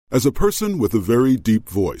As a person with a very deep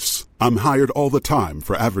voice, I'm hired all the time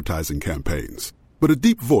for advertising campaigns. But a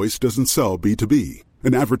deep voice doesn't sell B2B,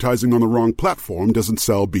 and advertising on the wrong platform doesn't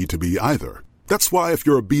sell B2B either. That's why if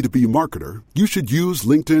you're a B2B marketer, you should use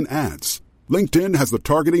LinkedIn ads. LinkedIn has the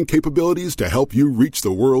targeting capabilities to help you reach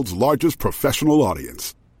the world's largest professional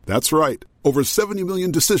audience. That's right, over 70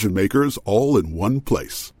 million decision makers all in one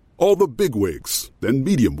place. All the big wigs, then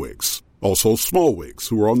medium wigs, also small wigs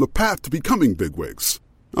who are on the path to becoming big wigs.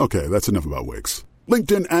 Okay, that's enough about wigs.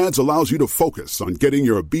 LinkedIn ads allows you to focus on getting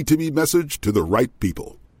your B2B message to the right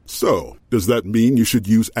people. So, does that mean you should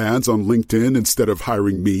use ads on LinkedIn instead of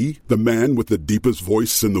hiring me, the man with the deepest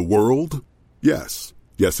voice in the world? Yes.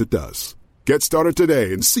 Yes, it does. Get started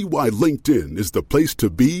today and see why LinkedIn is the place to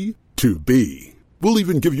be to be. We'll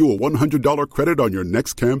even give you a $100 credit on your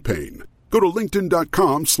next campaign. Go to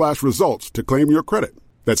linkedin.com/results to claim your credit.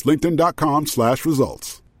 That's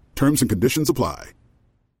linkedin.com/results. Terms and conditions apply.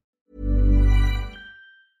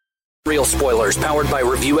 Real spoilers powered by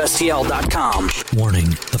ReviewSTL.com. Warning,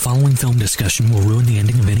 the following film discussion will ruin the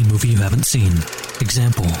ending of any movie you haven't seen.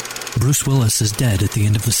 Example, Bruce Willis is dead at the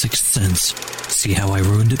end of The Sixth Sense. See how I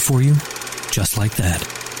ruined it for you? Just like that.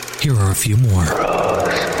 Here are a few more.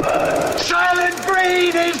 Silent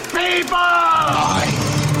breed is people! I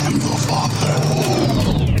am the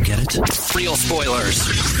father. Get it? Real spoilers.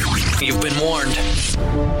 You've been warned.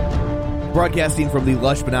 Broadcasting from the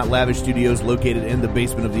lush but not lavish studios located in the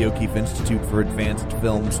basement of the O'Keefe Institute for Advanced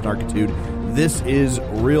Film Snarkitude, this is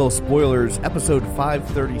Real Spoilers, episode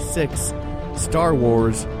 536, Star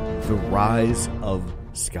Wars, The Rise of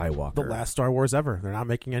Skywalker. The last Star Wars ever. They're not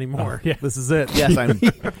making any more. Yeah. This is it. Yes,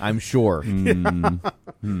 I'm sure.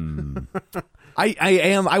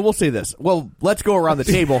 I will say this. Well, let's go around the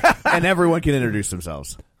table and everyone can introduce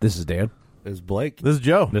themselves. This is Dan. This is Blake. This is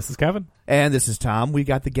Joe. This is Kevin. And this is Tom. We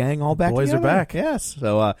got the gang all back Boys together. are back. Yes.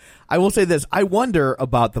 So I will say this. I wonder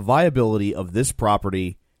about the viability of this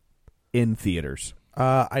property in theaters.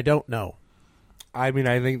 I don't know. I mean,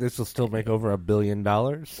 I think this will still make over $1 billion,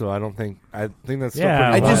 so I think that's still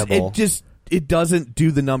Yeah, pretty viable. It doesn't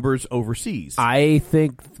do the numbers overseas. I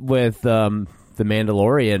think with The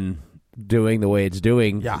Mandalorian doing the way it's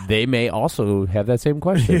doing, they may also have that same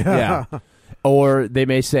question. Yeah. Or they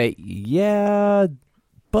may say, yeah,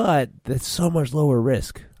 but that's so much lower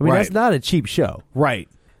risk. I mean, Right. that's not a cheap show. Right.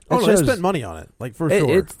 Oh, no, shows- they spent money on it, like for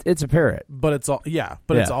sure. It's a parrot. But it's all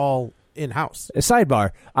it's all in house. A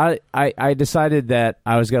sidebar, I decided that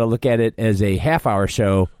I was going to look at it as a half-hour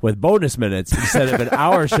show with bonus minutes instead of an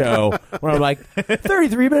hour show where I'm like,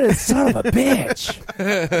 33 minutes, son of a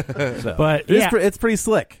bitch. So, But It's pretty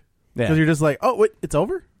slick because Yeah. you're just like, oh, wait, it's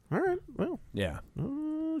over. All right, well, yeah.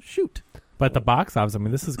 shoot. But the box office, I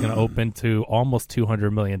mean, this is going to open to almost 200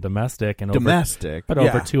 million domestic and Domestic.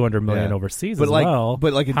 over 200 million overseas But as like, well.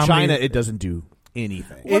 But like in How China, many- it doesn't do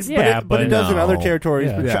anything. Well, But it does in other no. territories.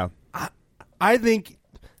 Yeah. But I think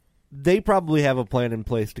they probably have a plan in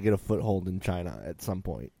place to get a foothold in China at some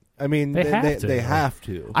point. I mean, They have to. They have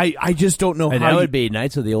to. I just don't know And how that you, would be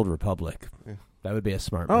Knights of the Old Republic. That would be a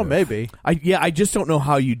smart move. Oh, maybe. I just don't know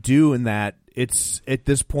how you do in that. It's at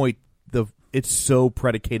this point it's so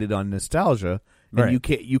predicated on nostalgia, and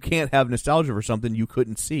Right. you can't have nostalgia for something you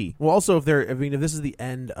couldn't see. Well, also, if this is the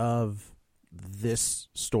end of this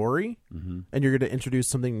story, and you're going to introduce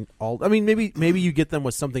something maybe you get them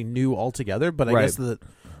with something new altogether. But I Right. guess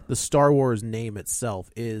the Star Wars name itself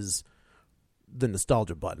is the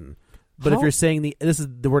nostalgia button. But if you're saying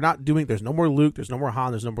we're not doing, there's no more Luke, there's no more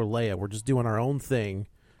Han, there's no more Leia. We're just doing our own thing.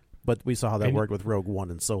 But we saw how that worked with Rogue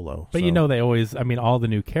One and Solo. But so. they always, I mean, all the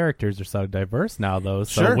new characters are so diverse now, though.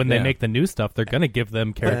 So Sure. when they Yeah. make the new stuff, they're going to give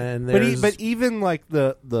them characters. And But even like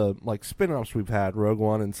the like spin-offs we've had, Rogue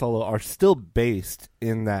One and Solo, are still based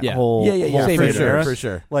in that whole whole for same sure, era. for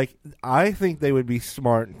sure. Like, I think they would be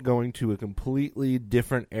smart going to a completely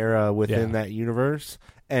different era within that universe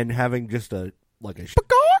and having just a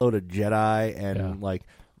load of Jedi and like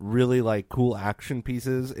really like cool action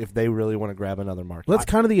pieces if they really want to grab another market. Well, that's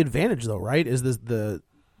kind of the advantage, though, right? Is this the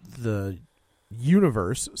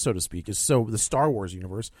universe, so to speak, the Star Wars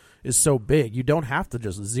universe is so big. You don't have to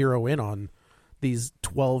just zero in on these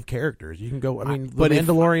 12 characters. You can go. I mean, the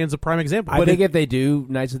Mandalorian's a prime example. I think if they do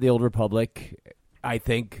Knights of the Old Republic, I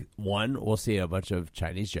think we'll see a bunch of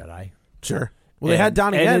Chinese Jedi. Sure. Well, they had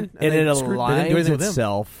Donnie Yen, and it they didn't do aligns anything with him.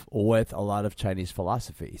 itself with a lot of Chinese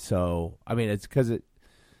philosophy. So, I mean, it's because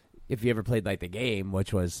if you ever played like the game,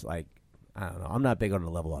 which was like, I don't know, I'm not big on the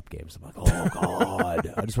level up games. I'm like, oh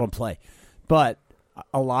god, I just want to play. But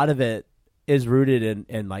a lot of it is rooted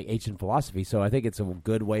in like ancient philosophy. So I think it's a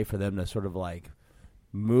good way for them to sort of like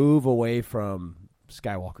move away from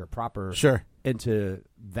Skywalker proper Sure. into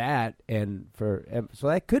that, so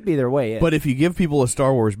that could be their way in. But if you give people a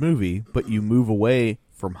Star Wars movie, but you move away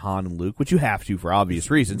from Han and Luke, which you have to for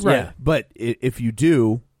obvious reasons, right? But if you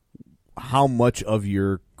do, how much of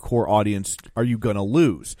your core audience are you going to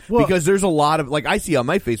lose? Because there's a lot of, like, I see on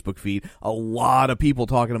my Facebook feed a lot of people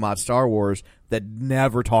talking about Star Wars that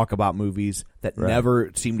never talk about movies, that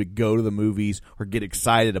never seem to go to the movies or get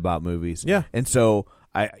excited about movies. Yeah. And so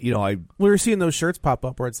we were seeing those shirts pop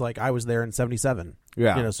up where it's like, I was there in 77.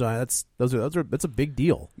 Yeah. So that's a big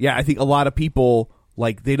deal. Yeah, I think a lot of people,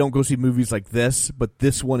 like, they don't go see movies like this, but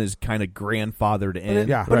this one is kind of grandfathered in.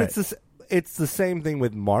 But it's the same thing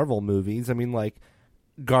with Marvel movies. I mean, like,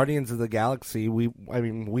 Guardians of the Galaxy, we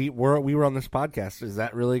were on this podcast. Is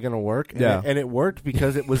that really going to work? And it worked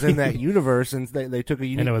because it was in that universe, and they took a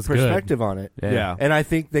unique perspective on it. Yeah. And I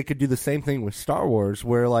think they could do the same thing with Star Wars,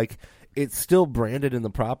 where, like, it's still branded in the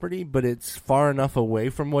property, but it's far enough away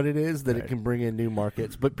from what it is that it can bring in new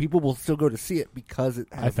markets. But people will still go to see it because it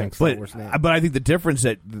has that Star Wars name. But I think the difference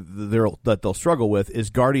that they'll struggle with is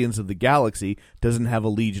Guardians of the Galaxy doesn't have a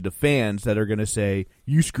legion of fans that are going to say,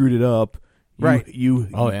 you screwed it up.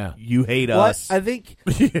 You hate us. I think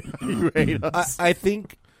you hate us. I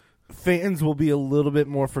think fans will be a little bit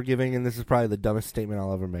more forgiving, and this is probably the dumbest statement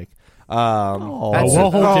I'll ever make. We'll hold you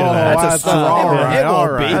to that. That's a strong.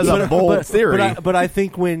 That's a bold theory. But I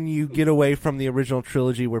think when you get away from the original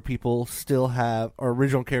trilogy, where people still have, or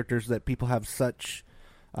original characters that people have such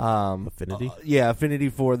affinity, affinity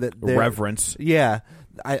for, that reverence. Yeah,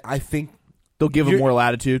 I think. They'll give them more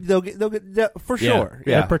latitude. They'll get for sure.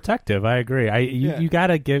 Yeah, they're protective. I agree. You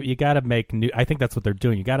gotta make new. I think that's what they're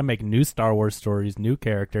doing. You gotta make new Star Wars stories, new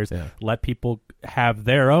characters. Yeah. Let people have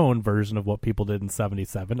their own version of what people did in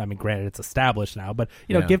 '77. I mean, granted, it's established now, but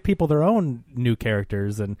give people their own new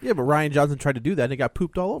characters. And but Rian Johnson tried to do that and it got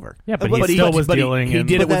pooped all over. Yeah, but he still was dealing. He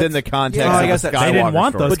did it within the context. I guess of the Skywalker they didn't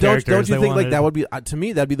want those characters. But don't you think like that would be to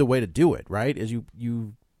me that'd be the way to do it, right? Is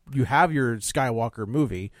you have your Skywalker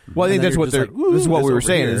movie. Well, I think that's what this is what we were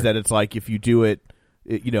saying here. is that it's like if you do it,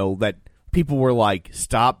 that people were like,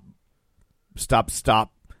 stop,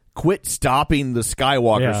 quit stopping the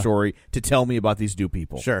Skywalker story to tell me about these new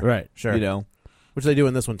people. Sure. Which they do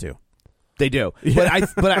in this one too. They do. But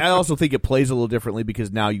I also think it plays a little differently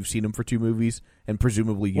because now you've seen him for 2 movies and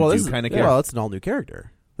presumably you do kind of care. Well, it's an all new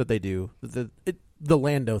character that they do. The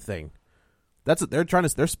Lando thing.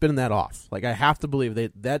 They're spinning that off. Like, I have to believe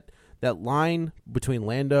that line between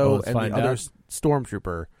Lando and the other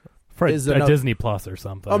stormtrooper is a Disney Plus or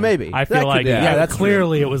something. Oh, maybe. I feel like that's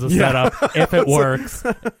clearly it was a setup. If it works,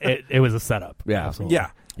 it was a setup. Yeah, absolutely.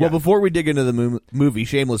 Yeah. Well, before we dig into the movie,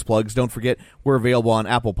 shameless plugs. Don't forget we're available on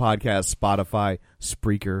Apple Podcasts, Spotify,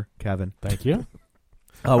 Spreaker. Kevin, thank you.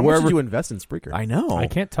 How much did you invest in Spreaker? I know. I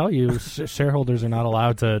can't tell you. Shareholders are not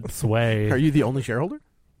allowed to sway. Are you the only shareholder?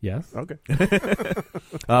 Yes. Okay.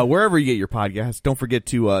 Wherever you get your podcasts, don't forget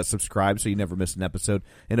to subscribe so you never miss an episode.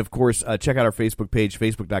 And, of course, check out our Facebook page,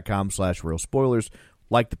 facebook.com/realspoilers.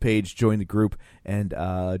 Like the page, join the group, and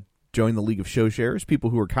join the League of Show Sharers. People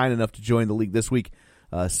who are kind enough to join the league this week,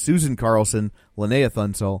 Susan Carlson, Linnea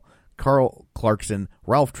Thunsell, Carl Clarkson,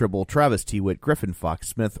 Ralph Tribble, Travis Tewitt, Griffin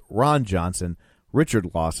Fox-Smith, Ron Johnson, Richard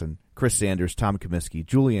Lawson, Chris Sanders, Tom Comiskey,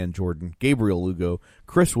 Julianne Jordan, Gabriel Lugo,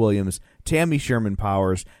 Chris Williams, Tammy Sherman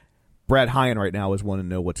Powers. Brad Hyan right now is wanting to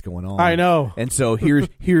know what's going on. I know. And so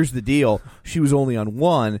here's the deal. She was only on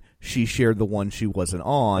one. She shared the one she wasn't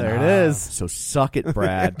on. There it is. So suck it,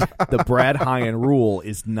 Brad. The Brad Hyan rule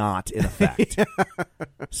is not in effect.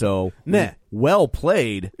 So, well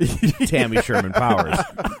played, Tammy Sherman Powers.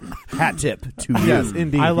 Hat tip to you. Yes,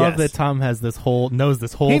 indeed. I love that Tom knows this whole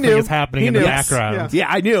thing is happening in the background. Yeah,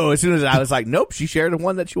 I knew. As soon as I was like, nope, she shared the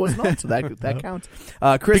one that she wasn't on, so that counts.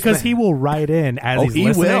 Chris, because he will write in as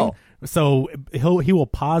he's listening. Will. So he will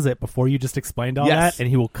pause it before you just explained all that, and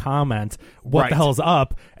he will comment what the hell's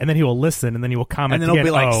up, and then he will listen, and then he will comment. And then he'll be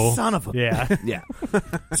like, "Son of a yeah."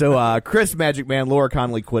 So Chris, Magic Man, Laura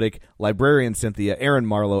Connolly Quiddick, Librarian Cynthia, Aaron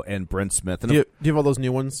Marlowe, and Brent Smith. And do you have all those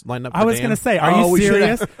new ones lined up? I was going to say, are you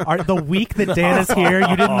serious? The week that Dan is here,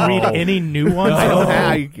 you didn't read any new ones?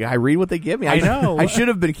 I read what they give me. I know. I should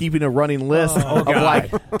have been keeping a running list of like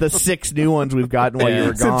the 6 new ones we've gotten while you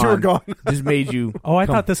were gone. Since you were gone, just made you. I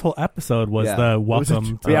thought this whole episode was the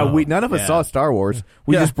welcome. None of us saw Star Wars.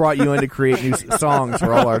 We just brought you in to create new songs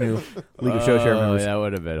for all our new League of Show Share members. That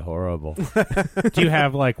would have been horrible. Do you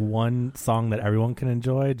have like one song that everyone can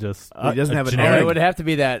enjoy? Just it doesn't have It would have to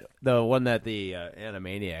be the one that the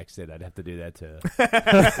Animaniacs did. I'd have to do that too.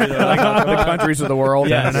 The countries of the world.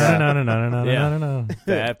 No.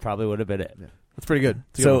 That probably would have been it. It's pretty good.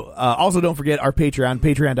 So also don't forget our Patreon,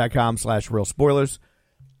 patreon.com/realspoilers.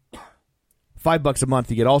 $5 a month.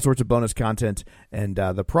 You get all sorts of bonus content and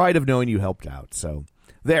the pride of knowing you helped out. So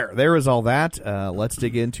there is all that. Let's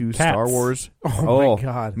dig into Star Wars. Oh, my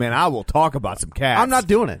God. Man, I will talk about some cats. I'm not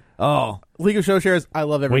doing it. Oh. League of Show Shares, I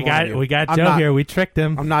love every one of you. We got I'm Joe not- here. We tricked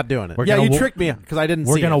him. I'm not doing it. We're Yeah, gonna you wa- tricked me because I didn't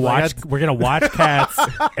We're see gonna it. Like, watch. We're gonna watch Cats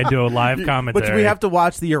and do a live commentary. But we have to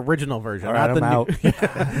watch the original version, All right, not the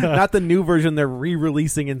I'm new, not the new version they're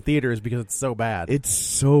re-releasing in theaters because it's so bad. It's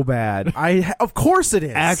so bad. Of course it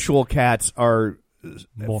is. Actual cats are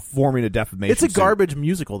forming a defamation It's a suit. garbage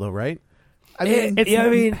musical, though, right? I mean,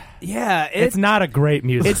 it's not a great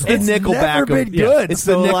music. It's the Nickelback never been of good. It's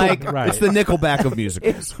So, the like- Right. It's the Nickelback of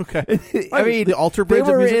musicals. Okay. I mean, the Alter they Bridge of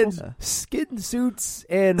were musicals? in skin suits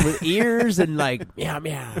and with ears and like meow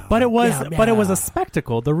meow. But it was, meow, but it was meow. a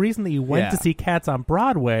spectacle. The reason that you went Yeah. to see Cats on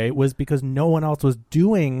Broadway was because no one else was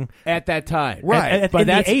doing. at that time, Right. But In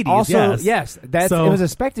the that's 80s, also yes. that's So- it was a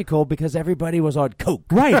spectacle because everybody was on coke.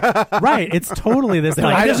 Right, right. It's totally this.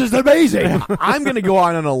 Like, this is amazing. I'm going to go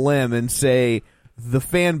out on a limb and say the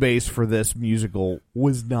fan base for this musical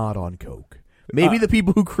was not on coke. Maybe the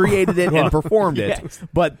people who created it and performed it, yes.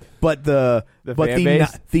 but the fan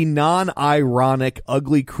base? the non-ironic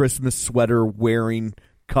ugly Christmas sweater wearing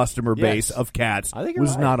customer base Yes. of Cats I think you're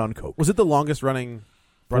was right. not on coke. Was it the longest running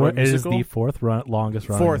Broadway It is musical? the longest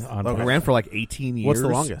running. Fourth. On Okay. It ran for like 18 years. What's the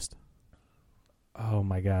longest? Oh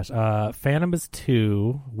my gosh. Phantom is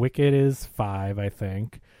 2. Wicked is 5, I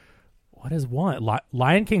think. What is 1?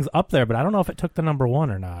 Lion King's up there, but I don't know if it took the number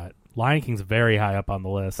 1 or not. Lion King's very high up on the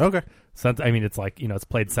list. Okay. Since it's like, it's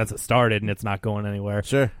played since it started and it's not going anywhere.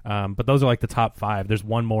 Sure. But those are like the top 5. There's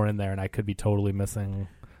one more in there, and I could be totally missing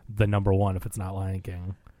the number 1 if it's not Lion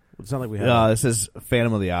King. It's not like we have. This is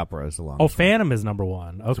Phantom of the Opera is the longest. Oh, Phantom is number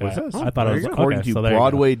 1. Okay. what it says. I thought it was According okay, to so there you go.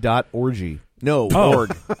 Broadway.org. No, Oh.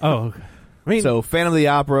 org. Oh, I mean, So Phantom of the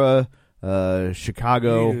Opera,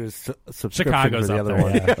 Chicago. You need a subscription Chicago's for the up other there.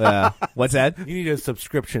 one. Yeah. What's that? You need a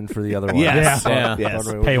subscription for the other one. Yes. Yeah. Yes.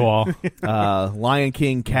 paywall. Lion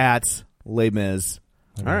King, Cats, Les Mis,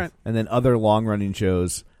 all right. and then other long-running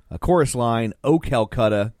shows. A Chorus Line, Oh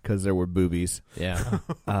Calcutta, because there were boobies. Yeah.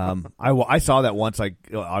 I saw that once, like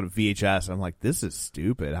on VHS. And I'm like, this is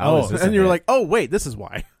stupid. How is this? And a you were hit? like, oh wait, this is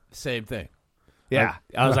why. Same thing. yeah.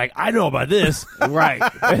 I was like, I know about this, right?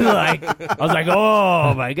 And like, I was like,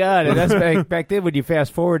 oh my god! And that's back then when you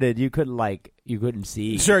fast forwarded, you couldn't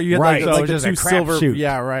see. Sure, you had Right. like, So like it was the just two a silver. crapshoot.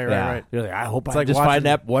 Yeah, right. Yeah. You're like, I hope It's I like just watching find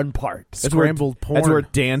that one part. Scrambled porn. That's where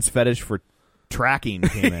Dan's fetish for tracking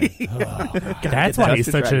came in. That's why he's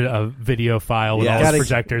such a video file with all his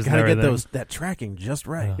projectors and Gotta get everything. that tracking just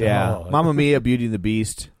right. Yeah. Oh. Mamma Mia, Beauty and the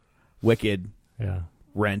Beast, Wicked, Yeah.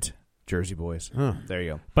 Rent, Jersey Boys. Huh. There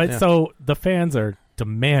you go. But so the fans are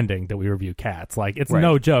demanding that we review Cats. Like, it's Right.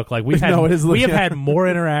 no joke. Like, we have legit. had more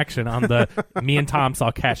interaction on the me and Tom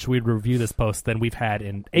saw Cats, should we review this post than we've had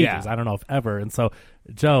in ages. Yeah. I don't know if ever. And so,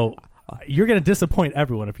 Joe, you're going to disappoint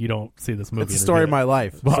everyone if you don't see this movie. It's the and story review of my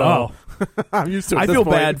life. it. So Oh, I'm used to it. I at this feel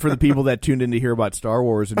point. bad for the people that tuned in to hear about Star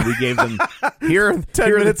Wars, and we gave them here 10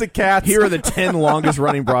 minutes of Cats. Here are the 10 longest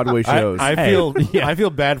running Broadway shows. I Hey, feel yeah. I feel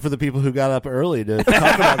bad for the people who got up early to talk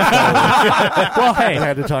about Star Wars. well, hey, I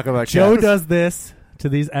had to talk about Joe Cats. does this to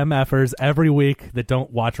these MFers every week that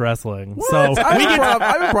don't watch wrestling. What? So I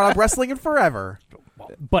haven't brought up wrestling in forever.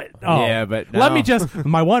 but Yeah, but let no. me just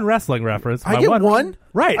my one wrestling reference. I my get one?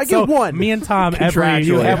 right? I get so one. Me and Tom every Contractually.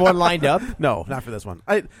 You have one lined up. No, not for this one.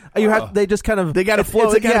 You have. They just kind of. They gotta it's- flow.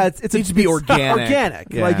 It's, They gotta- yeah, it's needs to be organic. Organic.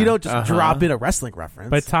 Yeah. Like you don't just drop in a wrestling reference.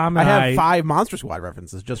 But Tom I and have I- 5 Monster Squad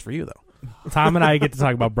references just for you though. Tom and I get to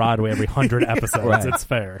talk about Broadway every 100 episodes. Right. It's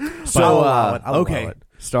fair. So, I'll allow it. I'll okay. allow it.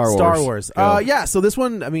 Star Wars. Go. Yeah. So this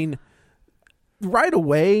one, I mean, right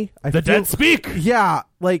away, The dead speak. Yeah.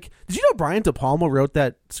 Like, did you know Brian De Palma wrote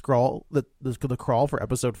that scroll, the crawl for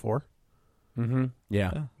episode 4? Mm-hmm.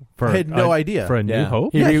 Yeah. For, I had no idea. For A New Yeah.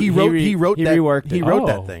 Hope. Yeah, he wrote that. reworked He it. wrote Oh.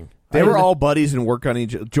 that thing. They were all buddies and worked on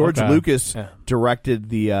each. George Okay. Lucas Yeah. directed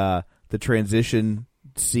the transition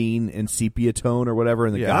scene in sepia tone or whatever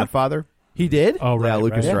in The Yeah. Godfather. He did. Oh, right. Yeah,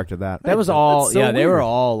 Lucas right. directed that. That was all. That's so yeah, they were weird.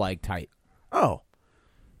 all like tight. Oh.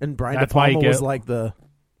 And Brian That's De why you Palma was get- like the.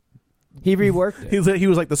 He reworked it. He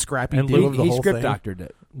was like the scrappy And dude Luke- of the he whole script thing. doctored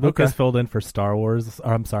it. Lucas Okay. filled in for Star Wars.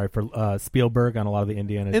 Or, I'm sorry, for Spielberg on a lot of the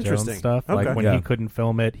Indiana Jones Interesting. stuff. Okay. Like when Yeah. he couldn't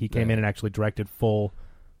film it, he came in and actually directed full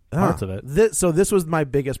parts of it. So this was my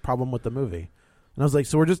biggest problem with the movie, and I was like,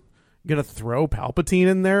 so we're just gonna throw Palpatine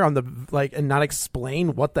in there on the and not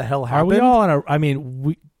explain what the hell Are happened? we all on a? I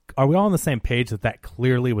mean, are we all on the same page that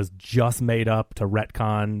clearly was just made up to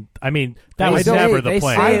retcon? I mean, that was never the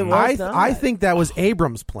plan. I think that was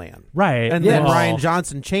Abrams' plan, right? And then Rian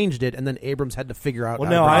Johnson changed it, and then Abrams had to figure out. Well,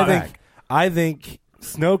 no, I think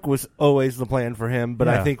Snoke was always the plan for him, but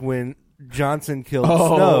I think when Johnson killed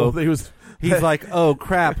Snoke, he's like, oh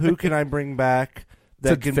crap, who can I bring back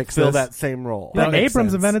that can fill that same role? But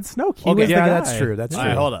Abrams invented Snoke. He was the guy. That's true. That's true. All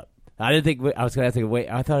right, hold up. I didn't think I was going to have to wait.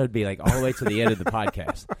 I thought it'd be like all the way to the end of the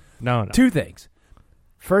podcast. No. Two things.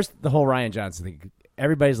 First, the whole Rian Johnson thing.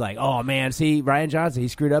 Everybody's like, oh, man, see, Rian Johnson, he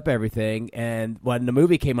screwed up everything. And when the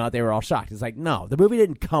movie came out, they were all shocked. It's like, no, the movie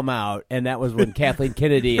didn't come out. And that was when Kathleen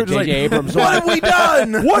Kennedy and J.J. Abrams were like, what have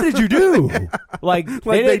we done? What did you do? Like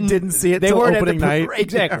they didn't see it till opening night.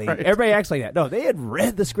 Exactly. Yeah, right. Everybody acts like that. No, they had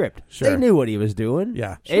read the script. Sure. They knew what he was doing.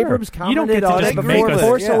 Yeah. Sure. Abrams commented on it before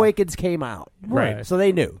Force Awakens came out. Right. So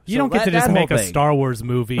they knew. You don't get to just make a Star Wars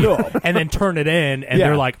movie and then turn it in, and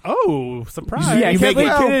they're like, oh, surprise. Yeah, Kathleen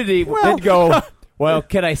Kennedy did go... Well,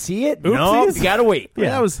 can I see it? Oopsies. No, you gotta wait.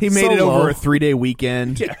 Yeah, he made it over a 3-day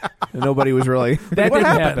weekend. And nobody was really. That didn't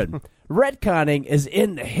happen. Retconning is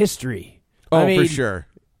in the history. Oh, for sure.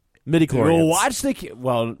 Midichlorians. Watch the.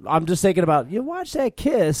 Well, I'm just thinking about you. Watch that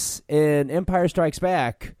kiss in Empire Strikes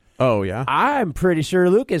Back. Oh yeah. I'm pretty sure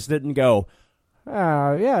Lucas didn't go.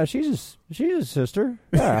 Yeah, she's a sister.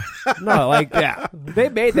 Yeah, no, they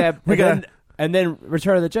made that. And then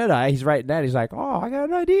Return of the Jedi, he's writing that. He's like, oh, I got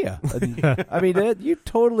an idea. I mean, you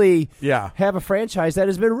totally have a franchise that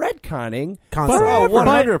has been retconning. Constantly.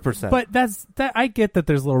 100%. But that. I get that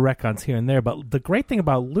there's little retcons here and there, but the great thing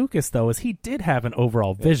about Lucas, though, is he did have an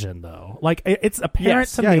overall vision, though. Like, it's apparent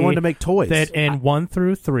to me he wanted to make toys. That in 1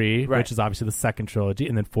 through 3, which is obviously the second trilogy,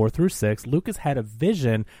 and then 4 through 6, Lucas had a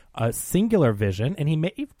vision, a singular vision, and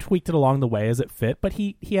he tweaked it along the way as it fit, but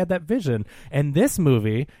he had that vision. And this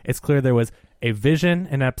movie, it's clear there was a vision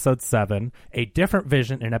in episode 7, a different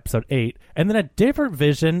vision in episode 8, and then a different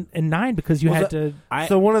vision in 9 because you had to...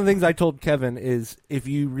 So one of the things I told Kevin is if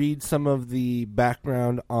you read some of the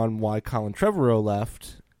background on why Colin Trevorrow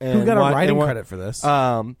left... And who got a writing credit for this?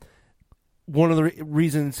 One of the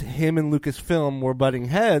reasons him and Lucasfilm were butting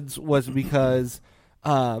heads was because...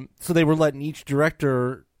 so they were letting each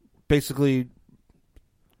director basically...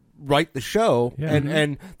 write the show,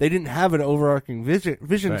 and they didn't have an overarching vision.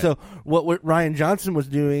 Right. So what Rian Johnson was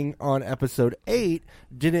doing on episode 8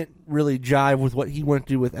 didn't really jive with what he wanted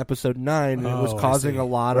to do with episode 9, and it was causing a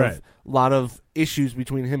lot of issues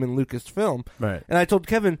between him and Lucasfilm. Right. And I told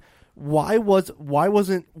Kevin, why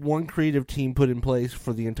wasn't one creative team put in place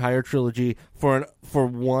for the entire trilogy for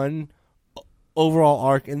one overall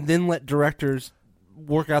arc, and then let directors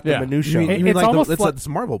work out the minutia? You mean like this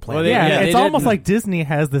Marvel plan? Well, it's almost like Disney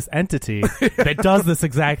has this entity that does this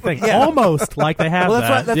exact thing. Almost like they have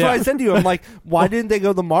that's why I said to you, I'm like, why didn't they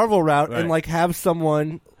go the Marvel route and like have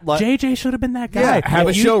someone like JJ should have been that guy. Have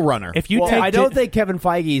a showrunner. If you I don't think Kevin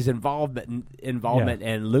Feige's involvement in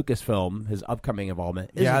Lucasfilm, his upcoming involvement.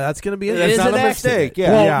 That's going to be that's not a mistake.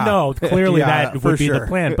 No, clearly that would be the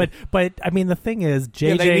plan. But I mean, the thing is,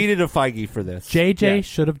 JJ they needed a Feige for this. JJ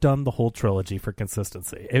should have done the whole trilogy for consistency.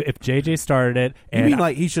 If JJ started it, you mean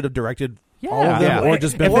like he should have directed all of them, or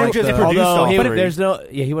just been produced?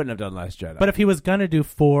 He wouldn't have done Last Jedi. But if he was going to do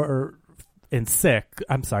 4 and 6,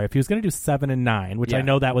 I'm sorry, if he was going to do 7 and 9, which I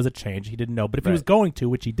know that was a change, he didn't know, but if he was going to,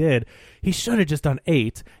 which he did, he should have just done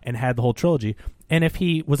 8 and had the whole trilogy. And if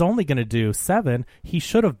he was only going to do 7, he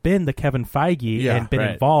should have been the Kevin Feige and been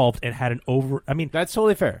involved and had an over. I mean, that's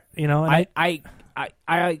totally fair. You know,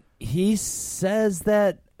 and he says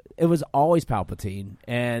that it was always Palpatine,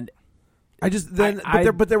 and I just there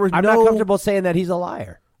was I'm not comfortable saying that he's a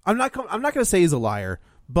liar. I'm not going to say he's a liar,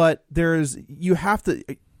 but you have to.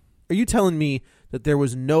 Are you telling me that there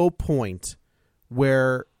was no point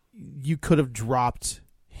where you could have dropped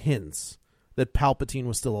hints that Palpatine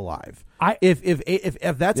was still alive?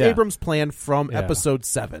 If that's Abrams' plan from episode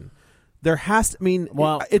 7, there has to. I mean,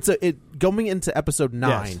 going into episode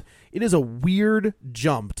 9. Yes. It is a weird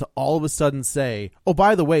jump to all of a sudden say, "Oh,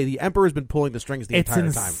 by the way, the Emperor's been pulling the strings the entire time."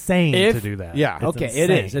 It's insane to do that. Yeah, okay, it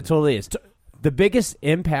is. It totally is. The biggest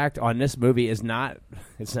impact on this movie is not.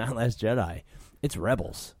 It's not Last Jedi. It's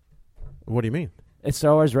Rebels. What do you mean? It's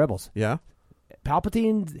Star Wars Rebels. Yeah.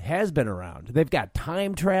 Palpatine has been around. They've got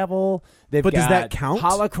time travel. But does that count?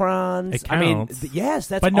 Holocrons. It counts. I mean, yes,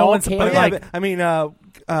 that's but all. No one's. One of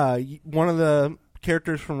the one of the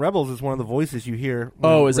characters from Rebels is one of the voices you hear.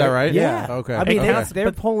 Oh, is that right? Yeah. Okay. I mean, Okay.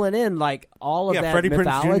 they're pulling in like all of that Freddie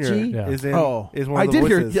mythology. Prinze Jr. Yeah. is in. Oh, is one I of the did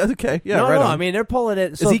hear. voices. Yeah, okay. Yeah, no, right no. on. I mean, they're pulling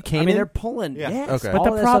it. Is he canon? I mean, they're pulling. Yeah. Yes, Okay. But all the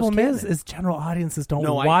of that stuff's problem canon. is general audiences don't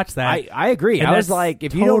No, watch that. I agree. And I was that's like,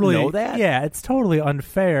 if you totally, don't know that, yeah, it's totally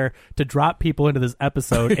unfair to drop people into this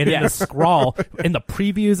episode and in the scrawl, in the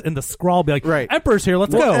previews, in the scrawl, be like, Right. Emperor's here,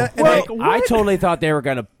 let's Well, go. and Like, I what? totally thought they were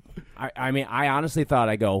gonna. I mean, I honestly thought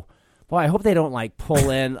boy, I hope they don't like pull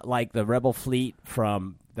in like the Rebel fleet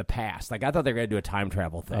from the past. Like I thought they were gonna do a time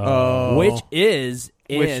travel thing, which is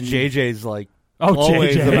in Which JJ's like. Oh,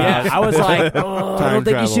 always JJ. about. I was like, oh, I Time don't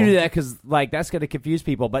think you should travel. do that because like that's going to confuse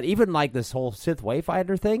people. But even like this whole Sith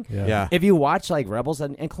Wayfinder thing, Yeah. if you watch like Rebels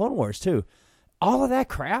and Clone Wars too, all of that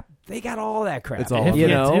crap, they got all of that crap. It's all If you you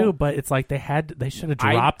know. do, but it's like they should have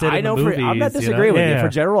dropped it I in know the movies. I'm not you know? disagreeing with you. Yeah. For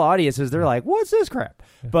general audiences, they're like, "What's this crap?"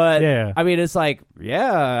 But Yeah. I mean, it's like,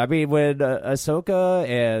 yeah. I mean, when Ahsoka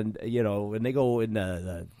and when they go in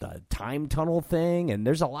the time tunnel thing, and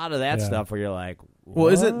there's a lot of that Yeah. stuff where you're like, Well,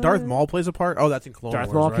 isn't what? Darth Maul plays a part? Oh, that's in Clone Darth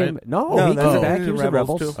Wars, Maul right? came? No, No, he that's came back. in He was in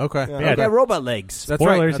Rebels, Rebels. too. Okay. Yeah. He got robot legs. That's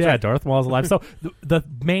Spoilers, right. That's yeah, right. Darth Maul's alive. So the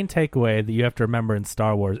main takeaway that you have to remember in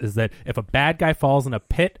Star Wars is that if a bad guy falls in a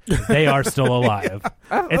pit, they are still alive.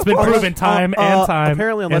 It's been proven time and time.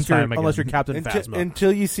 Apparently, and unless you're time again. Captain Until, Phasma.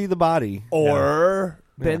 until you see the body. Or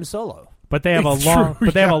Ben Solo. But they have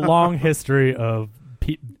a long history of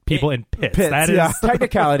people in pits. That is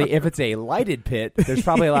Technicality, if it's a lighted pit, there's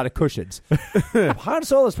probably a lot of cushions. Han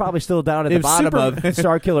Solo's probably still down at the If bottom of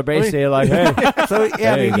Starkiller Base. They're like, hey, So yeah,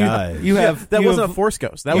 Hey, I mean, guys. you have that you wasn't have, a Force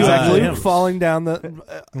Ghost. That you was have actually Luke him. falling down the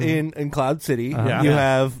in Cloud City. Yeah. You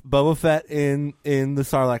have Boba Fett in the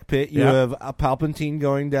Sarlacc pit. You Yeah. have Palpatine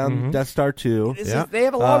going down Death Star 2. they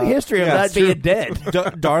have a long history of yeah, not it's being true.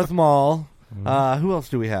 dead. Darth Maul. Who else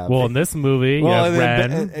do we have? well in this movie. You Well, have and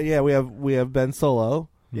Ren. then yeah, we have Ben Solo.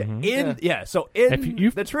 So in If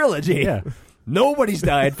you- the trilogy, Yeah. nobody's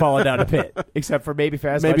died falling down a pit except for maybe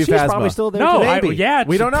Phasma. Maybe She's Phasma. probably still there. No, today.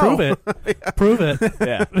 We don't know. Prove it. Prove it.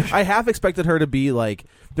 Yeah. I half expected her to be like.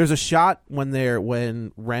 There's a shot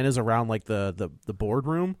when Ren is around like the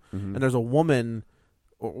boardroom, and there's a woman.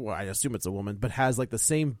 Well, I assume it's a woman, but has like the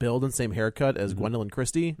same build and same haircut as Gwendolyn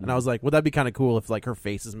Christie. And I was like, would that be kind of cool if like her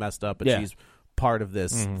face is messed up and Yeah. she's part of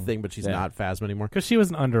this thing, but she's not Phasma anymore? Because she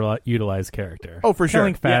was an underutilized character. Oh, for sure.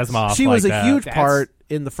 Killing Phasma off She like was a that. huge That's- part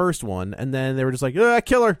in the first one, and then they were just like,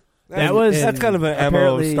 kill her. That's kind of an MO of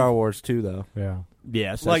apparently- Star Wars too, though. Yeah.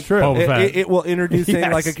 Yes, that's Like true. Boba Fett. it will introduce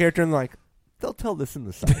Yes. like a character and like they'll tell this in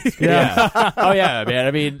the sides. Yeah. Oh yeah, man.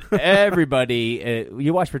 I mean, everybody.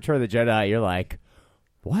 You watch Return of the Jedi, you're like,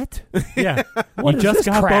 what? Yeah. What you is just this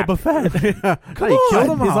got crap? Boba Fett. Come on,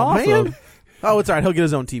 killed him he's all, awesome. man. Oh, it's all right. He'll get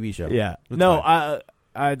his own TV show. Yeah. It's No.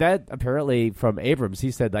 fine. That apparently from Abrams,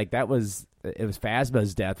 he said like it was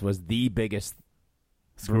Phasma's death was the biggest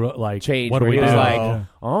Screw it. Like, change. what do where we he do? was like,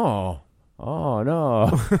 oh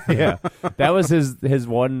no. Yeah. That was his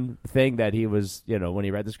one thing that he was, when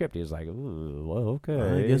he read the script, he was like, ooh, well,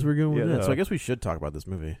 okay. I guess we're going with You that. So know. I guess we should talk about this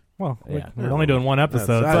movie. Well, Yeah. we're only doing one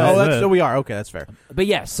episode. So we are. Okay, that's fair. But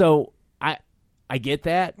yeah, so I get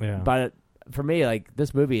that, Yeah. but for me, like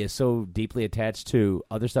this movie is so deeply attached to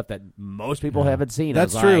other stuff that most people haven't seen.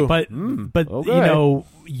 That's I was true. like, But okay.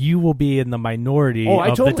 you will be in the minority Oh, I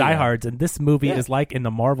of totally the am. diehards, and this movie Yeah. is like in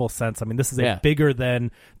the Marvel sense. I mean, this is a Yeah. bigger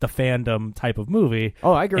than the fandom type of movie.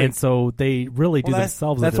 Oh, I agree. And so they really do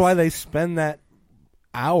themselves. That's why they spend that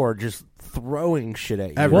hour just throwing shit at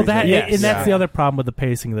you. Everything. Well, that Yes. and that's Yeah. the other problem with the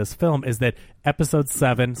pacing of this film is that Episode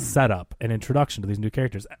 7 setup and introduction to these new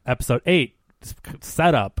characters. Episode 8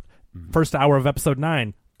 setup. First hour of Episode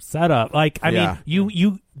 9 setup. Like I Yeah.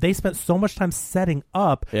 mean, they spent so much time setting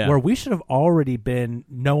up Yeah. where we should have already been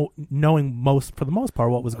knowing for the most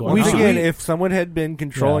part what was going Which on. again, if someone had been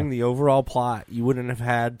controlling the overall plot, you wouldn't have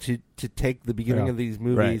had to take the beginning Yeah. of these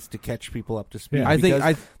movies to catch people up to speed. Yeah. I think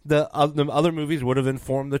because the other movies would have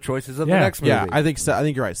informed the choices of Yeah. the next movie. Yeah, I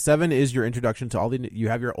think you're right. 7 is your introduction to all the. You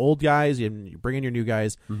have your old guys. You bring in your new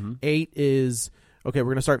guys. 8 is okay.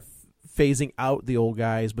 We're gonna start phasing out the old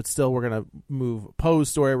guys, but still we're gonna move Poe's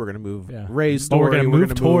story. We're gonna move Rey's But story. we're gonna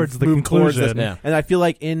move towards the conclusion. this. And I feel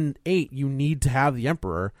like in 8 you need to have the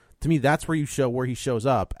Emperor. To me, that's where he shows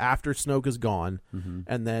up after Snoke is gone,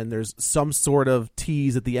 and then there's some sort of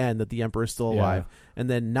tease at the end that the Emperor is still alive. And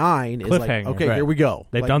then 9 is like, Cliffhanger. okay, Right. here we go.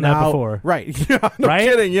 They've Like, done that now- before. right? Yeah, no Right?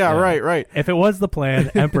 kidding. Yeah, right. If it was the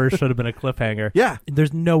plan, Emperor should have been a cliffhanger. Yeah.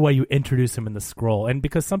 There's no way you introduce him in the scroll. And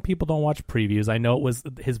because some people don't watch previews, I know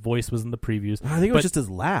his voice was in the previews. I think it was just his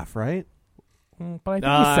laugh, right? But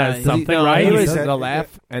I think he says something, no, right? He was said- in the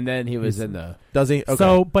laugh, and then he was in the. Does he?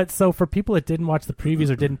 Okay. So for people that didn't watch the previews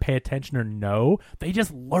or didn't pay attention or know, they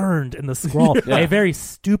just learned in the scroll a very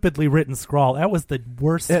stupidly written scroll. That was the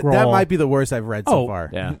worst scroll. That might be the worst I've read so far.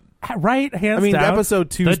 Yeah. Right, hands I mean, down.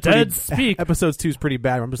 episode 2 the is dead pretty, speak. Episode 2 is pretty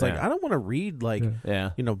bad. I'm just like, Yeah. I don't want to read Yeah.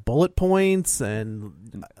 bullet points and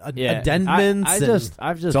Yeah. addendums.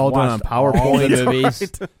 I've just It's all done watched on all the PowerPoint.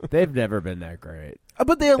 movies. They've never been that great.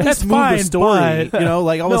 but they at least That's move fine, the story. but-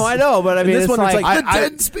 Like No, I know, but I in mean, this it's one, it's like- like I, the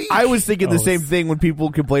dead speech. I was thinking the Oh, same thing when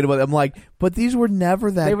people complain about it. I'm like, but these were never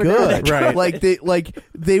that They were never good. that good. Like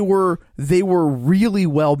they were really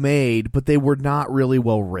well made, but they were not really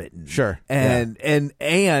well written. Sure. And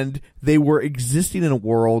they were existing in a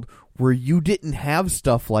world where you didn't have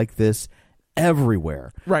stuff like this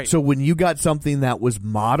everywhere. Right. So when you got something that was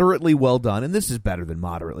moderately well done, and this is better than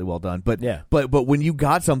moderately well done, but Yeah. but when you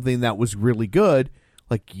got something that was really good,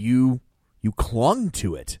 like you clung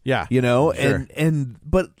to it. Yeah. Sure.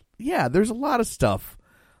 But yeah, there's a lot of stuff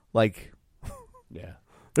like Yeah.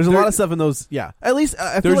 There's a lot of stuff in those. Yeah. At least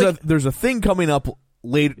I feel like there's a thing coming up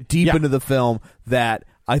deep into the film that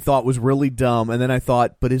I thought was really dumb, and then I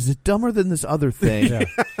thought, but is it dumber than this other thing?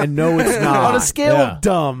 And no, it's not. on a scale of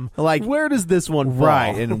dumb, Like, where does this one fall?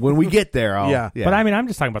 right? And when we get there, Yeah. But I mean, I'm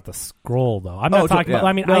just talking about the scroll, though. I'm not talking about.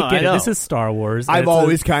 I mean, No, I get I it. know. This is Star Wars. I've It's a-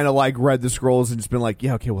 always kind of like read the scrolls and just been like,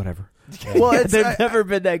 yeah, okay, whatever. Well, They've never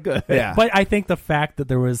been that good. Yeah. But I think the fact that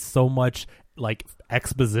there was so much like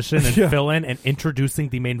exposition and fill in and introducing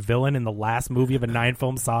the main villain in the last movie of a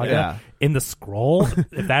 9-film saga in the scroll,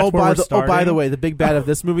 if that's where we're starting. by the way, the big bad of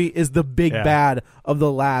this movie is the big bad of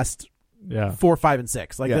the last 4, 5, and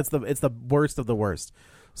 6. Like it's the worst of the worst.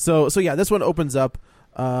 So yeah, this one opens up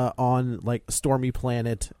on like Stormy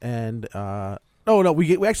Planet, and we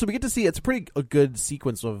get to see it's a good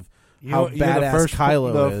sequence of how badass Kylo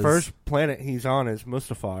is. The first planet he's on is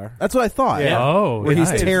Mustafar. That's what I thought. Yeah. Oh, where he's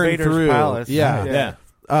nice. tearing Vader's through. palace. Yeah.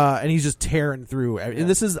 And he's just tearing through. And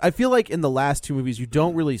this is, I feel like in the last 2 movies, you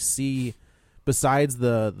don't really see, besides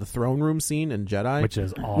the throne room scene in Jedi, Which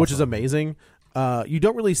is awesome. which is amazing. You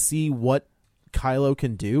don't really see what Kylo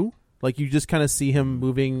can do. Like you just kind of see him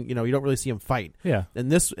moving. You don't really see him fight. Yeah. In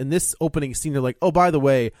this opening scene, they're like, oh, by the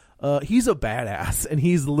way, he's a badass, and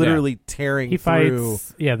he's literally tearing He through.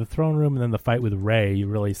 fights, the throne room, and then the fight with Rey. You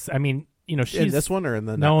really, I mean, she's In this one or in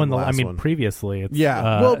the no, in the. last I mean, one? previously, it's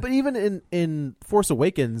Well, but even in Force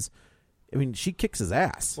Awakens, I mean, she kicks his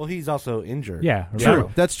ass. Well, he's also injured. yeah, True.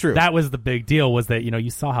 That's true. That was the big deal. Was that you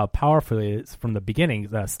saw how powerful it is from the beginning,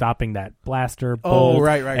 stopping that blaster bolt.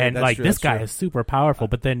 Right. And That's like true, this that's guy true. is super powerful,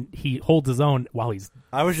 but then he holds his own while he's.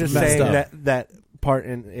 I was just Messed saying up. that part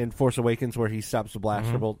in Force Awakens where he stops the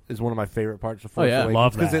blaster bolt is one of my favorite parts of Force yeah. Awakens.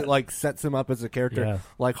 Love because that. it like sets him up as a character. Yeah.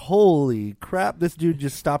 Like, holy crap, this dude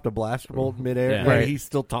just stopped a blaster bolt midair Yeah. and Right. he's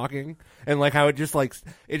still talking. And like how it just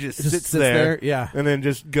just sits there. Yeah. And then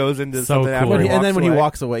just goes into So something cool. after And then when he away.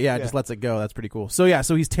 walks away, just lets it go. That's pretty cool. So yeah,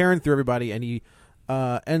 so he's tearing through everybody, and he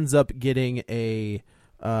ends up getting a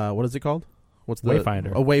what is it called? What's the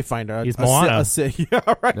Wayfinder. A wayfinder. He's a Moana. Sith, yeah,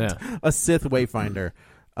 right. Yeah. A Sith wayfinder.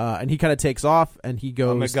 And he kind of takes off, and he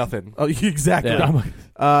goes MacGuffin. Oh, exactly.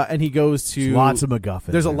 Yeah. And he goes to Lots of MacGuffins.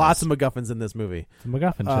 There's lots of MacGuffins in this movie. It's a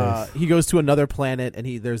MacGuffin chase. He goes to another planet, and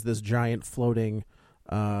there's this giant floating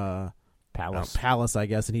Palace. I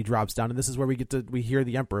guess, and he drops down. And this is where we hear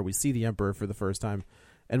the Emperor. We see the Emperor for the first time,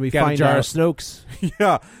 and we Got find a jar out of Snokes.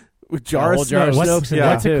 yeah, with jar A of whole jar of Snoke. Snokes in Yeah.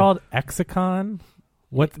 there, What's it too. called? Exicon?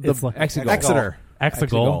 What? It's like Exeter.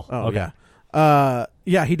 Exegol. Oh okay.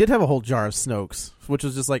 yeah. He did have a whole jar of Snokes, which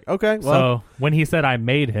was just like, okay, well, So when he said I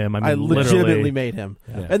made him, I mean I legitimately literally made him,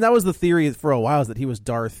 Yeah. and that was the theory for a while, is that he was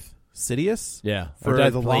Darth Sidious. Yeah. For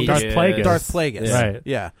Darth the Plagueis. longest Plagueis. Darth Plagueis. Yeah. Right.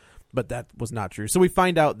 Yeah. But that was not true. So we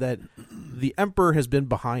find out that the Emperor has been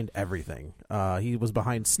behind everything. He was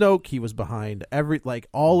behind Snoke. He was behind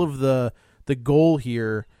all of the goal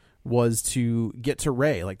here was to get to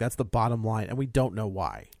Rey. Like that's the bottom line, and we don't know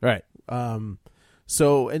why. Right.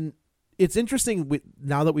 So, and it's interesting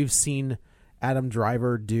now that we've seen Adam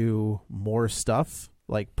Driver do more stuff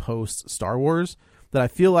like post Star Wars, that I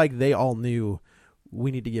feel like they all knew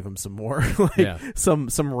we need to give him some more,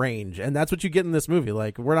 some range, and that's what you get in this movie.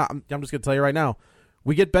 Like I'm just gonna tell you right now,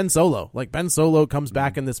 we get Ben Solo. Like Ben Solo comes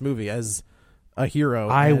back in this movie as a hero.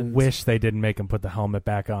 I wish they didn't make him put the helmet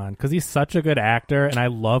back on, because he's such a good actor, and I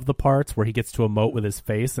love the parts where he gets to emote with his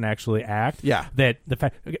face and actually act. Yeah. That the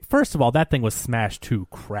fact, first of all, that thing was smashed to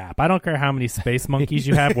crap. I don't care how many space monkeys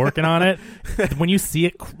you have working on it. When you see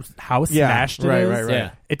it, how smashed it is, right.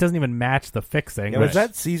 Yeah. it doesn't even match the fixing. Yeah, was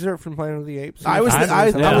that Caesar from Planet of the Apes? I was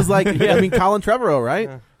like, I mean, Colin Trevorrow, right?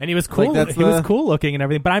 And he was cool. Like, He was cool looking and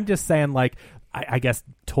everything. But I'm just saying, like, I guess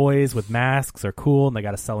toys with masks are cool, and they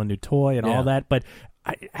got to sell a new toy and all that. But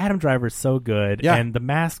Adam Driver is so good, and the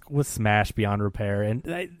mask was smashed beyond repair, and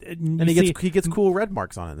he gets cool red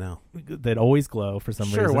marks on it now that always glow for some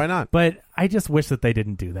reason. Sure, why not? But I just wish that they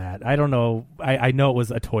didn't do that. I don't know. I know it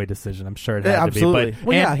was a toy decision. I'm sure it had absolutely. to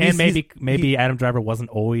be. But maybe Adam Driver wasn't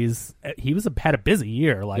always. He had a busy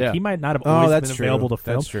year. Like he might not have always been available to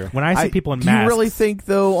film. That's true. When I see people in masks, do you really think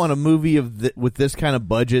though on a movie with this kind of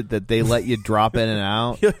budget that they let you drop in and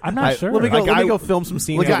out? I'm not sure. Let me go film some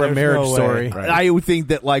scenes over a Marriage Story. Right. I would think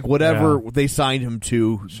that like whatever they signed him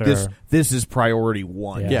to, this is priority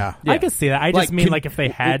one. Yeah. I can see that. I just mean like if they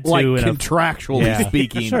had to, like contractually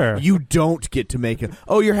speaking, you don't get to make it.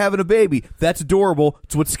 Oh, you're having a baby. That's adorable.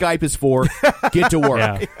 It's what Skype is for. Get to work.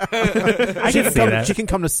 I can see that. She can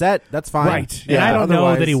come to set. That's fine. Right. And I don't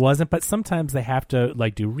know that he wasn't, but sometimes they have to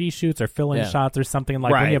like do reshoots or fill in shots or something.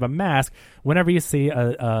 Like when you have a mask, whenever you see in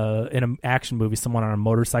an action movie someone on a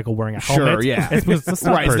motorcycle wearing a helmet, it's a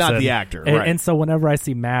stunt right, it's not person. the actor. And so whenever I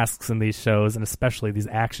see masks in these shows, and especially these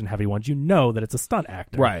action heavy ones, you know that it's a stunt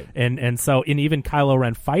actor. Right. And so in even Kylo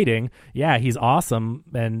Ren fighting, he's awesome.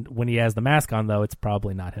 And when he has the mask on, though, it's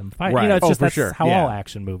probably not him fighting. Right. You know, it's just that's sure. how all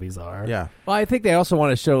action movies are. Yeah. Well, I think they also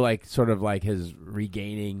want to show like sort of like his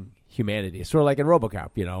regaining humanity. Sort of like in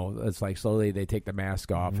RoboCop, you know, it's like slowly they take the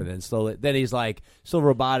mask off, and then slowly he's like still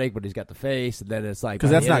robotic, but he's got the face, and then it's like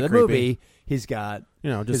because that's not the creepy. movie. He's got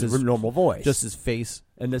just his normal voice, just his face,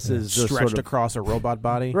 and this is stretched sort of across a robot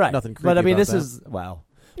body. Right. Nothing creepy. But I mean, about this that. is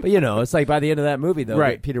but you know, it's like by the end of that movie, though,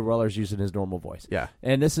 right. Peter Weller's using his normal voice. Yeah.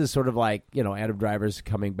 And this is sort of like, you know, Adam Driver's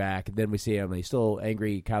coming back, and then we see him, and he's still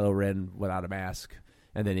angry Kylo Ren without a mask,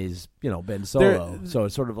 and then he's, you know, Ben Solo. So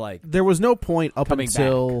it's sort of like there was no point up coming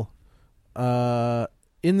until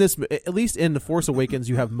in this, at least in The Force Awakens,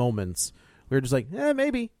 you have moments where you're just like,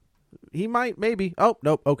 maybe he might, maybe. Oh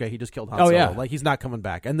nope, okay, he just killed Han Solo. Yeah. Like he's not coming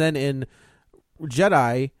back. And then in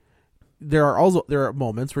Jedi, there are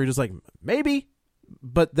moments where you're just like, maybe.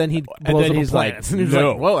 But then he blows up a planet. And he's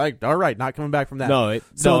no. like, well, all right, not coming back from that. no, in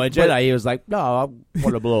Jedi he was like, no, I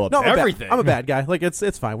want to blow up everything. I'm a bad guy. Like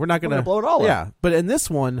it's fine. We're not gonna blow it all up. Yeah, but in this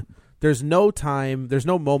one, there's no time. There's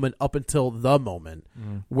no moment up until the moment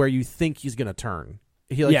where you think he's gonna turn.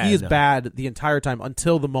 He is bad the entire time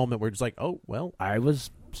until the moment where it's like, oh well. I was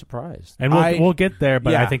surprised, and we'll get there.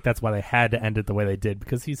 But I think that's why they had to end it the way they did,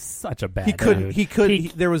 because he's such a bad. He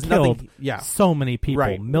could. There was nothing. Yeah, so many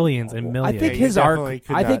people, millions and millions. I think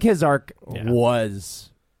his arc was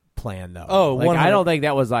planned though. Oh, like, I don't think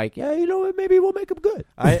that was like, you know what, maybe we'll make him good.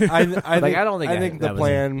 I think that the was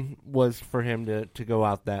plan was for him to go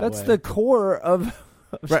out that way. That's the core of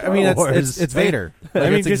right. I mean, it's Vader. Like, I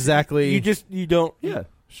mean, it's exactly. You don't. Yeah.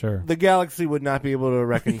 Sure. The galaxy would not be able to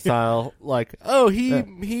reconcile, like, oh,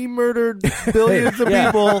 he murdered billions of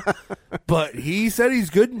people, but he said he's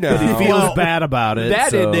good now. But he feels bad about it.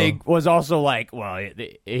 That ending was also like, well,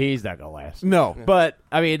 he's not gonna last. No, but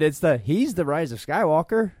I mean, he's the rise of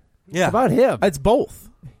Skywalker. Yeah, it's about him. It's both.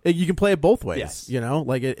 You can play it both ways. Yes. You know,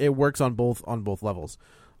 like it works on both levels.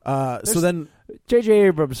 So then J.J.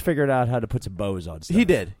 Abrams figured out how to put some bows on stuff. He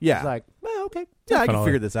did. Yeah. He's like, well, okay, yeah, I can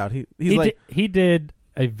figure this out. He did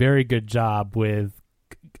a very good job with,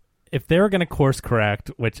 if they were going to course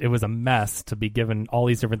correct, which it was a mess to be given all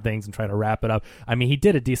these different things and try to wrap it up. I mean, he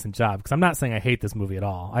did a decent job, because I'm not saying I hate this movie at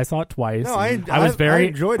all. I saw it twice. No, I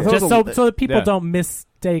enjoyed it. Just so that people don't mistake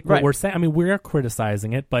what Right. we're saying. I mean, we're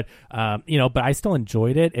criticizing it, but but I still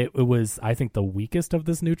enjoyed it. It was, I think, the weakest of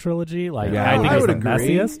this new trilogy. Like, I think it's the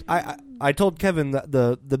messiest. I told Kevin that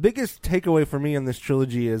the biggest takeaway for me in this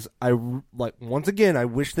trilogy is once again I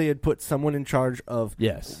wish they had put someone in charge of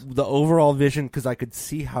the overall vision, because I could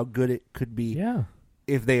see how good it could be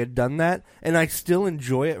if they had done that, and I still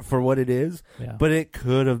enjoy it for what it is, but it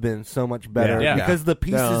could have been so much better because the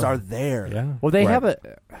pieces are there. Yeah. Well, they have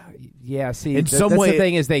see, in some that's way the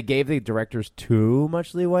thing is they gave the directors too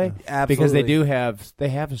much leeway because they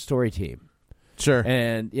have a story team. Sure.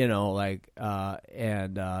 And David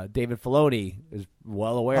Filoni is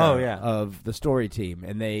well aware of the story team,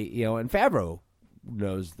 and they and Favreau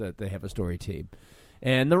knows that they have a story team,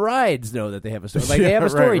 and the rides know that they have a story. Like they have a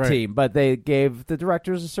story team, but they gave the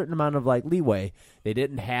directors a certain amount of leeway. They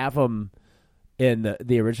didn't have them in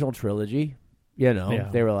the original trilogy.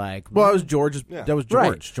 They were like, well, that was George. That was George.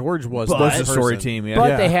 Right. George was the story team. Yeah.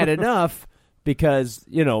 But they had enough because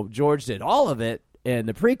George did all of it in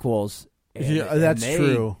the prequels. That's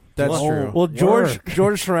true. That's true. Well,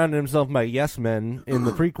 George surrounded himself by yes men in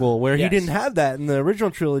the prequel, where he didn't have that in the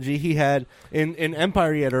original trilogy. He had in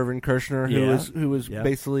Empire, he had Irvin Kershner, who was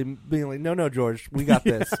basically being like, "No, George, we got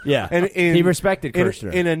this." And he respected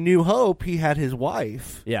Kershner. In A New Hope, he had his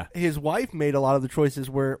wife. Yeah, his wife made a lot of the choices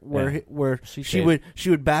where she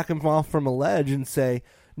would back him off from a ledge and say,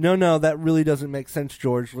 No, that really doesn't make sense,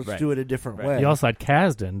 George. Let's do it a different way. You also had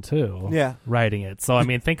Kasdan, too, writing it. So, I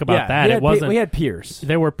mean, think about that. We had Pierce.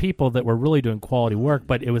 There were people that were really doing quality work,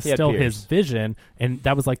 but it was still his vision, and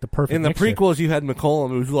that was like the perfect In the mixture. prequels, you had McCollum,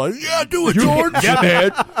 who was like, yeah, do it, George. Yeah,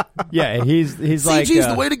 man. Yeah, he's like... CG's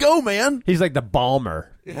the way to go, man. He's like the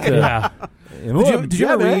Balmer. Yeah. Did you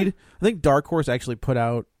ever read... I think Dark Horse actually put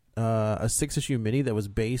out a 6-issue mini that was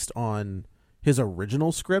based on... his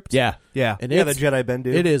original script. And the Jedi Ben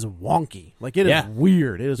dude. It is wonky. Like, it is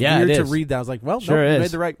weird. It is weird to read that. I was like, well, no,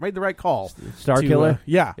 made the right call. Starkiller?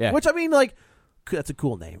 Yeah. Which, I mean, like, that's a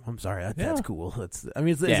cool name. I'm sorry. That's cool. It's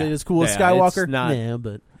as cool as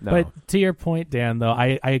Skywalker. But to your point, Dan, though,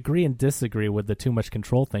 I agree and disagree with the too much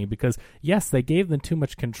control thing, because, yes, they gave them too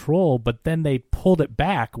much control, but then they pulled it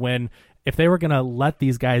back when, if they were going to let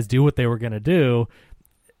these guys do what they were going to do,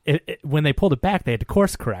 when they pulled it back, they had to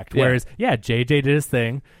course correct. Whereas, JJ did his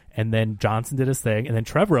thing, and then Johnson did his thing, and then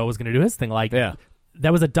Trevorrow was going to do his thing. Like,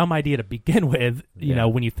 that was a dumb idea to begin with, you know,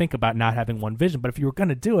 when you think about not having one vision. But if you were going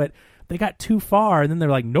to do it, they got too far, and then they're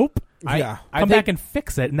like, nope, come back and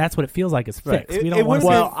fix it. And that's what it feels like is fixed.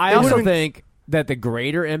 I also think that the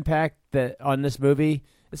greater impact that on this movie,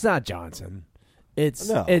 it's not Johnson. It's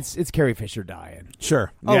Carrie Fisher dying.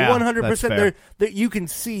 Sure. Oh, 100%. You can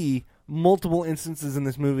see multiple instances in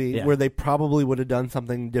this movie where they probably would have done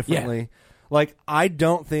something differently. Like, I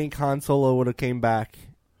don't think Han Solo would have came back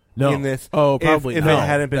in this. Oh, probably if it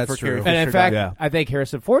hadn't been for Carrie Fisher. And in fact, I think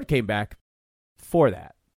Harrison Ford came back for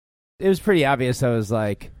that. It was pretty obvious. I was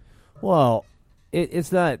like, well,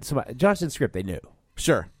 it's not so much Johnson's script. They knew.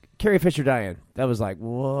 Sure. Carrie Fisher dying. That was like,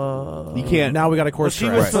 whoa. You can't. Now we got a course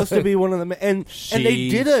correct. She was supposed to be one of them. And they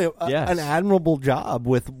did an admirable job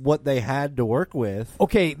with what they had to work with.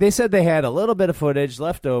 Okay, they said they had a little bit of footage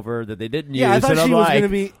left over that they didn't use. Yeah, I thought she was going to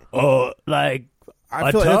be...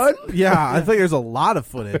 I think there's a lot of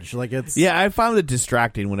footage. Like, it's I found it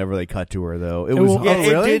distracting whenever they cut to her, though. It was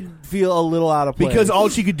it did feel a little out of place because all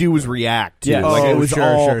she could do was react. Yeah, it was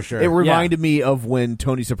sure. It reminded me of when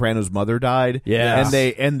Tony Soprano's mother died. Yeah,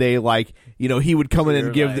 and they like, you know, he would come in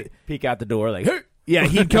and give peek out the door like, hey! Yeah,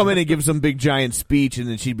 he'd come in and give some big giant speech, and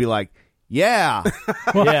then she'd be like, yeah.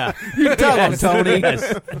 You tell them, Tony.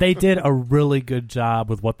 They did a really good job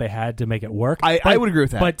with what they had to make it work. I would agree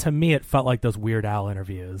with that. But to me, it felt like those Weird Al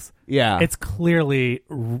interviews. Yeah. It's clearly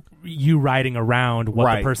you writing around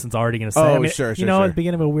what the person's already going to say. Oh, sure. At the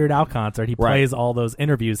beginning of a Weird Al concert, he plays all those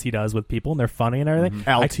interviews he does with people, and they're funny and everything.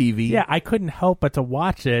 Al TV. Yeah, I couldn't help but to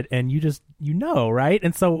watch it, and you know, right?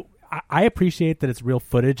 And so... I appreciate that it's real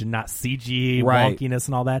footage and not CG wonkiness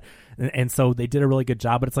and all that, and so they did a really good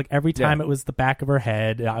job. But it's like every time it was the back of her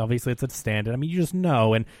head. Obviously, it's a stand-in. I mean, you just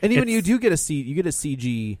know, and even you do get a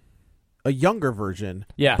CG, a younger version.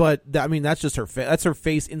 Yeah, but that's just her. That's her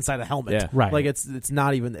face inside a helmet. Yeah. Right. Like it's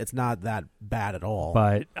not that bad at all.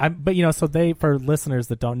 But you know, so for listeners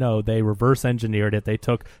that don't know, they reverse engineered it. They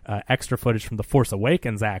took extra footage from The Force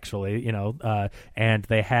Awakens, actually, you know, and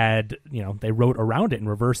they had, you know, they wrote around it and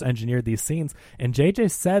reverse engineered these scenes. And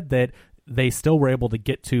JJ said that they still were able to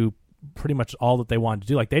get to pretty much all that they wanted to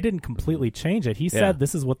do. Like, they didn't completely change it. He said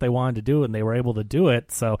this is what they wanted to do, and they were able to do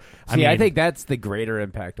it. So I think that's the greater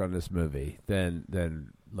impact on this movie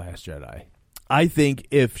than Last Jedi. I think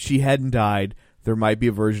if she hadn't died, there might be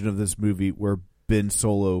a version of this movie where Ben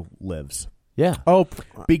Solo lives. Yeah. Oh,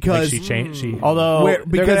 because like she changed. Although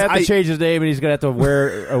they're going to have to change his name, and he's going to have to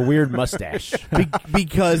wear a weird mustache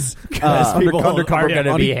because people undercover are going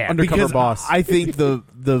to be undercover boss. I think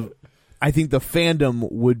I think the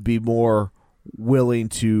fandom would be more willing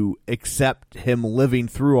to accept him living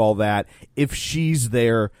through all that if she's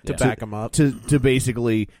there to back him up, to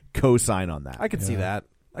basically co-sign on that. I could see that.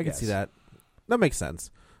 I could see that. That makes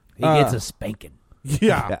sense. He gets a spanking.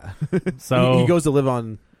 Yeah. So he goes to live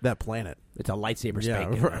on that planet. It's a lightsaber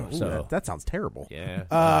spanking. Right. So that sounds terrible. Yeah.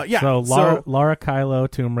 So Laura Kylo,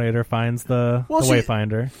 Tomb Raider, finds the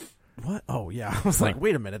Wayfinder. What? Oh yeah, I was like,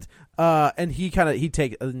 wait a minute. And he talks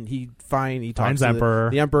finds to Emperor.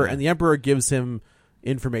 the Emperor, and the Emperor gives him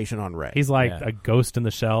information on Rey. He's like a ghost in the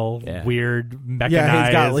shell, weird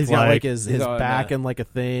mechanized. Yeah, he's got like his back and like a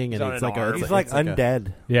thing, and it's like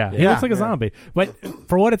undead. He looks like a zombie. But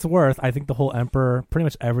for what it's worth, I think the whole Emperor, pretty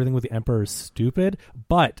much everything with the Emperor is stupid.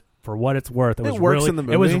 But for what it's worth, it works really, in the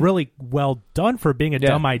movie. It was really well done for being a Yeah.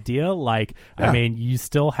 dumb idea. Like, I mean, you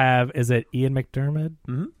still have, is it Ian McDermott?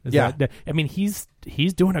 Mm-hmm. Yeah. I mean, he's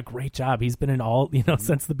doing a great job. He's been in all,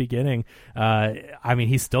 since the beginning. I mean,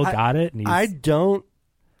 he's still got it. And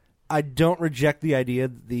I don't reject the idea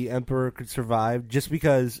that the Emperor could survive just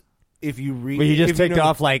because if you read, But he just if you ticked know-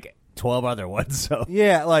 off like 12 other ones. So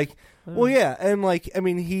Yeah, like, well, yeah, and like, I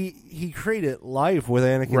mean, he created life with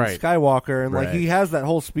Anakin Right. Skywalker, and like Right. he has that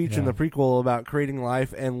whole speech in Yeah. the prequel about creating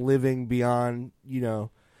life and living beyond,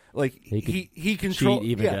 like He could he control cheat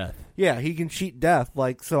even death. Yeah, he can cheat death.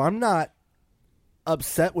 Like, so I'm not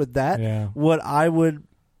upset with that. Yeah. What I would,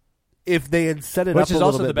 if they had set it which up is a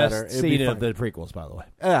also little the bit best better, it'd be scene of fine. the prequels, by the way.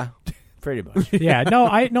 Yeah. Pretty much. yeah, no,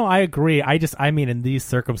 I agree. I mean, in these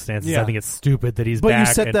circumstances, Yeah. I think it's stupid that he's But back.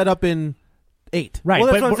 you set and- that up in 8. right.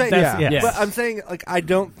 Well, that's but, what I'm saying. that's- Yeah. yes. But I'm saying, like, I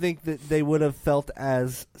don't think that they would have felt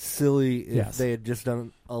as silly if Yes. they had just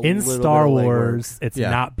done a in little Star bit of legwork. Wars, it's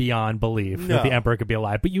Yeah. not beyond belief No. that the Emperor could be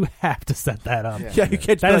alive, but you have to set that up. Yeah, you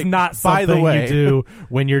can't. That is like, not by something the way, you do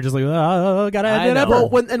when you're just like, oh, gotta I add that know.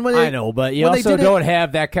 up. Well, when I they, know, but you when they also did it- don't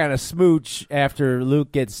have that kind of smooch after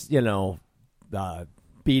Luke gets,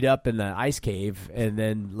 beat up in the ice cave, and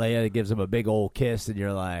then Leia gives him a big old kiss, and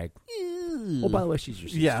you're like, oh, by the way, she's your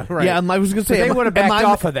sister. Yeah, right. Yeah, I was going to say, They am I- would have am backed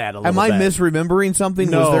I- off of that a little Am I bit. misremembering something?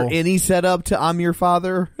 No. Was there any setup to "I'm your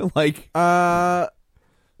father"? Like, I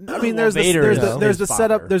mean, there's Vader there's is the, there's his the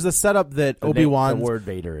setup. father. There's the setup that The Obi-Wan word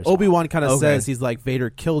Vader is kind of Okay. says he's like, Vader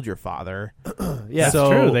killed your father. Yeah, That's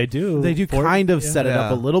So true. They do. They do kind of set it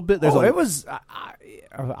up a little bit. There's it was.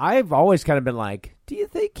 I've always kind of been like, do you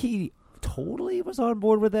think he totally was on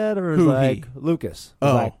board with that, or is Who, like he? Lucas?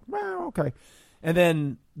 Was Oh. like, well, okay. And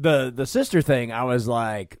then the sister thing, I was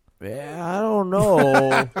like, yeah, I don't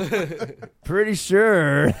know. Pretty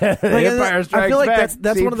sure Empire Strikes I feel like Back that's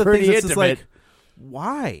one seemed of the pretty things that's just intimate. like,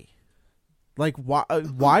 why? Like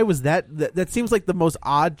why was that? That seems like the most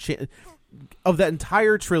odd of that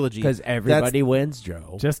entire trilogy. Because everybody wins,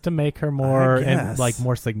 Joe. just to make her more I guess.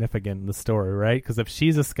 more significant in the story, right? Because if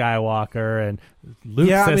she's a Skywalker and Luke's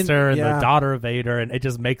Yeah, I mean, sister and yeah. the daughter of Vader, and it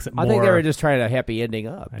just makes it more. I think they were just trying to happy ending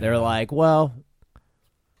up. I They're know. like, well,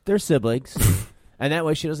 they're siblings, and that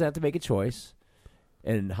way she doesn't have to make a choice.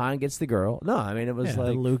 And Han gets the girl. No, I mean it was Yeah,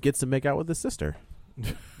 like, Luke gets to make out with his sister.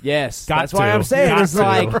 yes, Got that's why to. I'm saying Got it's to.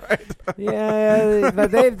 like, yeah, but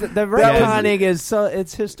the retconning is so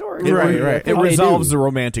it's historic, It resolves the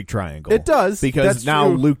romantic triangle. It does, because that's now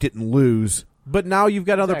true. Luke didn't lose. But now you've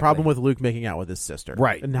got another Exactly. problem with Luke making out with his sister,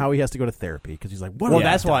 Right. And now he has to go to therapy because he's like, "What?" Well, have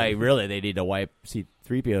I that's done? why really they need to wipe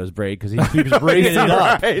C-3PO's braid because he keeps bringing it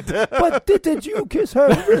up. But did you kiss her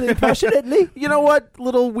really passionately? You know what,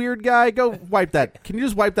 little weird guy, go wipe that. Can you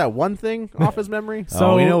just wipe that one thing off his memory?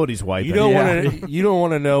 So we know what he's wiping. You don't want to. You don't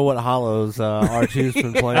want to know what Hollows R2's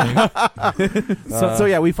been playing. So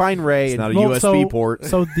yeah, we find Rey. It's and not a USB port.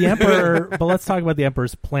 So the Emperor, but let's talk about the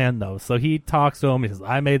Emperor's plan, though. So he talks to him. He says,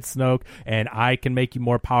 "I made Snoke, and I can make you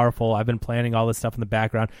more powerful. I've been planning all this stuff in the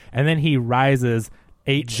background." And then he rises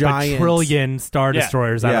 8 Giant. trillion Star Yeah.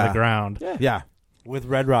 Destroyers out Yeah. of the ground. yeah, With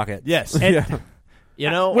Red Rocket. Yes. yeah. You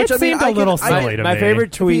know, Which seemed a little silly to my me.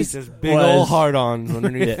 favorite tweet Just big was, old hard-ons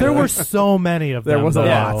underneath. There were so many of them. There was a though.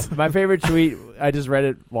 lot. My favorite tweet, I just read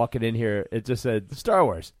it walking in here. It just said, Star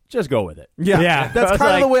Wars, just go with it. Yeah, Yeah. that's I was kind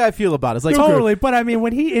of like- the way I feel about it. It's like Totally, but I mean,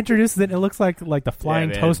 when he introduces it, it looks like the flying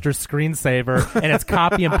man. toaster screensaver, and it's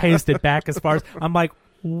copy and pasted back as far as I'm like,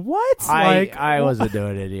 what? Like, I wasn't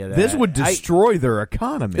doing any of that. This would destroy their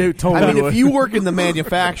economy. It totally I mean, would. if you work in the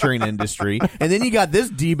manufacturing industry, and then you got this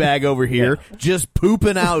d-bag over here just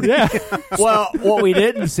pooping out. yeah. Well, what we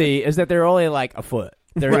didn't see is that they're only like a foot.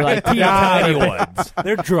 They're like teeny tiny ones.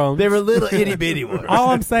 They're drones. They were little itty bitty ones. All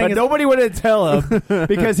I'm saying But is, nobody would tell him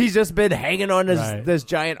because he's just been hanging on Right. this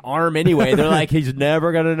giant arm anyway. They're like, he's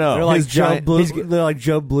never gonna know. They're like His Joe giant- Bluth. he's- They're like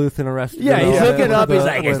Joe Bluth in Arrested. Yeah, he's Development looking up. with He's the-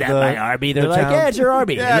 like, "Is with that the- my army?" They're the like, town. "Yeah, it's your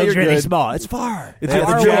army. Yeah, It looks you're really good. small. It's far. It's They got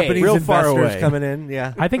have the the Japanese real investors investors away. coming in.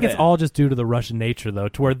 Yeah, I think it's all just due to the Russian nature, though,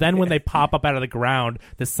 to where then when they pop up out of the ground,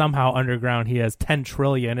 that somehow underground he has 10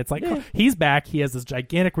 trillion. It's like he's back. He has this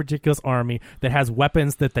gigantic, ridiculous army that has weapons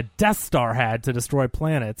that the Death Star had to destroy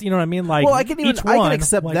planets. You know what I mean? Like, well, I can each I one, can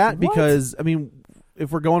accept like, that what? because I mean,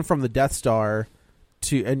 if we're going from the Death Star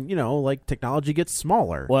to, and like technology gets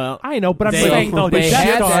smaller. Well, I know, but I'm they, saying though, they the had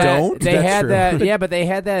Death Star. that. don't. They That's had true. that. Yeah, but they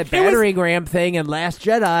had that battering ram thing in Last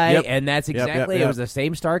Jedi, Yep. and that's Yep, exactly yep. it was the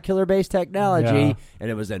same Star Killer based technology, Yeah. and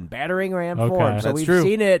it was in battering ram Okay. form. So That's we've true.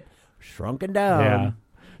 seen it shrunken down. Yeah.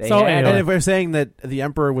 They So had anyway. And if we're saying that the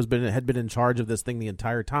Emperor had been in charge of this thing the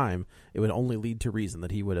entire time, it would only lead to reason that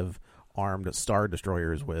he would have armed Star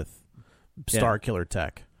Destroyers with Star Killer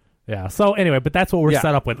tech. Yeah. So anyway, but that's what we're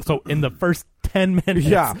set up with. So in the first 10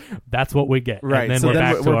 minutes, that's what we get. Right. And then so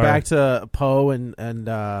we're back to Poe and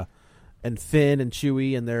Finn and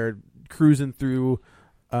Chewie, and they're cruising through.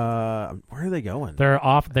 Where are they going? They're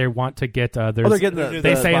off. They want to get. they're getting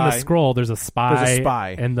they say in the scroll there's a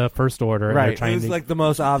spy in the First Order. Right. And they're It's like the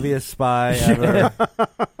most obvious spy ever.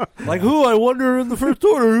 Like, who? I wonder in the First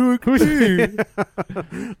Order who's he?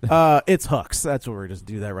 It's Hooks. That's what we're just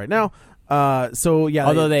do that right now. So yeah.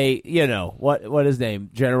 Although they what his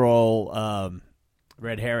name? General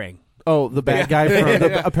Red Herring. Oh, the bad guy from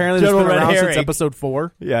apparently General that's been Red around Herring. since episode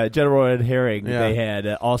 4. Yeah, General Red Herring. Yeah. They had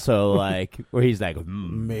also like where he's like,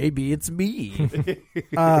 maybe it's me.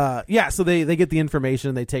 So they get the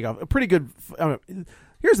information. They take off. A pretty good.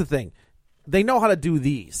 Here's the thing, they know how to do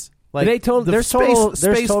these. Like there's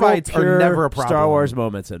space fights are never a problem. Star Wars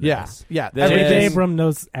moments in Yeah, this. yeah. J.J. Abrams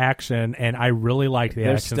knows action, and I really like the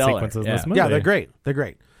They're action stellar. sequences in this movie. Yeah, they're great. They're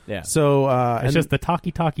great. Yeah. So it's just the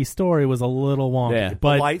talkie story was a little wonky. Yeah.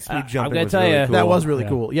 But light speed jumping. I'm gonna was tell really you, cool. that was really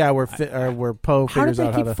cool. Yeah, where Poe how did figures they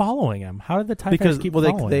out keep how to following him? How did the TIE because fighters keep well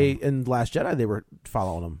following they him? in Last Jedi they were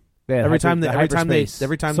following him. Yeah, every time they hyperspace. so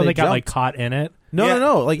they got like jumped. caught in it.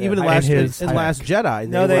 No. Like even in Last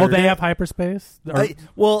Jedi. They have hyperspace. Or-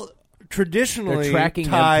 They're Traditionally, tracking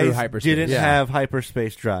them TIEs through hyperspace. didn't have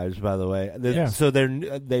hyperspace drives, by the way. So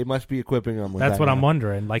they must be equipping them with That's that what now. I'm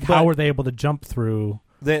wondering. Like, how were they able to jump through?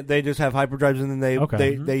 They just have hyperdrives, and then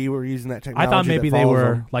they were using that I technology. thought maybe that they follows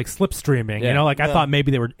were them. like slipstreaming. Yeah. You know, like I thought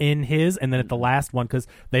maybe they were in his, and then at the last one because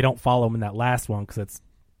they don't follow him in that last one because it's,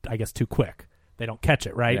 I guess, too quick. They don't catch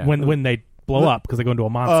it right when they blow up because they go into a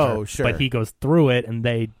monster. Oh, sure. But he goes through it, and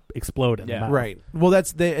they explode in the mouth. Right. Well,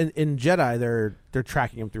 that's in Jedi. They're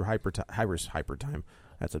tracking him through hyper time.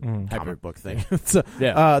 That's a comic book thing.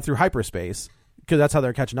 Through hyperspace because that's how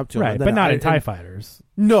they're catching up to him. Right, but not in TIE fighters.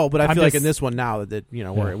 No, but I I'm feel like just- in this one now that we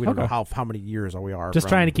don't know how many years we are. Just from,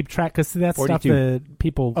 trying to keep track because that's 42. stuff that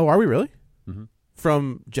people. Oh, are we really? Mm-hmm.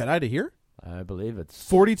 From Jedi to here? I believe it's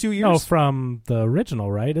 42 years. No, from the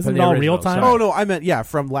original, right? Isn't From it the all original, real time? sorry. Oh no, I meant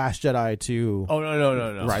from Last Jedi to. Oh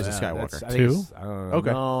no! Rise of Skywalker. I think it's- I don't know.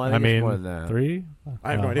 Okay. No, I I think it's mean, more than that. 3.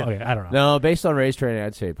 I have no idea. Okay, I don't know. No, based on race training,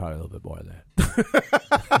 I'd say probably a little bit more than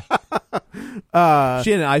that.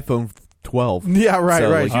 She had an iPhone 12. Yeah, right. So,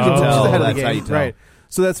 She's like, you can she's tell. ahead of the That's how game, you tell. right?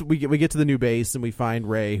 So that's we get to the new base and we find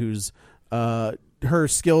Rey, who's her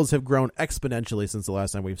skills have grown exponentially since the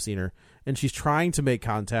last time we've seen her, and she's trying to make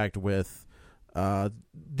contact with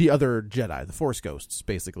the other Jedi, the Force ghosts,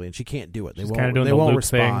 basically, and she can't do it. She's kind of doing they the won't Luke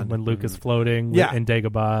respond thing when Luke is floating Yeah. in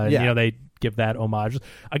Dagobah. And, Yeah. you know, they give that homage.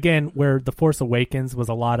 Again, where The Force Awakens was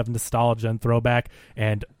a lot of nostalgia and throwback,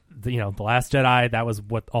 and The Last Jedi, that was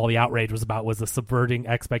what all the outrage was about, was the subverting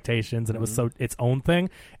expectations, and it was its own thing.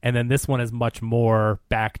 And then this one is much more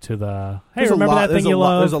back to the, hey, remember that thing you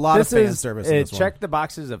love? There's a lot of fan service in this check one. the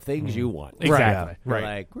boxes of things you want. Exactly. Right.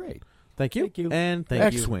 Like, great. Thank you. And thank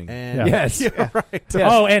X-Wing. you. And Yes. Yeah, right. Yes.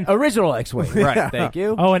 Oh, and original X-Wing. Right. Thank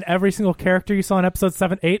you. Oh, and every single character you saw in episode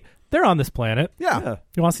 7, 8, they're on this planet. Yeah.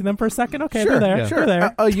 You want to see them for a second? Okay, Sure. they're there. Yeah. Sure,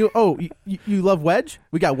 they're there. You love Wedge?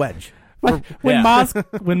 We got Wedge. When Maz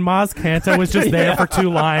Kanata was just there for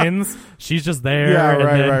 2 lines, she's just there. Yeah, and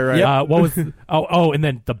right, then, right. what was? And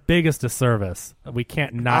then the biggest disservice we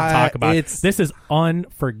can't not talk about. This is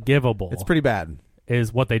unforgivable. It's pretty bad.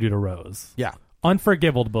 Is what they do to Rose. Yeah.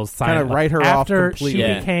 Unforgivable. Kind of write her off after completely.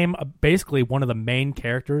 she became basically one of the main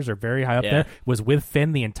characters, or very high up there, was with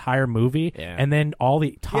Finn the entire movie, and then all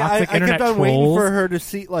the toxic I internet kept on trolls. waiting for her to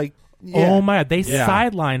see like. Yeah. Oh my God! They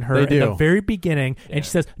sideline her They in do. the very beginning, and she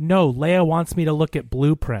says, "No, Leia wants me to look at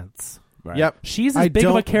blueprints." Right. Yep. She's as big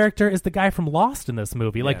of a character as the guy from Lost in this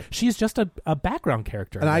movie. Like, she's just a background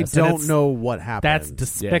character. And in I this, don't know what happened. That's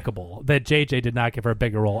despicable that JJ did not give her a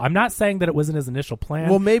bigger role. I'm not saying that it wasn't his initial plan.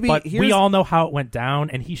 Well, maybe but here's- we all know how it went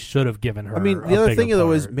down, and he should have given her. I mean, a the other bigger thing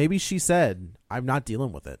though is part. maybe she said, "I'm not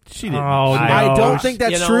dealing with it." She didn't. Oh, I no. don't think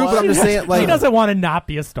that's You know true, what? but I'm just saying, like, she doesn't want to not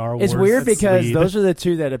be a Star Wars. It's weird because lead. those are the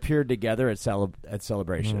two that appeared together at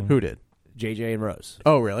Celebration. Who did? JJ and Rose.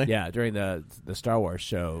 Oh, really? Yeah, during the Star Wars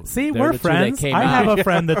show. See, They're we're the two that friends. came I out. have a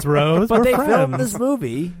friend that's Rose. But we're they friends. filmed this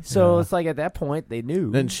movie, so it's like at that point they knew.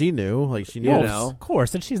 Then she knew, like she knew. You Well, know. of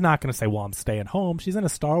course, and she's not going to say, "Well, I'm staying home." She's in a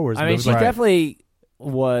Star Wars I mean, movie. she definitely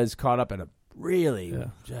was caught up in a really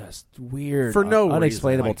just weird, For no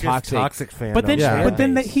unexplainable reason. Like, just toxic fandom. But then, Yeah. but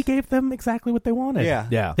then he gave them exactly what they wanted.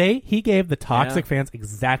 Yeah. He gave the toxic fans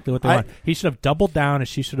exactly what they wanted. He should have doubled down, and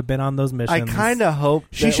she should have been on those missions. I kind of hope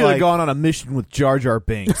She that, should have like, gone on a mission with Jar Jar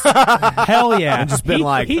Binks. hell yeah, And just been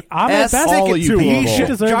like, I'm F the best. all you people. He He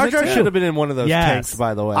deserves Jar it Jar too. should have been in one of those Yes. tanks.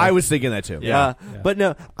 By the way, I was thinking that too. But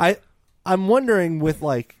no, I'm wondering with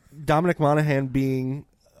like Dominic Monaghan being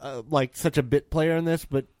like such a bit player in this,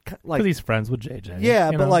 but like because he's friends with JJ.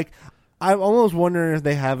 Yeah, you but know? like I'm almost wondering if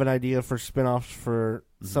they have an idea for spin-offs for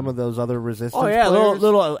some of those other Resistance. Oh yeah, players.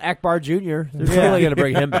 little Akbar Jr. They're totally going to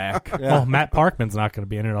bring him back. Yeah. Oh, Matt Parkman's not going to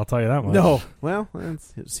be in it. I'll tell you that much. No, well,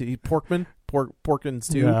 see, Porkman's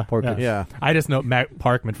too. Yeah, yeah. I just know Matt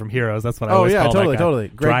Parkman from Heroes. That's what I Oh always yeah, call totally, that guy. totally.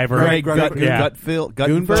 Driver,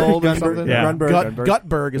 Gunberg or something. Yeah.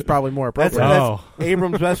 Gutberg is probably more appropriate. That's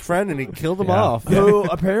Abram's best friend, and he killed him off. Who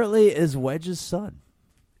apparently is Wedge's son.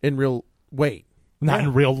 In real, not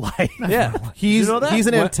in real life. Yeah, he's you know that? he's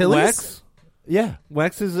an Antilles. Wex? Yeah,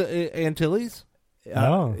 Wex is Antilles.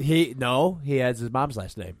 he has his mom's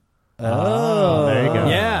last name. Oh, there you go.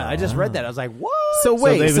 Yeah, I just read that. I was like, what? So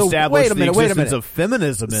wait, they've established wait a minute, the existence of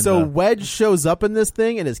feminism. So Wedge shows up in this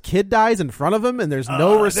thing, and his kid dies in front of him, and there's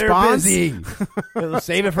no response. They'll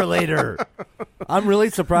save it for later. I'm really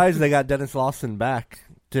surprised they got Dennis Lawson back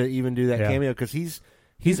to even do that cameo because he's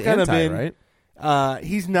kind of been right.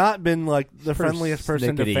 He's not been like the friendliest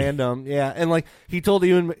person to fandom. Yeah, and like he told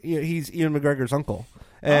he's Ewan McGregor's uncle.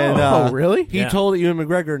 And really? He told Ewan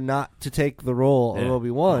McGregor not to take the role of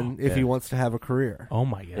Obi-Wan if he wants to have a career. Oh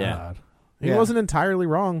my god. He wasn't entirely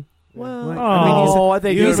wrong. Well, I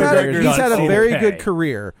think he's had a very good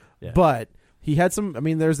career, Yeah. but he had some. I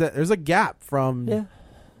mean, there's a gap from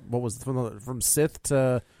what was from Sith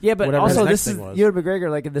to but whatever also his next this is thing was. Ewan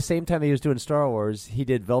McGregor. Like at the same time he was doing Star Wars, he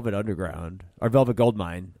did Velvet Underground or Velvet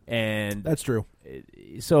Goldmine, and That's true.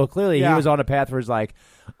 so clearly he was on a path where he's like,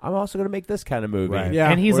 I'm also going to make this kind of movie. Right. Yeah.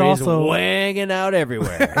 And he's where also wanging out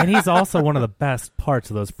everywhere. and he's also one of the best parts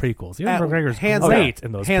of those prequels. Ewan McGregor's hands great down.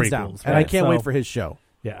 in those hands prequels. down, right? and I can't So, wait for his show.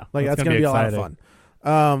 Yeah, Like that's gonna be a lot of exciting.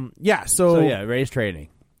 fun. So Ray's training.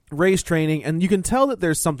 race training, and you can tell that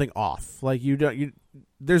there's something off. Like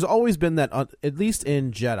there's always been that, at least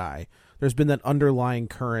in Jedi, there's been that underlying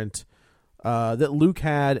current that Luke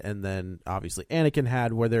had, and then obviously Anakin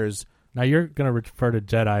had, where there's. Now you're going to refer to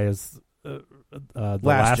Jedi as the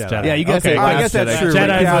Last Jedi. Yeah, you gotta say I Last guess that's Jedi. true.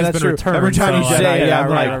 Jedi's Yeah, always that's been true. returned, Every time you so- say, Yeah,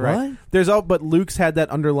 I'm right. like, what? There's but Luke's had that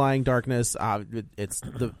underlying darkness. It's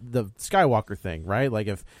the Skywalker thing, right? Like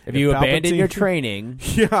if you abandon Palpatine- your training,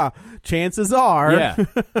 yeah, chances are,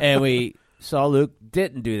 and we saw Luke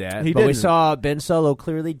didn't do that, He but we didn't. saw Ben Solo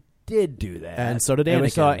clearly did do that, And so did And we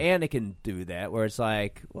Anakin. saw Anakin do that, where it's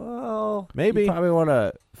like, well, Maybe. you probably want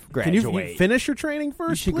to Can graduate. you finish your training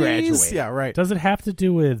first, You should please? graduate. Yeah, right. Does it have to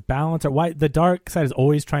do with balance, or why the dark side is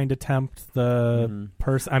always trying to tempt the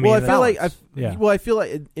person? I mean, Well, I feel like yeah. I feel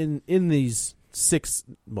like in these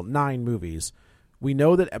 9 movies, we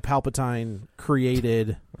know that Palpatine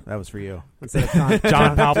created. That was for you. Instead of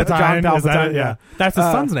John Palpatine. John Is that Palpatine. it? Yeah, that's his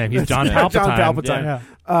son's name. He's John Palpatine. John Palpatine.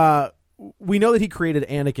 Yeah. We know that he created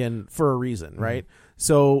Anakin for a reason, right?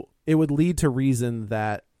 So it would lead to reason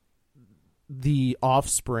that the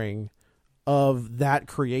offspring of that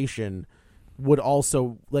creation would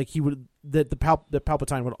also that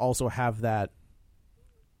Palpatine would also have that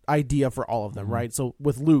idea for all of them, right? So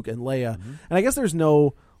with Luke and Leia, and I guess we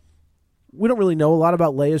don't really know a lot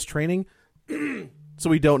about Leia's training, so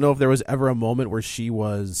we don't know if there was ever a moment where she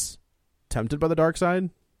was tempted by the dark side.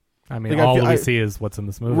 I mean, Like, all I we see is what's in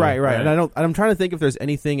this movie, Right. And I'm trying to think if there's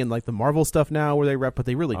anything in like the Marvel stuff now where they but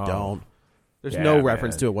they really don't. There's no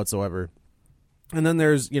reference to it whatsoever. And then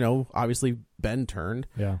there's, obviously Ben turned.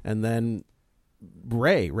 Yeah. And then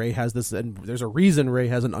Rey has this, and there's a reason Rey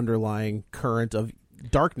has an underlying current of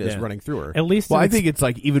darkness running through her. At least, I think it's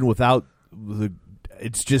like even without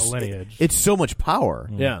it's just the lineage. it's so much power.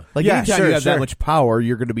 Yeah. Like Yeah, anytime sure, you have sure. that much power,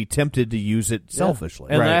 you're going to be tempted to use it selfishly.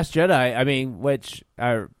 And Right. Last Jedi, I mean, which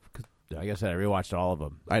like I said, I rewatched all of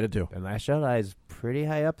them. I did too. And Last Jedi is pretty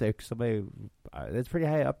high up there. It's pretty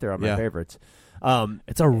high up there on my Yeah. favorites.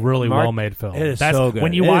 It's a really Mark, well-made film. it is That's, so good.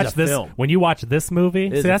 When you It is watch a this, film. when you watch this movie,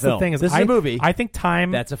 It is see, a that's the film. thing. Is This is a movie. I think time.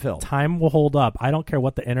 That's a film. Time will hold up. I don't care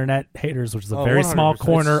what the internet haters, which is a Oh, very small 100%.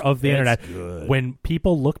 corner of the It's internet. good. When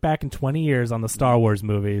people look back in 20 years on the Star Wars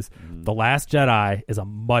movies, The Last Jedi is a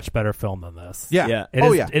much better film than this. Yeah. Yeah. It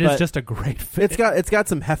Oh, is- yeah. It is But- just a great film. It's got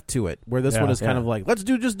some heft to it, where this Yeah. one is kind Yeah. of like, let's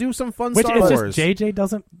do some fun Which Star is Wars. just JJ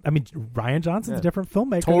doesn't. I mean, Ryan Johnson's a different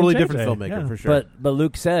filmmaker. Totally than different JJ. filmmaker, Yeah. for sure. But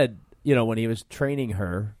Luke said, when he was training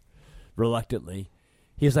her reluctantly,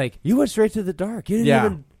 he was like, "You went straight to the dark. You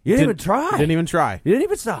didn't even try. Didn't even try. You didn't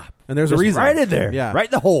even stop. And there's Just a reason. right in there. Yeah. Right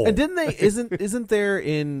in the hole. And didn't they? Isn't there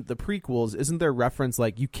in the prequels? Isn't there reference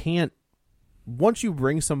like you can't once you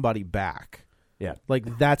bring somebody back? Yeah.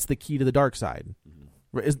 Like that's the key to the dark side.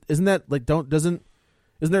 Isn't that like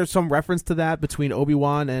Isn't there some reference to that between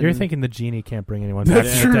Obi-Wan and? You're thinking the genie can't bring anyone back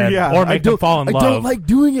That's from the true, dead, yeah. or make them fall in love. I don't like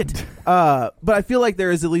doing it. But I feel like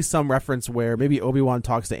there is at least some reference where maybe Obi-Wan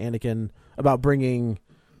talks to Anakin about bringing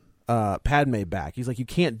Padme back. He's like, you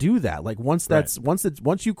can't do that. Like once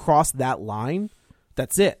you cross that line,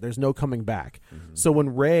 that's it. There's no coming back. Mm-hmm. So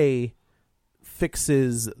when Rey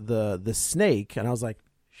fixes the snake, and I was like,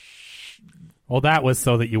 well, that was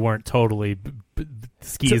so that you weren't totally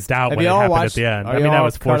skeezed out when it all happened watched, at the end. I mean, that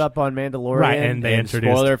was caught up on Mandalorian, right? And they introduced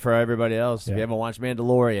spoiler for everybody else. If you haven't watched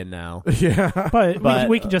Mandalorian now, but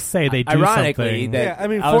we can just say they do ironically something. that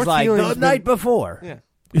I was like the night before. Yeah.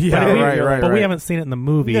 But we haven't seen it in the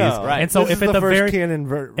movies, right? And so this if is at the the first very canon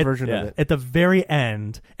version of it, at the very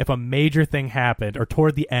end, if a major thing happened, or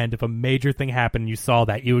toward the end, if a major thing happened, you saw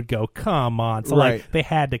that, you would go, "Come on!" So like they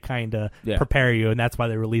had to kind of prepare you, and that's why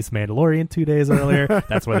they released Mandalorian 2 days earlier.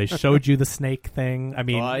 That's why they showed you the snake thing. I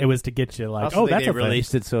mean, it was to get you like, oh, that's they a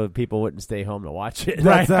released it so people wouldn't stay home to watch it.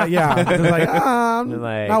 Right? They're like,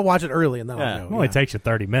 I'll watch it early, and then I'll go. It only takes you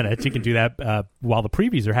 30 minutes. You can do that while the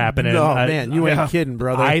previews are happening. No, man, you ain't kidding,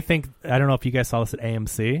 brother. I don't know if you guys saw this at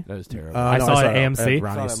AMC. That was terrible. I saw it at AMC.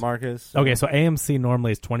 I saw it at Marcus. Okay, so AMC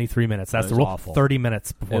normally is 23 minutes. That's the rule. Awful. 30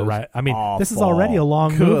 minutes before. Right? I mean, awful. this is already a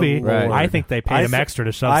long movie. Right. I think they paid him extra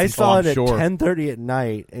to shove. I some saw it at sure. 10:30 at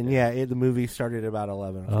night, and the movie started about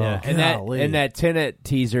 11. And that Tenet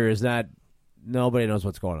teaser is not. Nobody knows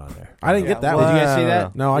what's going on there. I didn't get that. Did you guys see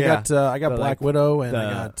that? No, I got Black Widow, and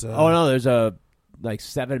I got. oh no, there's a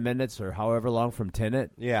 7 minutes or however long from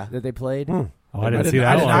Tenet. That they played. Oh, I didn't see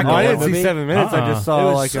that. I didn't see 7 minutes. I just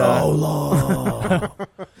saw long.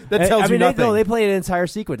 That tells you nothing. They played an entire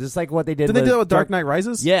sequence. It's like what they did. Did they do that with Dark Knight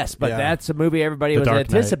Rises? Yes, but that's a movie everybody was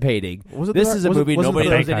anticipating. This is a movie nobody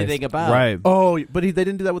knows anything about. Right. Oh, but they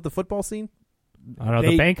didn't do that with the football scene? I don't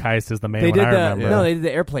know. The bank heist is the main one I remember. No, they did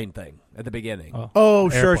the airplane thing at the beginning. Oh,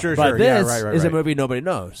 sure. But this is a movie nobody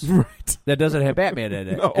knows. Right. That doesn't have Batman in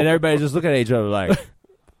it. No. And everybody's just looking at each other like...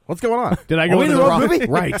 What's going on? Did I go to the wrong movie?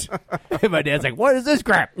 Right. And my dad's like, what is this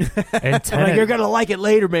crap? And Tenet, you're going to like it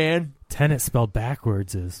later, man. Tenet spelled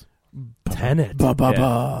backwards is Tenet.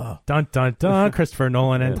 Ba-ba-ba. Dun, dun, dun. Christopher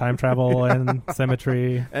Nolan and time travel and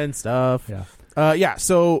symmetry. And stuff. Yeah.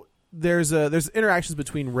 So there's interactions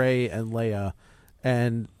between Rey and Leia,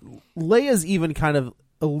 and Leia's even kind of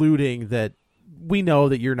alluding that we know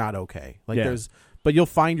that you're not okay. But you'll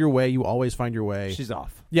find your way. You always find your way. She's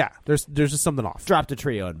off. Yeah, there's just something off. Dropped a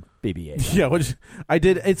tree on BB-8. Yeah, which I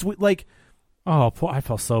did. It's like, oh, I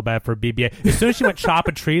felt so bad for BB-8. As soon as she went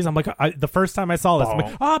chopping trees, I'm like, the first time I saw this, I'm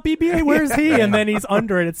like, BB-8, where's he? And then he's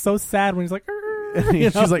under it. It's so sad when he's like,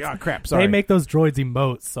 she's like, oh crap, sorry. They make those droids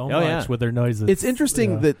emote so much with their noises. It's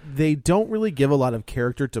interesting that they don't really give a lot of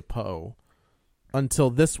character to Poe until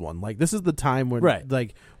this one. Like, this is the time when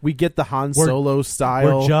like we get the Han Solo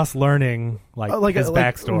style. We're just learning his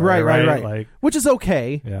backstory, right. Like, which is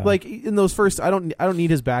okay. Yeah. Like in those first, I don't need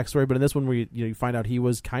his backstory, but in this one, where you find out he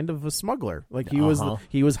was kind of a smuggler. Like he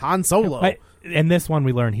was Han Solo. In this one,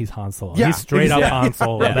 we learn he's Han Solo. Yeah, he's straight up Han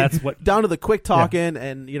Solo. Yeah. That's what down to the quick talking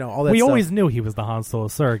and all that. We stuff. always knew he was the Han Solo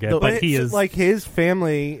surrogate, but he is like his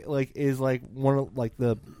family. Is one of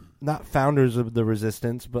the. Not founders of the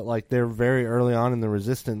Resistance, but they're very early on in the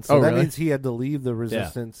Resistance. So that means he had to leave the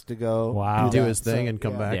Resistance to go do his thing and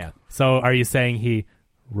come back. Yeah. So are you saying he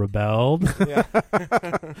rebelled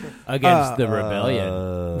against the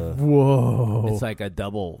rebellion? Whoa! It's like a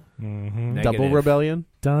double rebellion.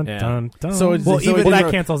 Dun dun dun. So that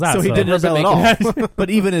cancels out. So he didn't rebel at all.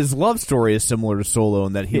 But even his love story is similar to Solo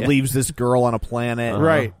in that he leaves this girl on a planet,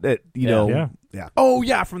 right? That Yeah. Oh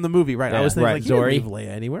yeah, from the movie, right? I was thinking he didn't leave Leia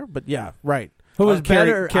anywhere, but yeah, right. Who was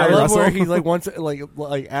better? I love where he once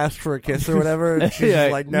asked for a kiss or whatever, and she's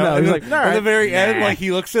like, no. He's like, at the very end,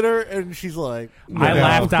 he looks at her and she's like, no. I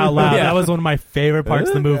laughed out loud. That was one of my favorite parts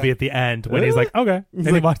of the movie at the end when he's like, okay,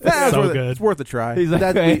 that's so good. It's worth a try. He's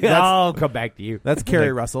like, I'll come back to you. That's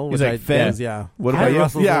Carrie Russell. He's like, Finn. What about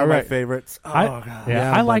Russell's one of my favorites?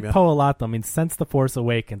 I like Poe a lot though. I mean, since The Force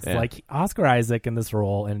Awakens, like Oscar Isaac in this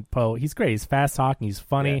role and Poe, he's great. He's fast talking. He's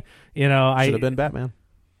funny. Should have been Batman.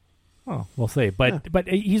 Oh, we'll see. But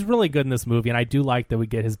he's really good in this movie, and I do like that we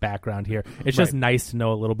get his background here. It's just nice to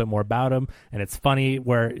know a little bit more about him, and it's funny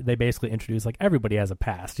where they basically introduce everybody has a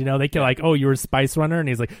past. They can you were a spice runner, and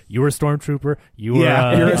he's like, you were a stormtrooper, you were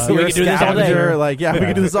you're a scavenger. We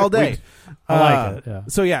can do this all day. I like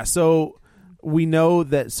it. Yeah. So we know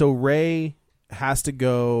that. So Rey has to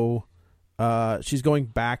go. She's going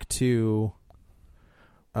back to.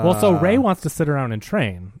 So Rey wants to sit around and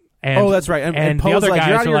train. And, that's right. And the other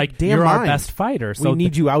guys are like, you're our best fighter. So we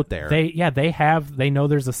need you out there. They know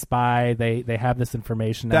there's a spy. They have this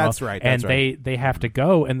information now. That's right. They have to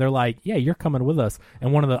go, and they're like, yeah, you're coming with us.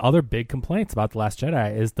 And one of the other big complaints about The Last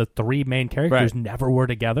Jedi is the three main characters never were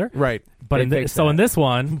together. Right. But in this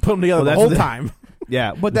one, put them together the whole time.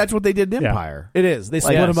 Yeah, but that's what they did in Empire. It is. They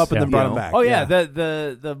split them up and then brought them back. Oh yeah,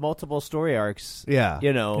 the multiple story arcs. Yeah,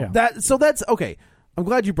 that's okay. I'm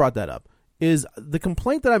glad you brought that up. Is the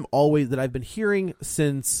complaint that I've been hearing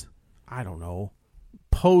since I don't know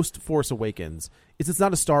post Force Awakens is it's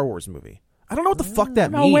not a Star Wars movie. I don't know what the fuck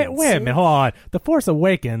that means. Wait a minute, hold on. The Force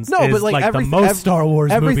Awakens is but like the most Star Wars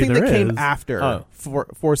movie everything there that came is. after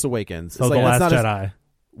Force Awakens. So it's The like, Last Jedi.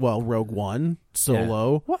 Rogue One,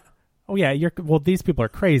 Solo. What? Oh yeah, these people are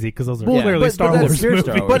crazy because those are Well, clearly Star Wars movies.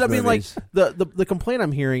 But I mean, like the complaint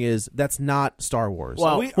I'm hearing is that's not Star Wars.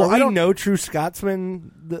 Well, I don't know True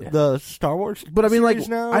Scotsman the Star Wars. But I mean, like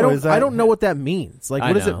now, I don't know what that means. Like,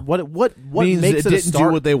 what is it? What means makes it it a didn't Star?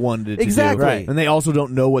 do what they wanted it to exactly. do, right? And they also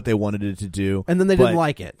don't know what they wanted it to do, and then they didn't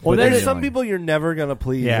like it. Well, there's some people you're never gonna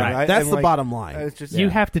please. Yeah, right? That's and the bottom line. It's just, you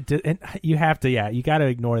have to. You got to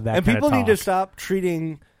ignore that. And kind people of need to talk. stop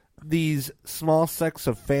treating these small sects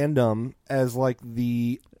of fandom as like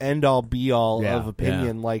the end all be all of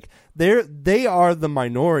opinion. Yeah. Like they are the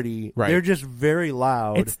minority. Right. They're just very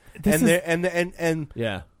loud. And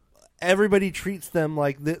everybody treats them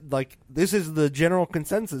like this is the general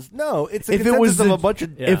consensus. No, it's a consensus of a bunch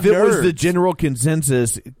of if it was the general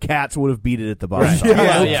consensus, Cats would have beat it at the box. Right.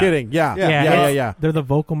 No kidding. Yeah. They're the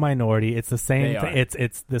vocal minority. It's the same thing.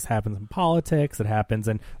 It's this happens in politics. It happens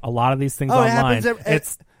in a lot of these things online. It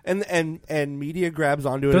happens and media grabs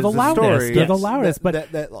onto it. They're as the a loudest. story. They're the loudest.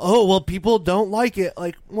 But people don't like it.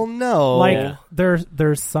 Like, well, no. Like there's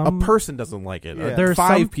some a person doesn't like it. Yeah. There's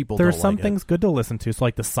five people. There's don't some like things good to listen to. So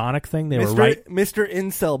like the Sonic thing, they Mr. were right. Mr.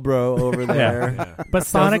 Incel Bro over there. But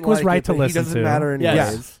Sonic was right to listen to. He doesn't matter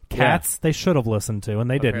anyways. Cats they should have listened to, and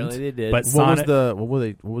they Apparently didn't. they did. But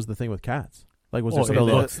What was the thing with Cats? Like, was there something?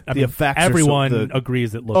 The effects. Everyone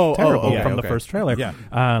agrees it looked terrible from the first trailer.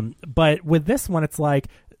 Yeah. But with this one, it's like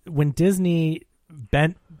when Disney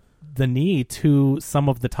bent the knee to some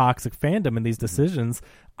of the toxic fandom in these decisions,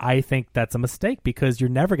 I think that's a mistake because you're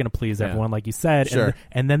never going to please everyone, like you said. Sure.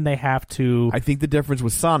 And then they have to. I think the difference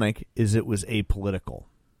with Sonic is it was apolitical.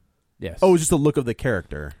 Yes. Oh, just the look of the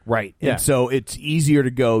character. Right. Yeah. And so it's easier to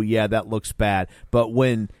go, yeah, that looks bad. But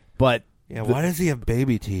why does he have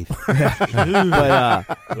baby teeth?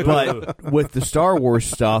 but with the Star Wars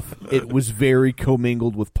stuff, it was very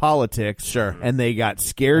commingled with politics. Sure. And they got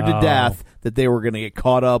scared to death that they were going to get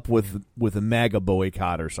caught up with a MAGA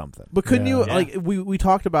boycott or something. But couldn't you like we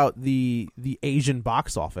talked about the Asian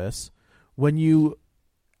box office when you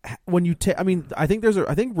I mean I think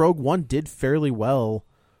Rogue One did fairly well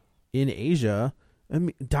in Asia. I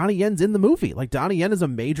mean, Donnie Yen's in the movie. Like, Donnie Yen is a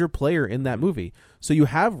major player in that movie. So you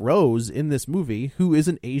have Rose in this movie, who is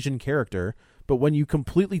an Asian character, but when you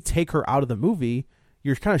completely take her out of the movie,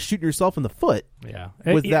 you're kind of shooting yourself in the foot. Yeah.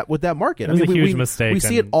 With that market. It was a huge mistake. We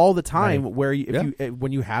see it all the time Right. where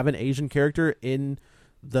when you have an Asian character in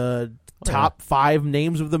the top 5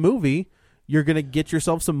 names of the movie, you're going to get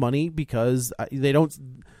yourself some money because they don't.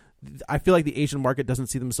 I feel like the Asian market doesn't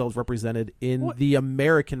see themselves represented in the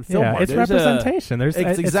American film market. It's representation. It's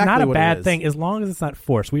exactly not a what bad it is. thing as long as it's not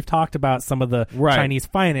forced. We've talked about some of the Chinese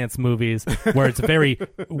finance movies where it's very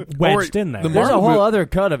wedged in there. There's a whole other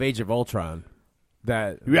cut of Age of Ultron.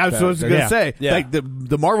 I was going to say, like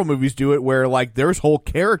the Marvel movies do it, where like there's whole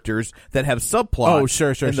characters that have subplots. Oh,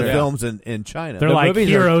 sure, in the films in China. They're like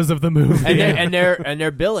heroes of the movie, and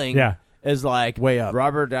their billing is like way up.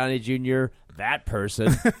 Robert Downey Jr. That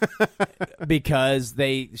person because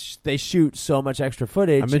they shoot so much extra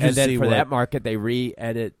footage, and then for that market they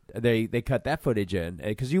re-edit. They cut that footage in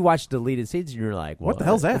because you watch deleted scenes and you're like, what the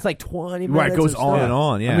hell's that? It's like 20 minutes. Right, it goes on and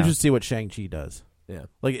on. Yeah, I'm interested to see what Shang-Chi does. Yeah,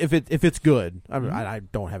 like if it's good, I mean, I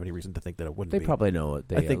don't have any reason to think that it wouldn't. They be. probably know it.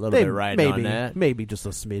 I think a little bit riding on that. Maybe just a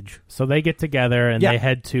smidge. So they get together and they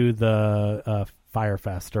head to the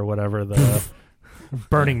Firefest or whatever the.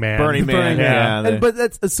 Burning Man, yeah. But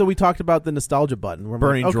that's so we talked about the nostalgia button. We're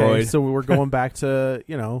Burning like, droid. So we're going back to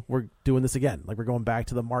we're doing this again. Like we're going back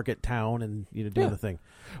to the market town and doing the thing.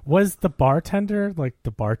 Was the bartender like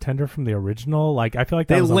the bartender from the original? Like I feel like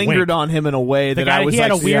that they was lingered a wink. on him in a way that I was he like,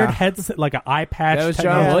 had a weird headset, like an eye patch. That was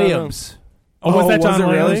John Williams. Oh, was that John it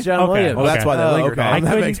Williams? really? John Williams. Oh, that's why they lingered on him.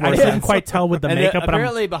 I couldn't quite tell with the and makeup. But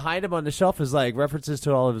apparently behind him on the shelf is like references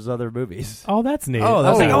to all of his other movies. Oh, that's neat. Oh,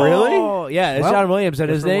 that's really? Oh, yeah, it's Well, John Williams,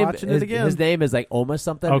 and his name watching it again. his name is like Oma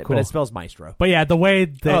something, Oh, cool. but it spells Maestro. But yeah, the way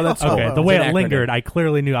that's cool. the way It's it an lingered, acronym. I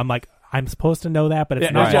clearly knew. I'm like, I'm supposed to know that, but it's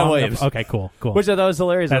Yeah, not it's John long Williams. enough. Okay, cool. Which I thought was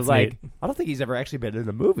hilarious. I That's was like, neat. I don't think he's ever actually been in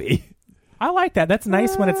a movie. I like that. That's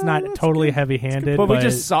nice when it's not totally heavy-handed. But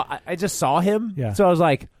I just saw him, Yeah. so I was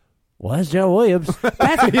like, well, that's John Williams.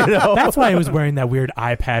 That's, that's why I was wearing that weird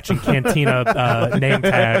eye patch and Cantina name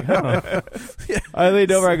tag. I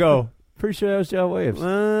leaned over, I go, Pretty sure that was John Williams.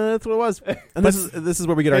 That's what it was. And this is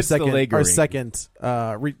where we get our second.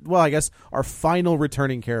 I guess our final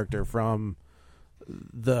returning character from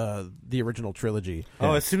the original trilogy.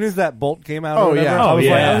 Oh, as soon as that bolt came out, I was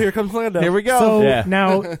like, oh, here comes Lando. Here we go. So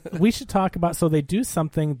now we should talk about. So they do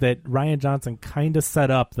something that Rian Johnson kind of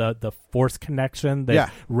set up, the Force connection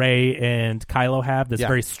that Rey and Kylo have. This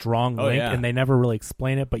very strong link, and they never really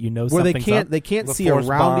explain it, but you know, where something's up. they can't the see Force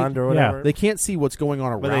around bond or whatever. They can't see what's going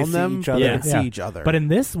on around them. They can see each other. But in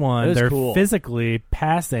this one, they're physically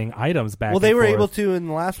passing items back. Well, they were forth. able to in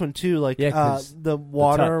the last one too, like the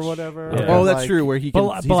water or whatever. Yeah. Oh, that's true. Where he's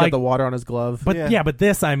got the water on his glove. But but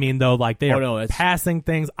this, I mean, though, like they are passing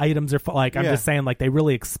things. Items are like I'm just saying, like they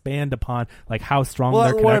really expand upon like how strong their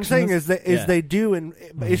connection what I'm saying is. They do, and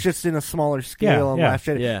it's just in a smaller scale. Last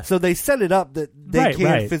Jedi. Yeah. So they set it up that they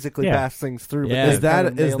can't physically pass things through. But is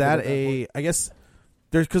that a? I guess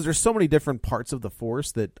there's so many different parts of the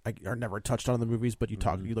Force that are never touched on in the movies. But you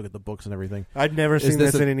look at the books and everything. I've never seen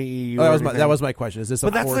this in any EU. That was my question. Is this?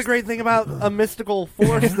 But that's the great thing about a mystical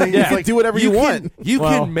Force thing. It's like, do whatever you want. You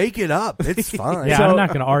can make it up. It's fine. Yeah, I'm not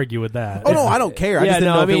going to argue with that. Oh no, I don't care. I just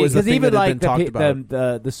didn't know if it was the thing that had been talked about.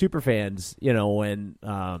 The super fans, you know, when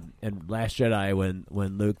in Last Jedi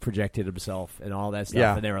when Luke projected himself and all that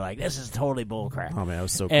stuff, and they were like, "This is totally bullcrap." Oh man, that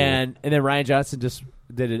was so cool. And then Rian Johnson just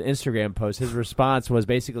did an Instagram post. His response was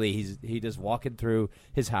basically he just walking through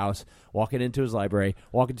his house, walking into his library,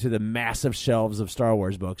 walking to the massive shelves of Star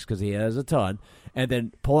Wars books because he has a ton, and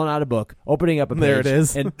then pulling out a book, opening up a page, there it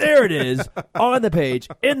is, and there it is on the page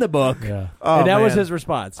in the book, and that was his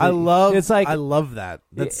response. I love that.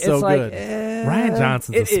 That's so good. Ryan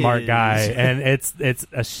Johnson's a smart guy, and it's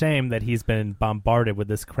a shame that he's been bombarded with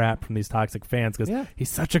this crap from these toxic fans because he's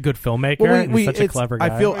such a good filmmaker and he's such a clever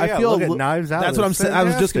guy. I feel look at Knives Out. That's what I'm saying. I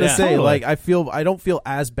was just gonna say, like, I don't feel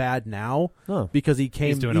as bad now because he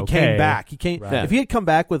came back. He came. If he had come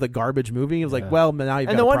back with a garbage movie, he was like, well, now you've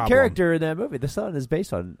got the a one problem. character in that movie, the son, is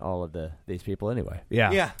based on all of these people anyway.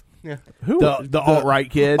 Yeah. Who? The alt-right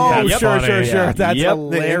kid. Oh, sure. That's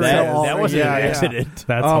hilarious. That wasn't an accident.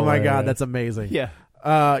 That's my god, that's amazing.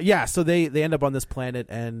 Yeah. So they end up on this planet,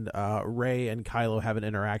 and Rey and Kylo have an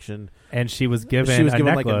interaction, and she was given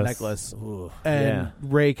like a necklace, and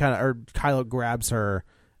Rey Kylo grabs her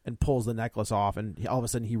and pulls the necklace off, and all of a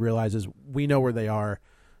sudden he realizes we know where they are,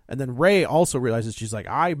 and then Rey also realizes she's like,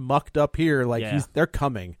 I mucked up here, like they're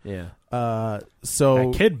coming. So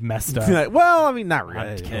that kid messed up. Well, I mean, not really.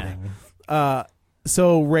 I'm kidding.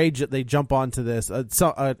 So they jump onto this.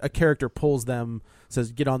 A character pulls them,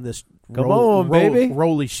 says, "Get on this." Come on, baby.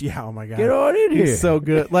 Oh my god. Get on in here. He's so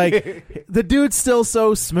good. Like the dude's still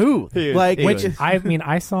so smooth.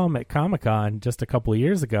 I saw him at Comic-Con just a couple of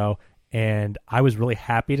years ago, and I was really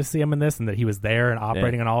happy to see him in this and that he was there and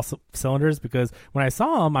operating on all cylinders, because when I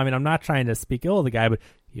saw him, I mean, I'm not trying to speak ill of the guy, but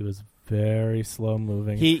he was very slow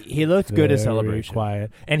moving. He looked good at Celebration.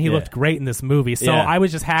 Quiet. And he looked great in this movie. So I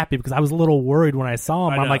was just happy because I was a little worried when I saw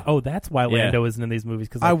him. I'm like, oh, that's why Lando isn't in these movies,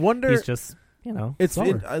 because I wonder, he's just,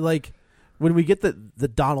 like when we get the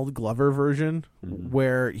Donald Glover version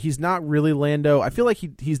where he's not really Lando, I feel like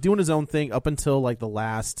he's doing his own thing up until like the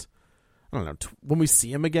last, I don't know, when we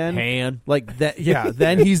see him again, like that. Yeah,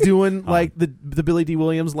 then he's doing like the Billy D.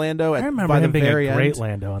 Williams Lando. I remember him being a great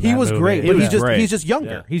Lando. He was great, but he's just younger.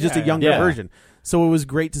 Yeah. He's just a younger version. So it was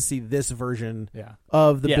great to see this version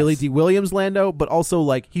of the Billy D. Williams Lando, but also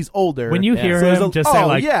like he's older. When you hear him just say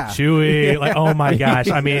like Chewie, like oh my gosh!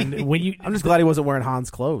 I mean, I'm just glad he wasn't wearing Han's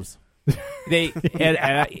clothes. I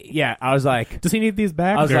was like, does he need these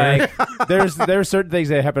back? I was like, there's certain things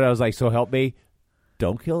that happen. I was like, so help me,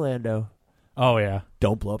 don't kill Lando. Oh yeah,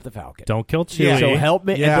 don't blow up the Falcon. Don't kill Chewie. So help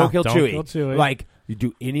me and don't kill Chewie. Kill Chewie. Like you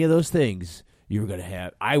do any of those things, you're gonna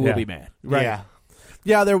have. I will be mad. Right.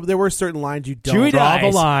 Yeah, there were certain lines you don't Chewie draw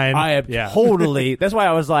dies. the line. I am totally. That's why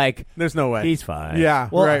I was like, "There's no way he's fine." Yeah,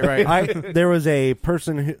 well, right. There was a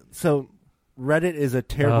person who Reddit is a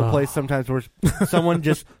terrible place sometimes where someone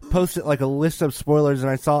just posted like a list of spoilers,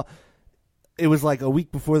 and I saw it was like a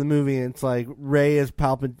week before the movie, and it's like Rey is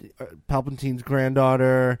Palpatine's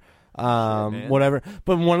granddaughter, whatever.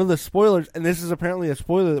 But one of the spoilers, and this is apparently a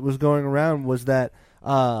spoiler that was going around, was that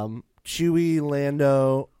Chewie,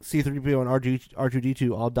 Lando, C-3PO, and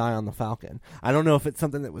R2-D2 all die on the Falcon. I don't know if it's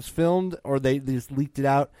something that was filmed or they just leaked it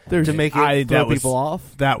out to make it throw people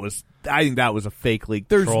off. I think that was a fake leak.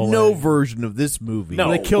 There's no version of this movie. No,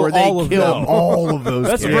 they kill all of them. All of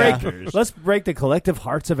those characters. Let's break the collective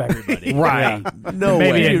hearts of everybody. Right. No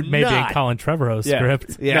way. Maybe in Colin Trevorrow's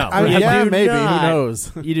script. Yeah. Maybe. Who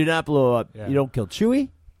knows? You do not blow up. You don't kill Chewie.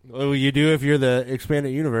 Well, you do if you're the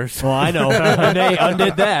expanded universe. Well, I know. And they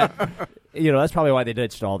undid that. That's probably why they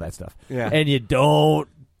ditched all that stuff. Yeah. And you don't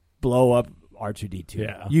blow up R2-D2.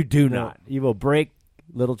 Yeah. You do not. You will break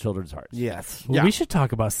little children's hearts. Yes. Well, we should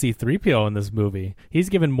talk about C-3PO in this movie. He's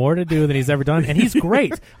given more to do than he's ever done, and he's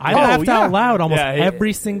great. I laughed out loud almost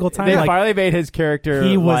every single time. They finally made his character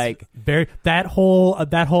he was very that whole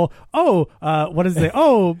what is it?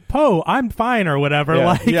 Oh, Poe, I'm fine or whatever.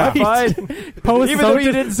 I'm fine. Poe is Even though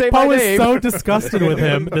you didn't say my Poe is name. so disgusted with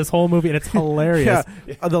him this whole movie, and it's hilarious.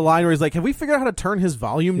 The line where he's like, "Have we figured out how to turn his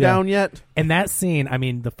volume down yet?" And that scene, I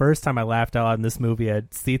mean, the first time I laughed out loud in this movie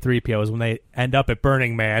at C-3PO is when they end up at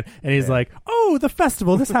Burning Man, and he's like, "Oh, the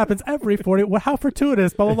festival. This happens every 40. Well, how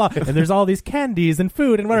fortuitous, blah, blah, blah. And there's all these candies and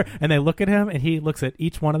food and whatever." And they look at him, and he looks at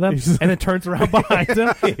each one of them, and then turns around behind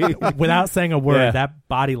him without saying a word. That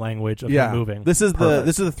body language of him moving. This is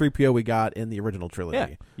the 3PO we got in the original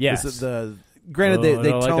trilogy. Yes. This is granted, they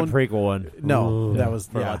like toned the prequel one. No, that was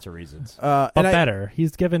for lots of reasons. But better.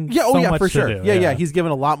 He's given so much for sure. to do. Yeah, he's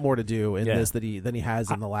given a lot more to do in this than he has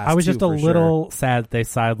in the last. I was just a for little sad they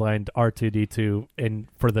sidelined R2-D2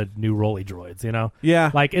 for the new Rolly droids.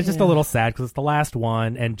 Yeah, like it's just a little sad because it's the last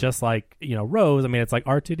one, and just like Rose. I mean, it's like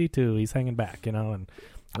R2-D2. He's hanging back. And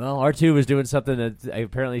well, R2 was doing something that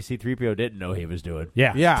apparently C-3PO didn't know he was doing.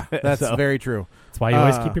 Yeah, that's very true. That's why you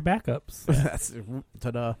always keep your backups. That's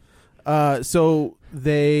ta-da. So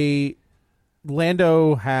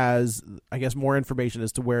Lando has, I guess, more information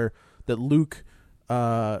as to where that Luke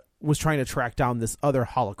was trying to track down this other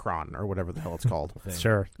holocron or whatever the hell it's called.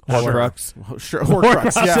 Sure. Horcrux. Sure.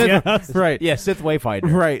 Horcrux. Yeah. Right. Yeah. Sith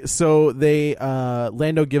Wayfinder. Right. So they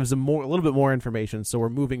Lando gives him a little bit more information. So we're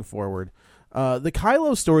moving forward. The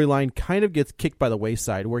Kylo storyline kind of gets kicked by the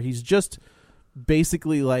wayside, where he's just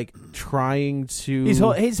basically like trying to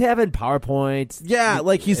he's having PowerPoints. Yeah,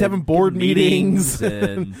 like he's having board meetings.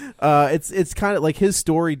 And it's kind of like his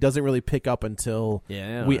story doesn't really pick up until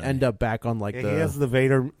we end up back on like he has the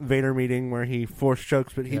Vader meeting where he force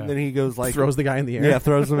chokes, but then he goes like throws the guy in the air. Yeah,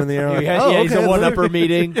 throws him in the air. He's a one-upper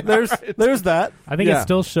meeting. There's that. I think it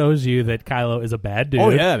still shows you that Kylo is a bad dude. Oh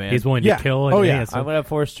yeah, man. He's willing to kill. And I'm gonna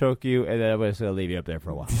force choke you, and then I'm just gonna leave you up there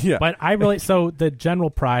for a while. Yeah, but I really the General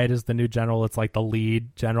Pride is the new general. It's like the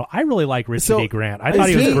lead general. I really like Richard D. Grant. I thought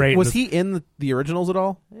he was great. Was he in the originals at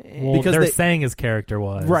all? Well, because they're saying his character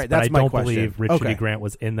was right. That's but I don't my question. believe Richard D. Grant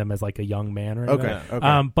was in them as like a young man or anything.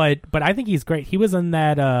 Okay. But I think he's great. He was in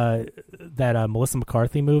that Melissa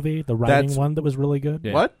McCarthy movie, the writing one that was really good.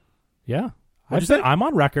 Yeah. What? Yeah. I'm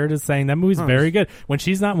on record as saying that movie's very good. When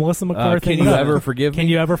she's not Melissa McCarthy, Can You Ever Forgive Me? Can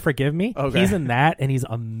You Ever Forgive Me? Okay. He's in that, and he's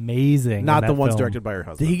amazing. Not the ones film. directed by her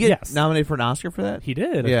husband. Did he get nominated for an Oscar for that? He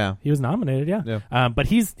did. Yeah. He was nominated, but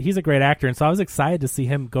he's a great actor, and so I was excited to see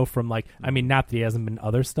him go from not that he hasn't been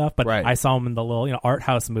other stuff, but I saw him in the little art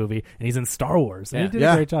house movie, and he's in Star Wars, and he did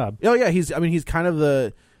a great job. Oh yeah, he's kind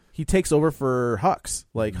of he takes over for Hux.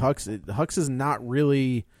 Like Hux is not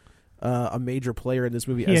really a major player in this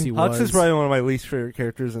movie as he was. Hux is probably one of my least favorite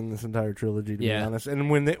characters in this entire trilogy, to be honest. And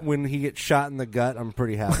when he gets shot in the gut, I'm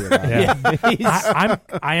pretty happy about it.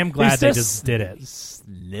 I am glad they just did it.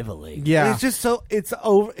 Sniveling. Yeah, it's just so it's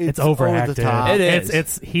overacted. Over the top. It is.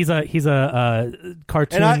 It's he's a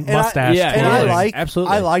cartoon mustache.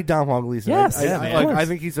 Absolutely. I like Domhnall Gleeson. Yes, I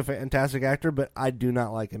think he's a fantastic actor, but I do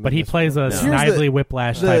not like him. But he plays a Snidely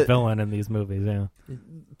Whiplash type villain in these movies. Yeah,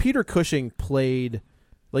 Peter Cushing played.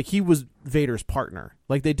 Like he was Vader's partner.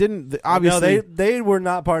 Like they didn't obviously. No, they were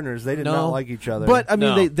not partners. They did not like each other. But I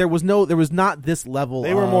mean, there was not this level.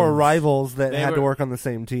 They were more rivals that had to work on the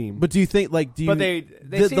same team. But do you think But they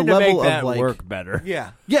the seem to level make that of work better?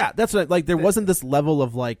 Yeah, that's what there wasn't this level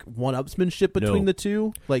of one-upsmanship between the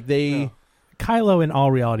two. Like they. Kylo, in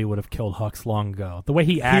all reality, would have killed Hux long ago. The way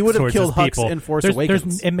he acts would have towards killed his people, Hux in Force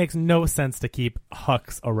Awakens. It makes no sense to keep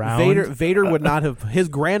Hux around. Vader would not have. His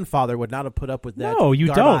grandfather would not have put up with that. No,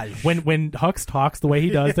 you garbage. don't. When Hux talks the way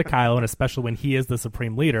he does to Kylo, and especially when he is the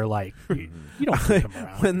supreme leader, you don't keep him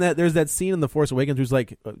around. When there's that scene in the Force Awakens, who's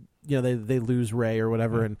like, they lose Rey or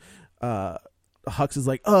whatever, and. Hux is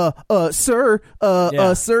like, sir,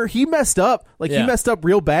 he messed up. He messed up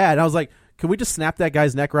real bad. And I was like, can we just snap that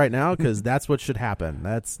guy's neck right now? Because that's what should happen.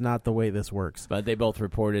 That's not the way this works. But they both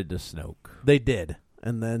reported to Snoke. They did.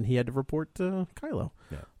 And then he had to report to Kylo.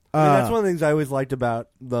 Yeah. That's one of the things I always liked about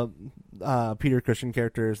the Peter Cushing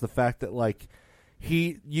character is the fact that,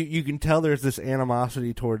 you can tell there's this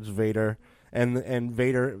animosity towards Vader and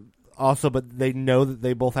Vader also, but they know that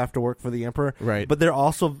they both have to work for the Emperor. Right. But they're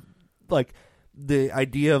also, the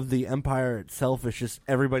idea of the Empire itself is just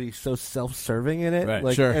everybody's so self-serving in it.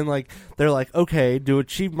 Right. Sure. And they're like, okay, to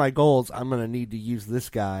achieve my goals, I'm going to need to use this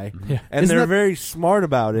guy. Yeah. And they're very smart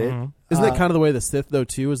about it. Isn't that kind of the way the Sith though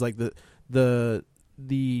too is the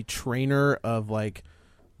the trainer of like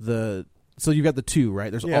the. So you got the two, right?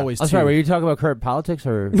 There's always two. I'm sorry, were you talking about current politics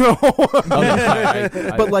or no?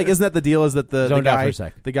 Okay, but like, isn't that the deal? Is that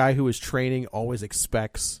the guy who is training always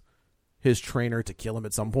expects his trainer to kill him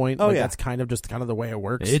at some point? That's kind of the way it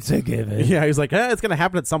works. It's a given. Yeah, he's like, it's going to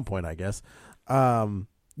happen at some point, I guess.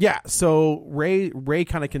 So Ray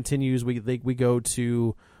kind of continues. We go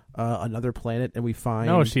to another planet and we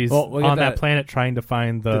find she's on that planet trying to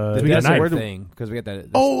find the knife thing because we get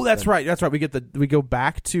that. That's right. We go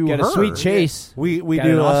back to get her. a sweet chase. We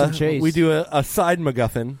do awesome chase. We do a side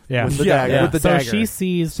MacGuffin. With the dagger. With the dagger. She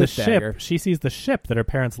sees the ship. She sees the ship that her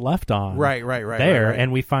parents left on. Right. There,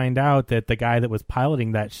 and we find out that the guy that was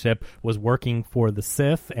piloting that ship was working for the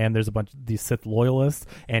Sith, and there's a bunch of these Sith loyalists,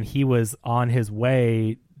 and he was on his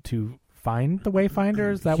way to find the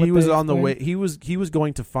Wayfinder. Is that he was on the way? He was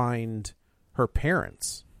going to find her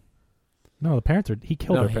parents. No, the parents he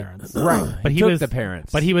killed her parents. Right, but he was the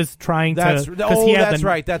parents. But he was trying to. That's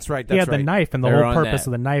right. He had the knife, and the whole purpose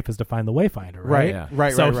of the knife is to find the Wayfinder. Right.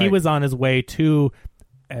 Right. So he was on his way to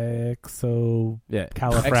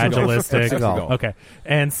califragilistic. Okay,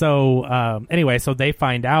 and so anyway, so they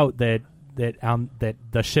find out that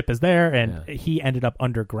the ship is there, and he ended up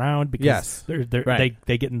underground because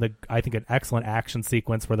they get in the an excellent action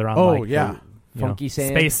sequence where they're on funky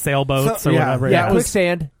sand space sailboats or whatever.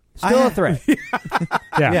 Quicksand. Still a threat.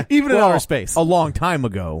 Even in outer space. A long time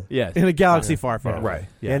ago. Yes. In a galaxy far, far away. Right.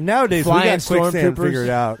 Yeah. And nowadays we got quicksand figured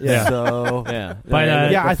out. Yeah. So But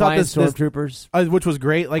I thought this stormtroopers, which was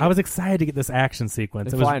great. Like I was excited to get this action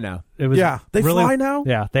sequence. They fly now. It was they really, fly now.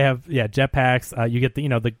 Yeah, they have jetpacks. You get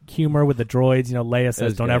the humor with the droids. Leia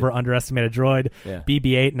says, "Don't ever underestimate a droid." Yeah.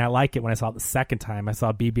 BB-8, and I like it when I saw it the second time. I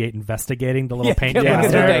saw BB-8 investigating the little paint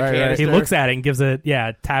canister. canister. He looks at it and gives it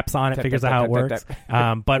taps on it, figures out how it works.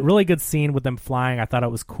 But really good scene with them flying. I thought it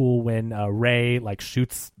was cool when Rey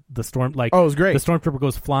shoots the storm. It was great. The stormtrooper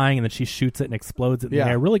goes flying and then she shoots it and explodes it in the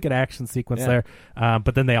air. Really good action sequence there.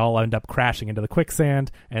 But then they all end up crashing into the quicksand,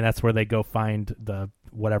 and that's where they go find the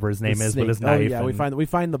whatever his name is with his knife. We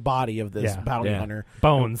find the body of this bounty hunter.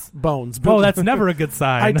 Bones. Oh, that's never a good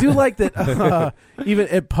sign. I do like that. Even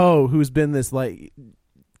at Poe, who's been this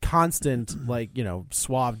constant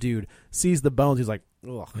suave dude, sees the bones. He's like,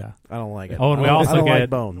 ugh, I don't like it. Oh, and we also get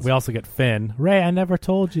bones. We also get Finn. Ray, I never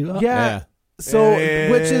told you. So,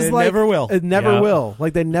 which is never will. It never will.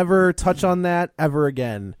 They never touch on that ever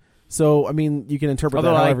again. So, I mean, you can interpret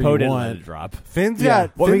that however you want. Drop. Finn's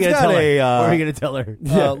got. What are we going to tell her?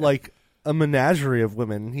 Like a menagerie of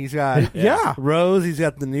women. He's got Rose. He's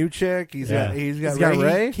got the new chick. He's got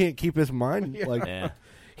Ray. He can't keep his mind.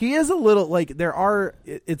 He is a little there are.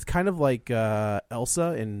 It's kind of like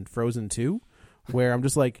Elsa in Frozen 2. Where I'm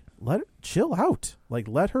just like, let her chill out.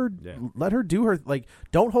 Let her do her.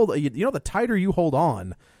 Don't hold. The tighter you hold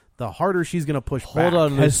on, the harder she's gonna push back. Hold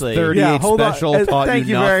on loosely. 38 special taught Thank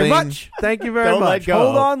you nothing. very much. Thank you very much. Let go.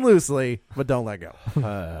 Hold on loosely, but don't let go.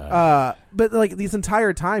 But this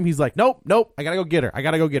entire time, he's like, nope. I gotta go get her. I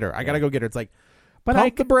gotta go get her. It's like,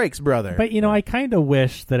 pump the brakes, brother. But I kind of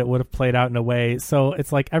wish that it would have played out in a way. So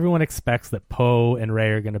it's like everyone expects that Poe and Rey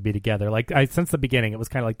are going to be together. Since the beginning, it was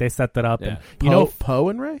kind of like they set that up. Yeah. And Poe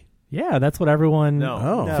and Rey. Yeah, that's what everyone. No,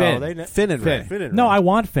 Finn and Rey. No, I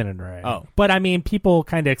want Finn and Rey. Oh, but I mean, people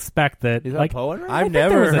kind of expect that. Poe and Rey? I've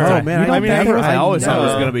never. Oh man, I always thought it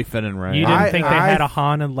was going to be Finn and Rey. You didn't think they had a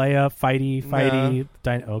Han and Leia fighty?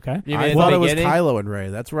 No. Okay, I thought it was Kylo and Rey.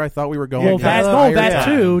 That's where I thought we were going. Well, that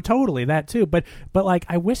too, totally, that too. But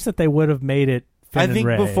I wish that they would have made it. Finn I think and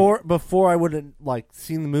Rey. before I would have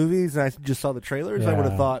seen the movies and I just saw the trailers, I would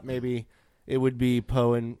have thought maybe it would be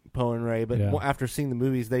Poe and Rey, but after seeing the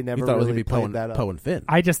movies, they never really played that up. Poe and Finn.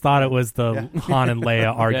 I just thought it was the Han and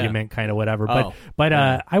Leia argument, kind of whatever. But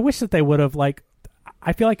I wish that they would have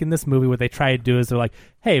I feel like in this movie, what they try to do is they're like,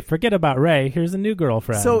 "Hey, forget about Rey. Here's a new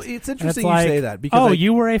girlfriend." So it's interesting you say that because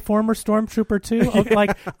you were a former stormtrooper too.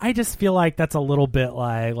 I just feel like that's a little bit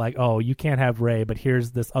like, oh, you can't have Rey, but here's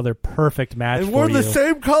this other perfect match. And we're the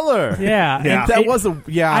same color. Yeah, that was a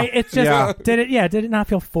it's just did it not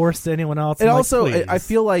feel forced to anyone else? And also, I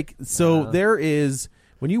feel like there is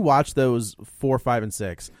when you watch those 4, 5, and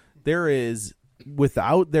 6, there is.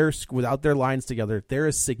 Without their lines together, there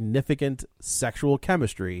is significant sexual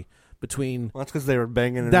chemistry between. Well, that's because they were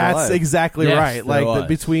banging. That's exactly right.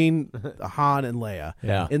 Between Han and Leia.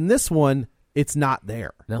 Yeah. In this one, it's not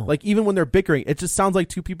there. No. Even when they're bickering, it just sounds like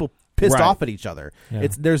two people pissed Right. off at each other.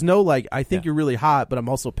 There's no like, I think you're really hot, but I'm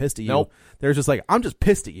also pissed at you. Nope. There's just like, I'm just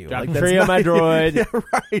pissed at you. Drop Like, the tree on my droid. Yeah,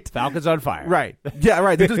 right. Falcon's on fire. Right. Yeah,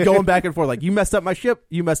 right. They're just going back and forth. Like, you messed up my ship,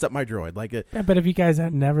 you messed up my droid. Like, Yeah, but if you guys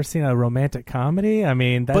have never seen a romantic comedy, I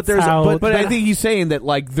mean, that's there's how. But I think he's saying that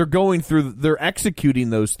like they're executing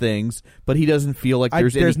those things, but he doesn't feel like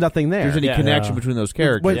there's nothing there. There's any Yeah. connection between those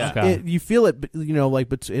characters. But you feel it, you know, like,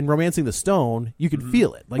 but in Romancing the Stone, you can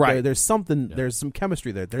feel it. Like, Right. there's something, there's some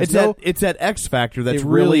chemistry there. There's It's that X factor that's It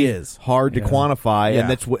really really is. hard to quantify, Yeah.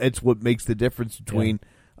 and it's what makes the difference between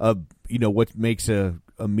what makes a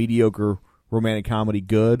mediocre romantic comedy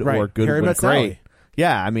good Right. or good Harry or Met great. Sally.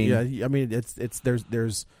 Yeah, I mean, yeah, I mean, it's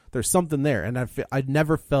there's something there, and I'd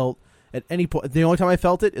never felt at any point. The only time I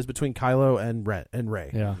felt it is between Kylo and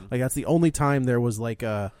Rey. Yeah. Like, that's the only time there was like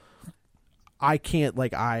I can't,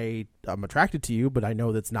 like, I'm attracted to you, but I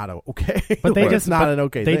know that's not okay. But they Or just it's not but an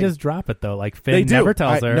okay They thing. just drop it though. Like They Finn do. never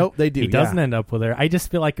tells her. Nope, they do, He doesn't yeah. end up with her. I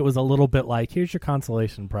just feel like it was a little bit like, here's your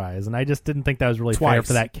consolation prize, and I just didn't think that was really fair Twice.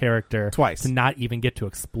 for that character Twice. to not even get to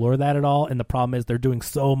explore that at all. And the problem is they're doing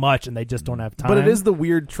so much and they just don't have time. But it is the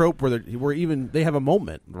weird trope where they have a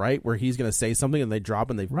moment, right, where he's going to say something and they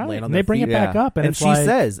drop and they right. land on and their they bring feet. it back up, and, and it's she like,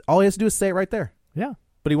 says all he has to do is say it right there, yeah.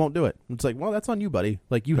 but he won't do it. It's like, well, that's on you, buddy.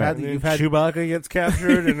 Like, you've And had Chewbacca gets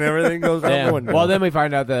captured and everything goes out Yeah. the window. Well, then we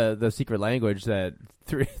find out the secret language that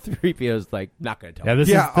 3PO is like not going to tell.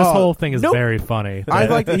 Yeah, this whole thing is very funny. I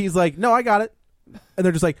like that he's like, no, I got it, and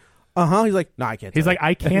they're just like, he's like, no, I can't. He's tell like, you.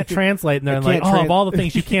 I can't translate, and they're I like, can't of all the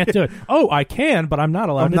things you can't do it. Oh, I can, but I'm not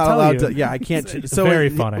allowed I'm to not tell allowed you. to. Yeah, I can't. It's so very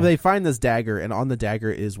funny. They find this dagger, and on the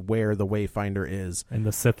dagger is where the Wayfinder is, in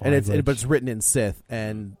the Sith and language. but it's written in Sith,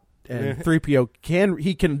 and 3PO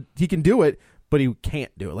can do it, but he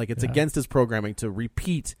can't do it. Like, it's against his programming to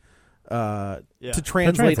repeat, to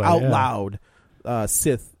translate out loud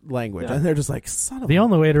Sith language, and they're just like, son of the a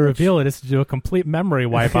only way to bitch. reveal it is to do a complete memory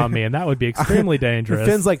wipe on me, and that would be extremely dangerous.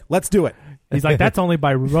 Finn's like, let's do it. He's like, that's only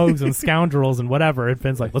by rogues and scoundrels and whatever. And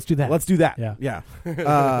Finn's like, let's do that. Let's do that. Yeah.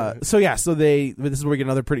 So this is where we get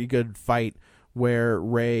another pretty good fight where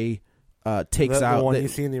Rey takes out the one you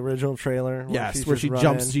see in the original trailer. Yes, where she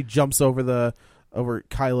jumps over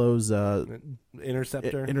Kylo's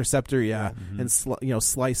interceptor. Interceptor, yeah, and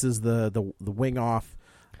slices the wing off.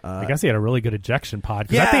 I guess he had a really good ejection pod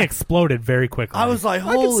because that Yeah. thing exploded very quickly. I was like, I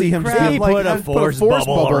could see holy him crap! just Like, put a force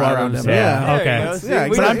bubble around him. Yeah, okay. Yeah,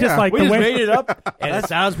 But I'm just like, we the just way, made it up, and it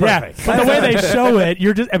sounds yeah, perfect. but the way they show it,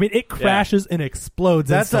 it crashes and explodes.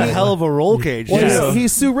 That's a instantly. hell of a roll cage. Well, too.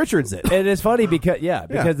 he's Sue Richards it. And it's funny because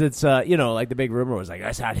it's like the big rumor was like,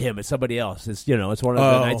 that's not him, it's somebody else. It's it's one of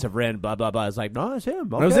the Knights of Ren, blah blah blah. It's like, no, it's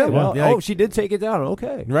him. Okay. was him. Well, Yeah. she did take it down.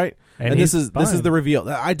 Okay, Right, And and this he's is the fine. reveal.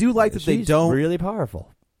 I do like that they She's don't. really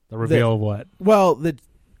powerful. The reveal of what? Well,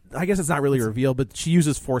 I guess it's not really a reveal, but she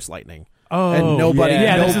uses Force lightning. Oh, And nobody-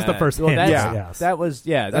 Yeah, no- this is the first Well, hint. that's, Yes. that was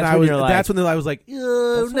That's And when you're like, that's when I was like,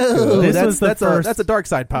 oh, That's not no, good. This that's, was the that's first- that's a dark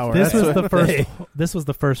side power. This That's was what- the first. This was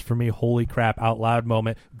the first for me. Holy crap! Out loud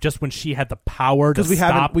moment. Just when she had the power to because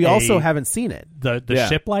stop. we also a- haven't seen it. the Yeah.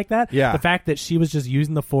 ship like that. Yeah. The fact that she was just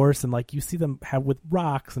using the force and like you see them have with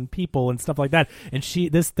rocks and people and stuff like that, and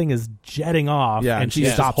this thing is jetting off, Yeah, and and she's she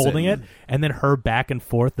just stops holding it. it, and then her back and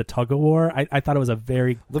forth, the tug of war. I thought it was a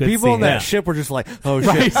very The good people scene. on that Yeah. ship were just like, oh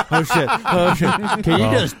shit, oh shit, oh shit. can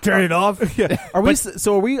you just turn it off? Are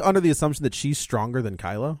we under the assumption that she's stronger than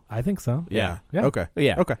Kylo? I think so. Yeah. Yeah. Okay.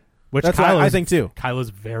 Yeah. Okay. Which That's what I Kylo's- think too.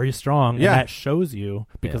 Kylo's very strong, Yeah. and that shows you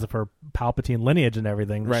because of her Palpatine lineage and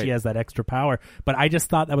everything. Right. She has that extra power. But I just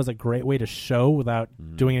thought that was a great way to show, without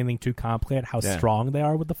doing anything too complicated, how Yeah. strong they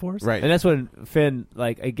are with the Force. Right. And that's when Finn,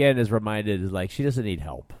 again, is reminded, she doesn't need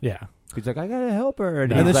help. Yeah. He's like, I gotta help her,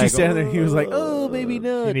 And then he's she's like, standing there. He was like, "Oh, maybe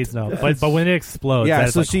not." He needs no. But when it explodes, Yeah. that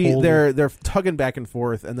is So like, holy- they're tugging back and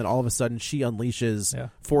forth, and then all of a sudden she unleashes Yeah.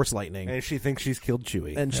 Force lightning, And she thinks she's killed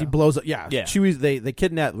Chewie. and she blows up. Yeah. Yeah. Chewie's they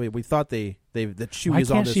kidnapped. We thought that Chewie Why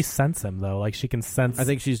is on can't this. she sense him though? Like she can sense. I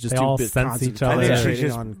think she's just they too all bit sense each concentrated other. I think she's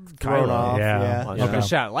just on thrown Kylo. off. Yeah. Yeah. Okay. a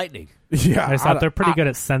shot of lightning. Yeah. I just thought they're pretty good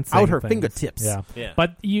at sensing out her things. fingertips. Yeah. Yeah.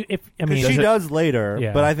 But she does later,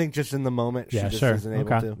 Yeah. but I think just in the moment, she Yeah, just sure. isn't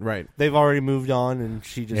able Okay. to. Right. They've already moved on, and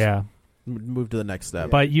she just. Yeah. Move to the next step.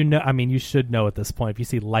 But you should know at this point, if you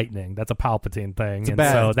see lightning, that's a Palpatine thing. It's and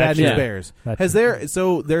bad. so It's that bad should- news bears. that Has should- there?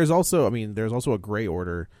 So there's also a Gray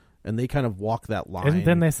Order, and they kind of walk that line. Isn't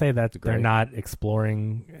then they say that they're great. not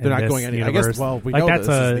exploring? in They're not this going any. universe. I guess. Well, we Like, know that's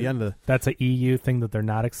this a is the end of. that's a EU thing that they're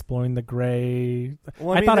not exploring the gray.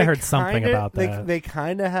 Well, I thought I they heard something kinda- about that. They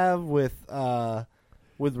kind of have with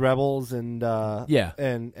Rebels and Yeah.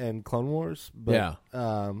 and Clone Wars, but Yeah.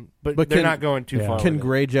 but But they're can- not going too Yeah. far. Can with it.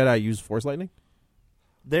 Gray Jedi use Force lightning?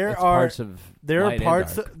 There are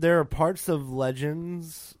parts of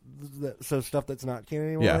Legends, stuff that's not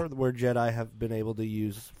canon anymore, where Jedi have been able to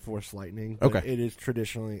use Force lightning. But it is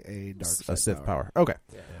traditionally a dark side Sith power. Okay,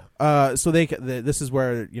 so this is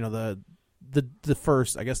where the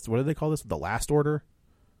first, I guess, what do they call this? The Last Order.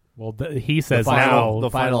 Well, he says the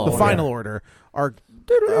final order are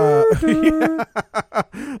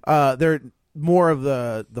they're more of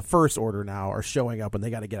the First Order now are showing up, and they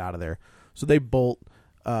got to get out of there. So they bolt.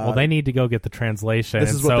 Well, they need to go get the translation.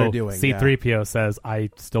 This is what they're doing. C-3PO says, "I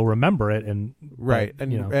still remember it," and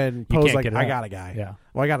and Poe's like, "I got a guy. Yeah,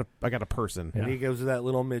 well, I got a person." And he goes to that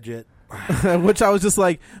little midget, which I was just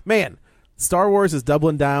like, man. Star Wars is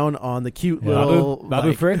doubling down on the cute little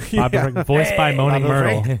Babu Frick, voiced by Moaning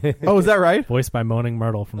Myrtle. Oh, is that right? Voiced by Moaning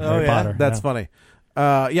Myrtle from Harry Potter. That's funny.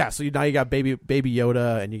 So now you got baby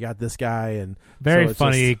Yoda, and you got this guy, and very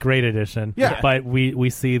funny, great addition. Yeah, but we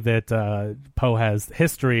see that Poe has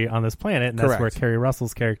history on this planet, and that's where Kerry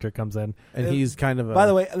Russell's character comes in, and he's kind of. By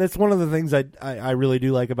the way, that's one of the things I really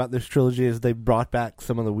do like about this trilogy is they brought back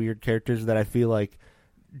some of the weird characters that I feel like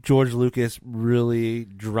George Lucas really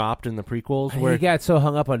dropped in the prequels. Where he got so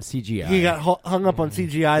hung up on CGI. He got hung up on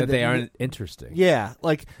CGI that they aren't interesting. Yeah,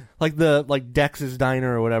 like Dex's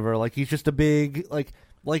Diner or whatever. Like he's just a big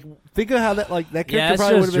think of how that character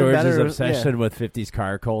probably would have been better. George's obsession with 50s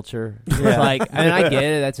car culture. Yeah. Like, I mean, I get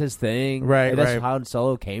it. That's his thing. Right. That's how Han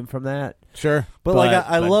Solo came from that. Sure. But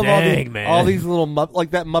I love all these little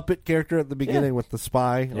like that Muppet character at the beginning with the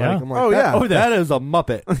spy. Yeah. Like, I'm like, that is a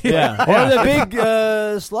Muppet. Yeah. Or the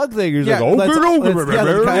big slug thing. He's like,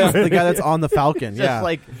 the guy that's on the Falcon. Just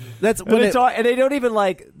like that's when it's all, and they don't even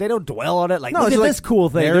they don't dwell on it. Like, no, look at this cool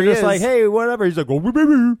thing. They're just like, hey, whatever. He's like,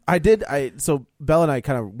 so Belle and I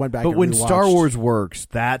kind of went back. But when Star Wars works,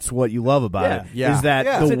 that's what you love about it. Yeah. Is that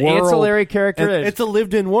it's the an world, ancillary character? It's a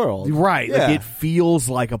lived-in world, right? Yeah. Like it feels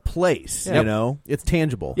like a place. You know, it's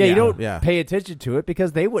tangible. Yeah, you don't pay attention to it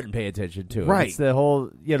because they wouldn't pay attention to it. Right. It's the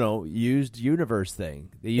whole used universe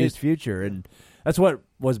thing, the used future, and that's what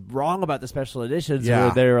was wrong about the special editions. Yeah.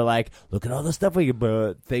 Where they were like, look at all the stuff we can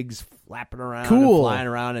put, things flapping around, cool, and flying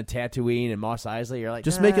around, and Tatooine and Mos Eisley. You're like,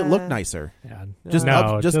 just make it look nicer. Yeah. Just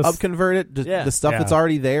up convert it. The stuff that's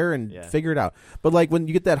already there and figure it out. But like when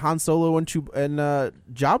you get that Han Solo and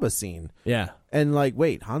Jabba scene, and like,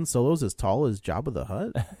 wait, Han Solo's as tall as Jabba the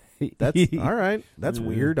Hutt. That's all right. That's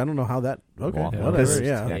weird. I don't know how that. Okay, whatever.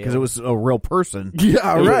 Yeah, because it was a real person.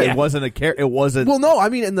 Yeah, right. It wasn't a character. It wasn't. Well, no. I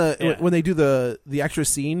mean, when they do the extra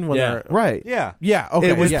scene, when they're right. Yeah.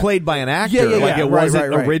 Okay. It was played by an actor. It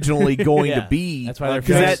wasn't originally going to be. That's why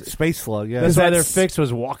that Space Slug. Yeah, that's why their fix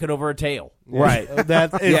was walking over a tail. Right.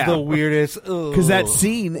 That is the weirdest. Because that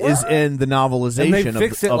scene is in the novelization. And they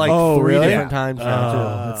fixed it like 3 different times now too.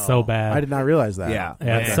 That's so bad. I did not realize that.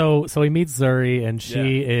 Yeah. So he meets Zuri, and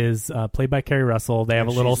she is played by Kerry Russell. They have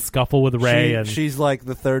a little scuffle with Rey, and she's like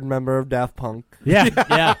the third member of Daft Punk.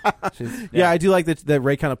 Yeah. I do like that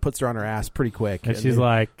Rey kind of puts her on her ass pretty quick. And she's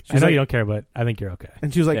like, I know you don't care, but I think you're okay.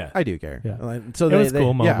 And she was like, I do care. Yeah. So it was a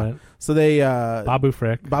cool moment. So they Babu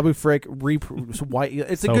Frick.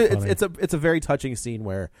 It's a good. It's a very touching scene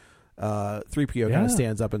where 3PO kind of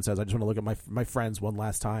stands up and says, "I just want to look at my friends one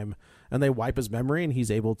last time," and they wipe his memory, and he's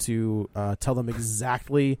able to tell them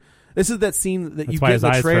exactly. This is that scene that you get in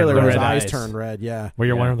the trailer where his eyes turn red. Yeah, where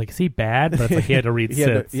you're wondering, like, is he bad? But it's like he had to read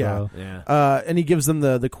Sith. And he gives them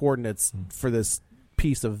the coordinates for this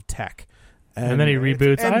piece of tech, and then he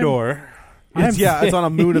reboots Endor. It's on a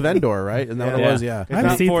moon of Endor, right? And that what it was, It's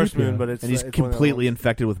not Force Moon, but it's... And he's completely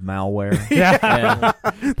infected with malware.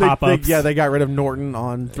 Pop-ups. They got rid of Norton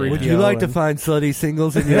on 3PO. Would you like to find slutty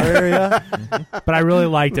singles in your area? But I really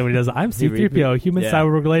liked it when he does, I'm C-3PO, human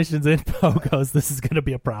cyber relations info goes, this is going to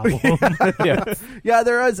be a problem.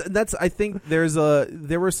 There is. I think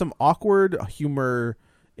there was some awkward humor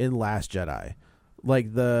in Last Jedi. Like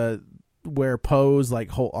where Poe's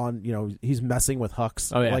like he's messing with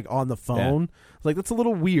Hux like on the phone. Like that's a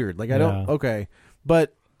little weird. Like I don't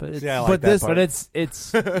but it's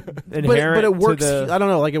inherent. But it works. I don't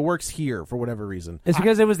know. Like it works here for whatever reason. It's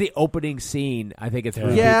because it was the opening scene. I think it's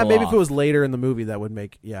maybe if it was later in the movie that would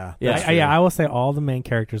make I will say all the main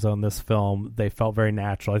characters on this film, they felt very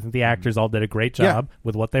natural. I think the actors all did a great job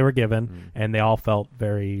with what they were given, and they all felt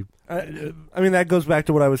very. I mean, that goes back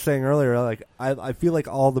to what I was saying earlier. Like, I feel like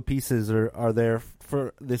all the pieces are there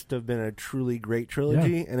for this to have been a truly great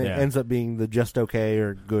trilogy, and it ends up being the just okay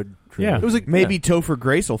or good trilogy. Yeah. It was like maybe Topher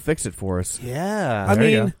Grace will fix it for us. Yeah. I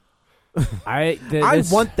mean, I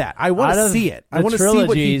want that. I want to see it. I want to see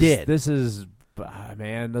what he did. This is,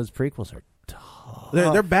 man, those prequels are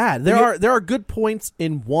They're bad. There are good points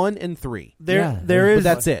in 1 and 3. There is. But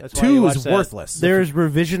that's it. That's why 2 you is watch that. worthless. There's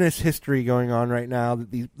revisionist history going on right now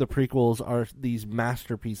that the prequels are these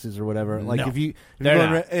masterpieces or whatever. Like No, if you they're go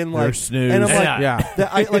not. and They're like snooze. and I'm They're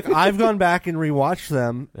like not. I've gone back and rewatched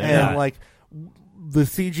them and not. like the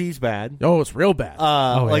CG's bad. Oh, it's real bad.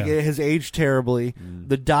 It has aged terribly.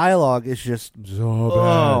 The dialogue is just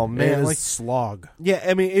oh man, it is like slog. yeah.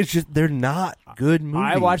 I mean, it's just they're not good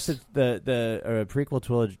movies. I watched the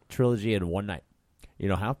prequel trilogy in one night. You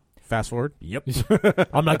know how? Fast forward. Yep.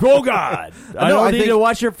 I'm like, oh god, I No, don't I need think- to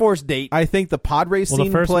watch your Force date. I think the pod race Well, scene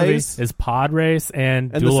the first plays. movie is Pod Race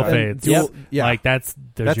and And Duel the- of and Fates. Duel- yeah. Like there's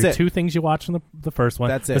That's your it. 2 things you watch in the first one.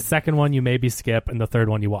 That's The it. second one you maybe skip, and the third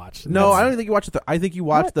one you watch. No, That's- I don't think you watch I think you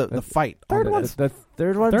watch the fight. third on one's the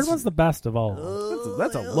third one's Third one's the best of all.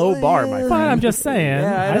 That's a low bar, my But friend. I'm just saying.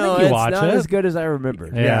 Yeah, I know, think you it's watch not it. as good as I remember.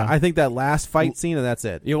 Yeah, I think that last fight scene and that's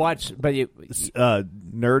it. You watch, but you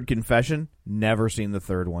Nerd confession. Never seen the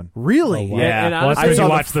third one. Really? Yeah. and Well, that's honestly, when saw you the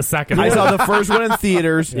watch the second I one. saw the first one in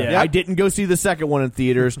theaters. Yeah. I didn't go see the second one in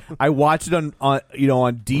theaters. I watched it on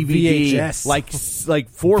DVD, VHS. like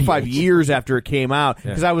 4 or 5 years after it came out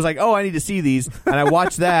because I was like, oh, I need to see these, and I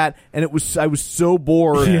watched that, and I was so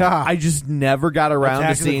bored. Yeah. I just never got around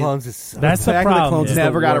Attack to of the seeing. Clones is so That's the Attack of the problem. Clones is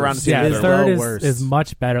Never the got worst. around to seeing Yeah, the the third third the is, worst. is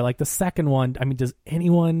much better. Like the second one, I mean, does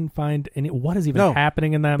anyone find what is even No.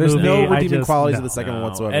 happening in that There's movie? no I redeeming just- qualities of no. the second one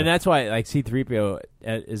whatsoever. and that's why like C-3PO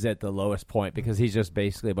is at the lowest point because he's just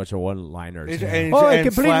basically a bunch of one-liners. I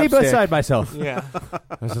completely beside myself. Yeah.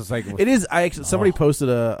 It's just like It is. Somebody posted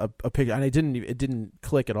a picture, and it didn't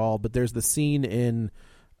click at all. But there's the scene in,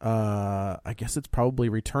 I guess it's probably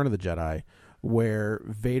Return of the Jedi, where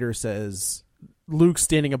Vader says Luke's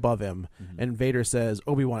standing above him, and Vader says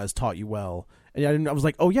Obi-Wan has taught you well, and I was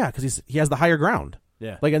like, oh yeah, because he has the higher ground.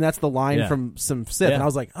 Yeah. Like, and that's the line Yeah. from some Sith, Yeah. and I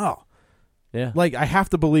was like, oh. yeah, Like, I have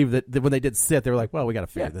to believe that when they did Sith, they were like, well, we got to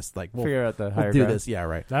figure this. Like, we'll figure out the we'll higher do ground. this. Yeah,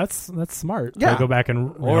 right. That's smart. Yeah. To go back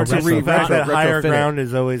and Or to retro- refact that retro- higher retrofit it. ground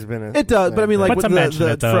has always been a It does, but I mean, like But with to mention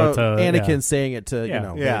it, though, from to- Anakin yeah. saying it to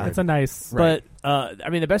yeah, Yeah. it's a nice. Right. But I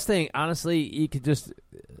mean, the best thing, honestly, you could just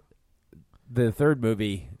the third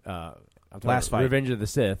movie, I'm talking Last about fight. Revenge of the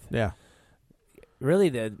Sith. Yeah. Really,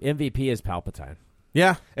 the MVP is Palpatine.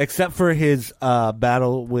 Yeah. except for his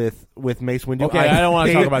battle with Mace Windu. Okay, I don't want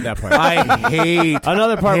to talk about that part. I hate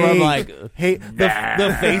Another part where I'm like, hate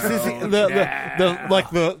the faces,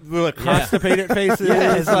 the constipated faces.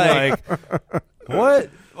 Yeah, it's like,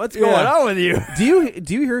 what's going Yeah. on with you? Do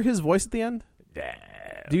you hear his voice at the end?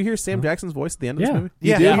 Do you hear Sam Jackson's voice at the end of this Yeah. movie?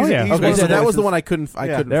 Yeah, You do? he's- Oh, yeah. he's Okay, one of so the that was the voices. one I couldn't. I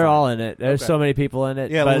Yeah. couldn't. They're find. all in it. There's Okay. so many people in it.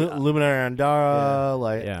 Yeah, but, Luminary Andara,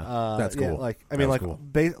 like Yeah. That's yeah, cool. like I mean, That's like cool.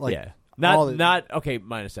 like yeah, all the- not okay.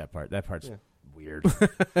 Minus that part. That part's weird.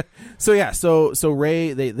 So yeah, so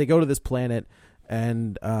Rey they go to this planet,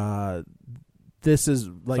 and this is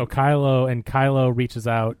like So Kylo reaches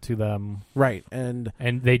out to them, right, and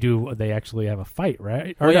they actually have a fight,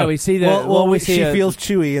 right? Or Well, yeah, no, we see the well, we see she feels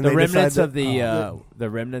chewy, and the they remnants decide of the that, the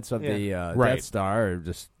remnants of the Right. Death Star are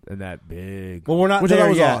just in that big. well, we're not Which I there thought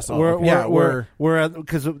was yet. awesome. We're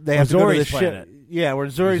because they have to go to the Zori's planet. ship. Yeah, we're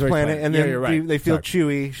Zori's planet, and Yeah, then you're right. they feel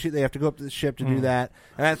Sorry. chewy. They have to go up to the ship to do that,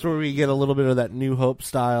 and that's where we get a little bit of that New Hope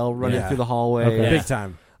style running Yeah. through the hallway. Okay. big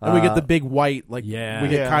time. And we get the big white, like Yeah. we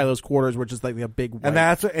get Yeah. Kylo's quarters, which is like a big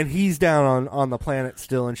white. and he's down on the planet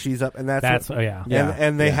still, and she's up, and that's what, yeah. Yeah.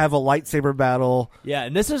 and they have a lightsaber battle Yeah,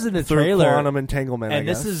 and this is in the through trailer. quantum entanglement. and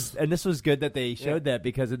I this guess. this was good that they showed that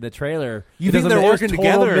because in the trailer You it think doesn't- they're there's working total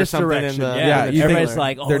together or something in misdirection. the- yeah, you think everybody's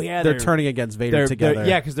like, oh they're, yeah, they're turning against Vader together.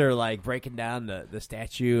 yeah, because they're like breaking down the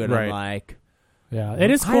statue, and I'm Right. like, Yeah,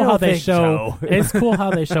 it is I cool don't how they think show. so. It's cool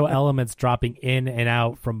how they show elements dropping in and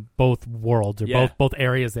out from both worlds or Yeah. both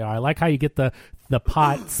areas. They are. I like how you get the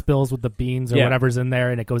pot spills with the beans or Yeah. whatever's in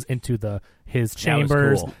there, and it goes into his That was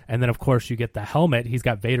chambers, cool. and then of course you get the helmet. He's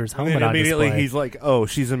got Vader's And helmet on immediately display. he's like, "Oh,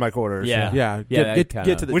 she's in my quarters." Yeah. yeah, Yeah, get that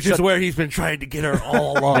kinda- to the which is where he's been trying to get her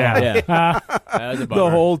all along. yeah. that was a the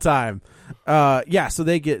bummer. whole time. Yeah, so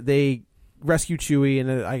they rescue Chewie,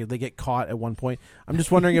 and they get caught at one point. I'm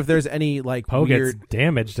just wondering if there's any like Poe weird. gets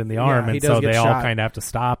damaged in the arm, he and does so get they all shot. kind of have to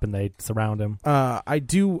stop and they surround him. I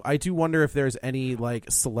do wonder if there's any like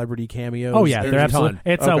celebrity cameos. Oh yeah, There's they're a absolutely. ton.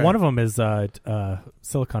 It's Okay. one of them is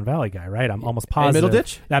Silicon Valley guy, right? I'm almost positive.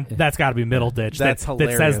 Middleditch? That's got to be Middleditch. That's that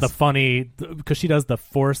hilarious. says the funny because she does the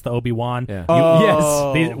Force, the Obi-Wan. Yeah.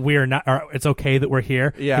 Oh. Yes, we are not. Or it's okay that we're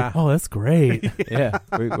here. Yeah. Oh, that's great. Yeah,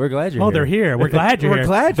 we're glad you're Oh, here. they're here. We're glad you're We're here.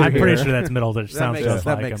 glad you're I'm pretty here. sure that's Middleditch. That Sounds makes, just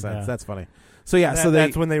that like makes him. sense. Yeah. That's funny. So yeah, so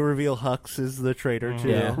that's when they reveal Hux is the traitor too.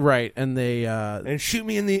 Yeah. right, and they And shoot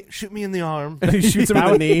me in the arm. he shoots him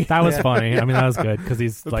in the knee. That was funny. I mean, that was good because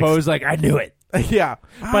he's like, Poe's like, I knew it. Yeah,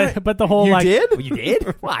 but the whole You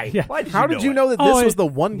did? Why? Yeah. Why did how you did you know know that this was the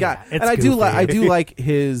one guy? yeah, it's and I do goofy. I do like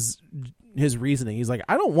his reasoning. He's like,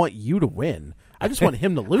 I don't want you to win. I just want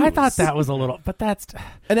him to lose. I thought that was a little, but that's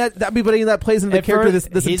and that plays into the At character first,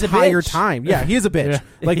 this he's a entire bitch. time. Yeah, he is a bitch. Yeah.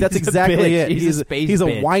 Like that's He's a exactly bitch. it. He's a space he's a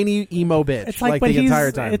bitch. whiny emo bitch. it's like, like but the he's,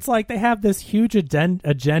 entire time. it's like they have this huge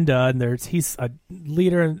agenda, and he's a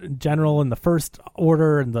leader in general in the first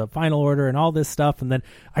order and the final order and all this stuff, and then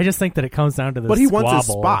I just think that it comes down to this. But he wants his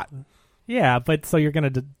squabble. spot. Yeah, but so you're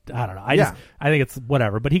gonna, I don't know. I think it's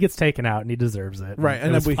whatever. But he gets taken out and he deserves it. Right,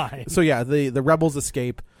 and and then fine. so yeah, the rebels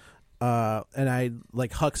escape. And I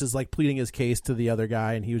like Hux is like pleading his case to the other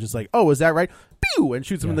guy, and he was just like, "Oh, is that right?" Pew! And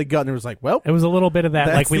shoots him in the gut, and it was like, "Well, it was a little bit of that,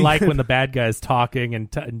 That's like we the- like when the bad guy's talking and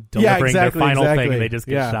delivering their final thing, and they just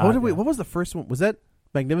get shot. What was the first one? Was that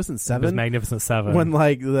Magnificent It was Seven? Magnificent Seven. When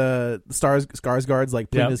like the Skarsgård's like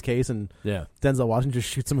pleading Yep. his case, and Yeah. Denzel Washington just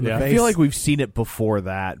shoots him in the Yeah. face. I feel like we've seen it before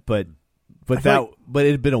that, but feel that like- but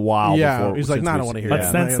it had been a while. Yeah, before he's like, since "No, I don't we've wanna seen hear but it."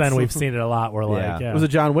 that. since then It's- we've seen it a lot. We're like, yeah. it was a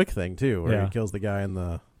John Wick thing too, where Yeah. he kills the guy in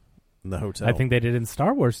the hotel. I think they did it in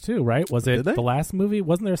Star Wars too, right? Was Did it they? the last movie?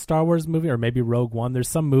 Wasn't there a Star Wars movie, or maybe Rogue One? There's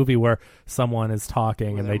some movie where someone is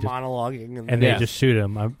talking and they just monologuing and they just shoot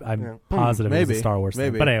him. I'm Yeah. positive it's Maybe. a Star Wars thing.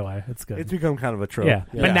 Maybe. But anyway, it's good. It's become kind of a trope. yeah.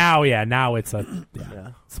 But now it's a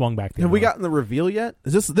swung back. The Have other we way. gotten the reveal yet?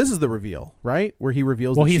 This is the reveal, right? Where he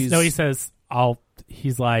reveals. Well, that he she's, says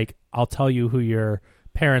he's like, I'll tell you who your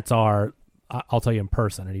parents are. I'll tell you in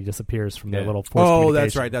person, and he disappears from their little force Oh,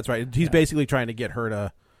 communication. that's right. He's basically trying to get her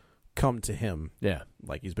to come to him. Yeah.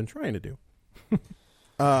 Like he's been trying to do.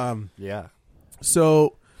 Yeah.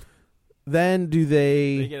 So then do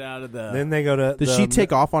They they? get out of the. Then they go to. Does she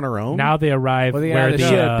take off on her own? Now they arrive Well, they where got the the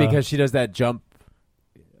ship because she does that jump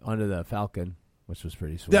onto the Falcon, which was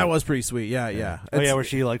pretty sweet. that was pretty sweet. Yeah, yeah. Oh yeah, It's- where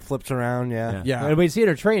she like flips around. Yeah. Yeah. And we see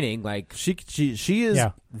her training, like she is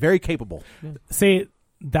Yeah. very capable. See,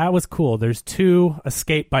 that was cool. There's 2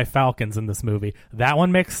 escape by Falcons in this movie. That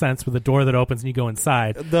one makes sense with a door that opens and you go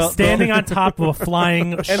inside. Standing on top of a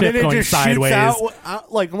flying ship And then it going just sideways. shoots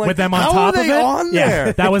out, like, I'm like, With them on how top are of they it, on yeah,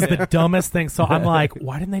 there? that was the dumbest thing. So I'm like,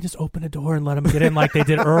 why didn't they just open a door and let them get in like they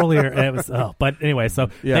did earlier? And it was, but anyway, so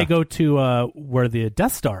Yeah. they go to where the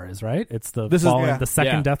Death Star is, right? It's the the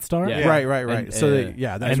second Yeah. Death Star, Yeah. Right. And, So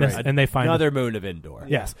that's and, right. and they find another moon of Endor.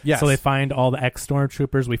 yes, Yes. So they find all the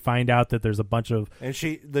ex-stormtroopers. We find out that there's a bunch of And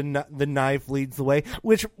the knife leads the way.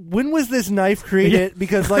 Which when was this knife created?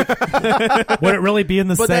 Because like, would it really be in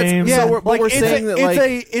the But that's- same? yeah, we're like saying that,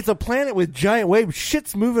 like- it's a planet with giant waves.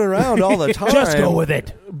 Shit's moving around all the time. Just go with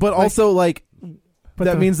it. But also like But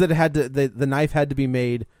that the- means that it had to the knife had to be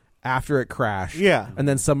made after it crashed. Yeah. And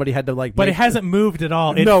then somebody had to like. But make- it hasn't moved at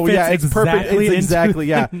all. It no, fits yeah, it's perfect. exactly It's into exactly,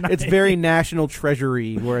 yeah. the It's very National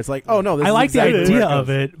Treasury, where it's like, oh no, this I is like the exactly idea where it of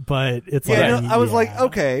goes. it, but it's Yeah, like no, I was like, yeah.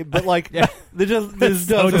 okay, but like, this So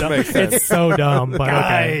doesn't dumb. make sense. It's so dumb, but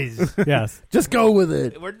okay. Yes. Just go with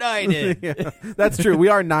it. We're 9 in. Yeah, that's true. We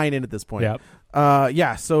are 9 in at this point. Yep.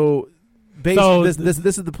 Yeah. So, So this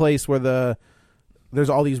is the place where there's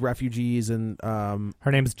all these refugees and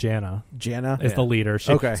Her name's Jana. Jana Is the leader.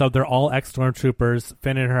 Okay. So they're all ex-stormtroopers.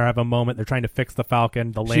 Finn and her have a moment. They're trying to fix the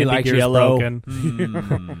Falcon. The landing likes gear's yellow.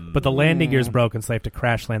 broken. But the landing gear's broken, so they have to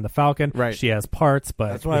crash land the Falcon. Right. She has parts, but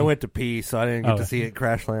That's why I went to pee, so I didn't get Oh. to see it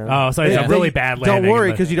crash land. Oh, so it's Yeah. a really bad landing. Don't worry,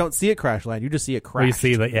 but- because you don't see it crash land. You just see it crash. Well, you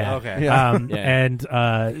see that, yeah. Okay. Yeah. Yeah. And so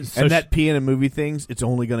And that peeing in movie things, it's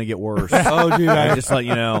only going to get worse. Oh, dude, I just let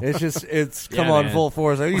you know. it's come Yeah, on man. full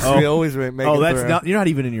force. I used to always make Oh, it that's through. not. You're not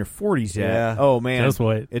even in your 40s yet. Yeah. Oh man, Just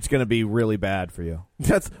wait. It's going to be really bad for you.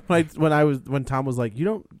 That's when Tom was like, you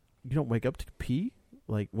don't wake up to pee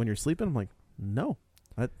like when you're sleeping. I'm like, no,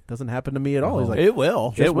 that doesn't happen to me at all. He's like, it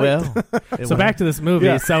will. Just It wait. will. So back to this movie.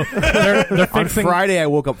 Yeah. So they're On fixing. Friday, I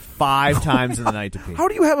woke up 5 times in the night to pee. how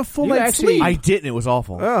do you have a full You night's actually- sleep? I didn't. It was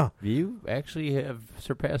awful. Oh. You actually have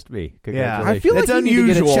surpassed me. Yeah, I feel like it's you need to get it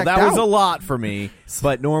unusual. checked That was out. a lot for me,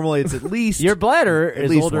 but normally it's at least Your bladder At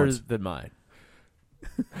is least older once. than mine.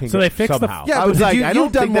 So they fixed somehow. Yeah, I but was did like, you, I don't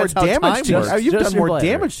you've done think more that's how damage time to works. you've Just done your more bladder.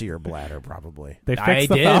 damage to your bladder, probably. They I fixed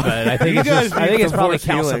the did, Falcon. but I think it's guys just, I think need it's some probably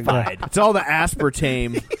force healing. calcified. It's all the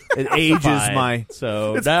aspartame. It ages my.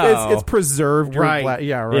 So It's preserved your Right. bladder.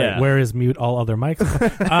 Yeah, right. Yeah. Where is mute all other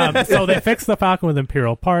mics? So they fixed the Falcon with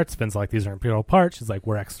Imperial parts. Finn's like, these are Imperial parts. She's like,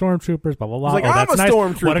 we're ex-stormtroopers, blah, blah, blah. He's like, oh, I'm that's a nice.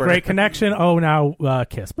 stormtrooper. What a great connection. Oh, now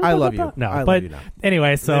kiss. I love you. No, I love but you now. anyway,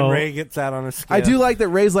 Then so... Ray gets out on a skiff. I do like that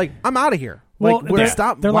Ray's like, I'm out of here. Like, they're-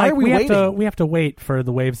 stop. They're Why like, are we waiting? we have to wait for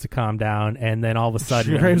the waves to calm down, and then all of a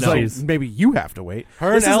sudden, Ray's like, she's... maybe you have to wait.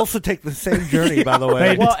 Her This and is- Elsa take the same journey, by the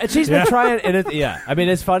way. Well, and she's been Yeah. trying, and yeah, I mean,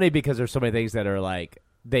 it's funny because there's so many things that are like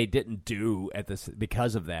they didn't do at this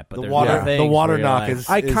because of that. But The there's water- other things the water where you're knock like, is-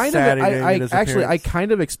 I kind of, sad in I his actually, I appearance.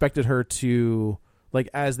 kind of expected her to, like,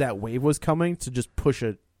 as that wave was coming, to just push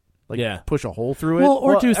it, like, push a hole through it. Well,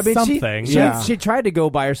 or do I mean, something. She tried to go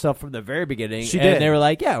by herself from the very beginning. She and did. they were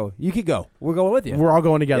like, "Yeah, you could go. We're going with you. We're all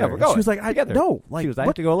going together. Yeah, we're going. She was like, together. no, like, she was like, I what?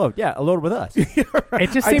 have to go alone. Yeah, alone with us.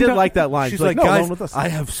 It just I seemed did to- like that line. She's She's like, no, guys, alone with us. I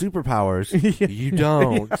have superpowers. You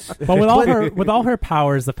don't. But with all her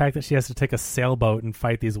powers, the fact that she has to take a sailboat and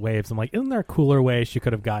fight these waves, I'm like, isn't there a cooler way she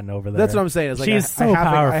could have gotten over there? That's what I'm saying. Is like, She's so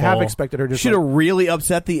powerful. I have expected her to. Should have really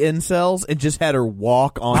upset the incels and just had her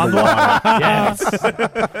walk on the water.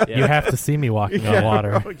 Yes. You have to see me walking on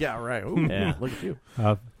water. Yeah, right. Ooh, Yeah. look at you.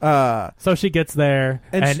 So she gets there,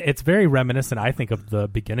 And and she- it's very reminiscent, I think, of the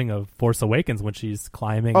beginning of Force Awakens when she's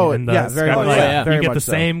climbing. Oh, in the yeah, very sky. much so. Yeah. Very You get much the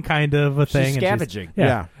so. same kind of a thing. She's and scavenging.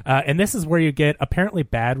 Yeah. And this is where you get, apparently,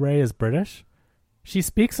 Bad Ray is British. She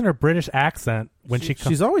speaks in her British accent when she comes.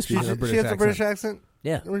 She's always She speaking a British has a accent. British accent.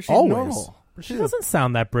 Yeah. When she's Always. normal. She doesn't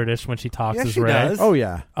sound that British when she talks Yeah, as she Ray. does. Oh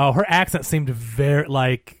yeah. Oh, her accent seemed very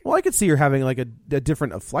like. Well, I could see her having like a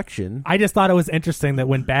different inflection. I just thought it was interesting that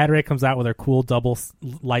when Bad Ray comes out with her cool double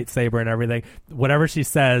lightsaber and everything, whatever she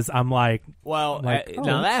says, I'm like, Well, Like,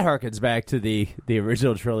 now that harkens back to the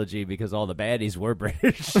original trilogy because all the baddies were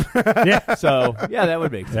British. yeah. So, yeah, that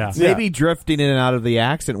would make sense. Yeah. Maybe drifting in and out of the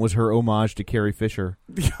accent was her homage to Carrie Fisher.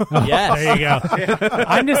 Yes. There you go.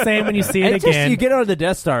 I'm just saying when you see it And just, again. you get on the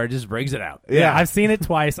Death Star, it just brings it out. Yeah, I've seen it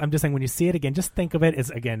twice. I'm just saying when you see it again, just think of it as,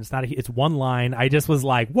 again, it's not it's one line. I just was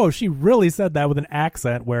like, whoa, she really said that with an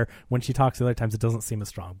accent where when she talks the other times it doesn't seem as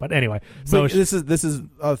strong. But anyway, so But this is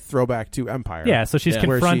a throwback to Empire. yeah, so she's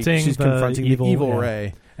Where confronting she's the confronting evil, the evil yeah.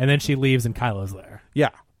 Ray. And then she leaves and Kylo's there. Yeah.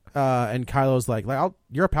 And Kylo's like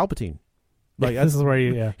you're a Palpatine. Like This is where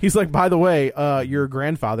you he's like, by the way, your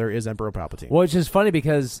grandfather is Emperor Palpatine. Which is funny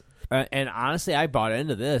because, and honestly, I bought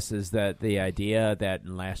into this, is that the idea that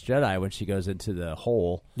in Last Jedi, when she goes into the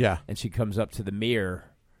hole Yeah. and she comes up to the mirror,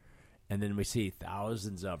 and then we see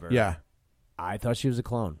thousands of her. Yeah. I thought she was a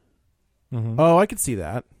clone. Oh, I could see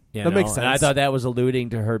that. You That know? makes sense. And I thought that was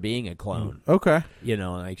alluding to her being a clone. Okay. You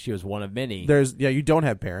know, like she was one of many. You don't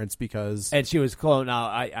have parents because And she was cloned. Now,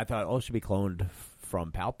 I thought, she'd be cloned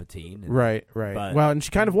from Palpatine. right. But- Well, and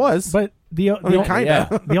she kind of was. But the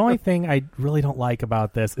kinda. the only thing I really don't like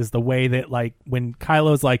about this is the way that, like, when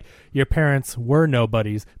Kylo's like, your parents were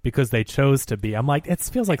nobodies because they chose to be. I'm like, it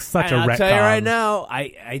feels like such And a I'll retcon. tell you right now,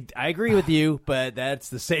 I agree with you, but that's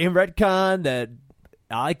the same retcon that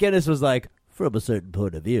Alec Guinness was like, from a certain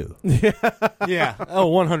point of view. Yeah.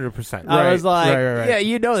 Oh, 100%. I was like, right. yeah,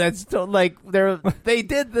 you know, that's like they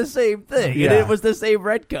did the same thing, and Yeah. it was the same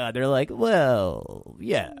retcon. They're like, well,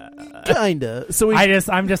 yeah, Kinda. So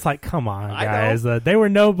I'm just like, come on, I guys. They were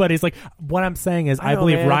nobodies. Like, what I'm saying is, I know,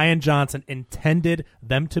 believe man. Rian Johnson intended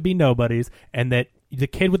them to be nobodies, and that the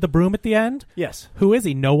kid with the broom at the end, yes, who is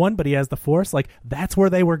he? No one, but he has the Force. Like, that's where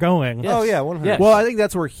they were going. Yes. Oh, yeah, 100%. Yes. well, I think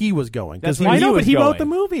that's where he was going. That's Because where I know, he but was he going. wrote the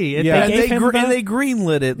movie. Yeah. They gave him the- And they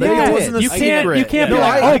greenlit it. Like, Yeah, it wasn't a you secret. can't be No,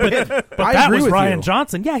 like, I- but I that agree was with Rian you.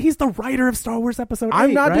 Johnson. Yeah, he's the writer of Star Wars Episode 8,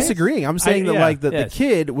 I'm not right? disagreeing. I'm saying that yeah. like the Yes.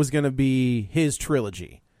 kid was going to be his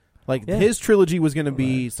trilogy. Like Yeah. his trilogy was going to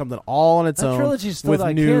be something all on its that own. trilogy's still with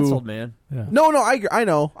not new... canceled, man. No, I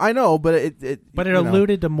know, but it But it you know.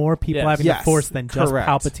 alluded to more people Yes. having Yes, the Force than just correct.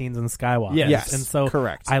 Palpatines and Skywalker. Yes. And so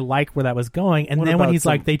correct. I like where that was going. And What then when about he's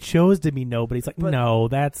like, some- they chose to be nobody, he's like, But no,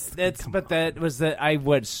 that's But that was that I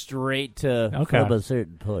went straight to Okay. from a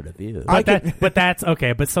certain point of view. But that's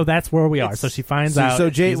okay. But so that's where we are. So she finds out. So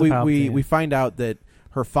Jay, she's a we Palpatine. find out that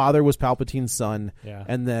her father was Palpatine's son, Yeah.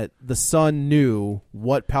 and that the son knew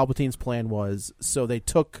what Palpatine's plan was. So they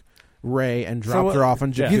took Rey and dropped her off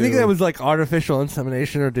on Jakku. Do you think that was like artificial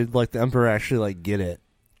insemination, or did like the Emperor actually like get it?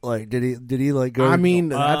 Like, did he like go? I mean,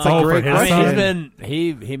 that's a for great his question. son.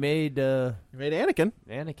 He made He made Anakin.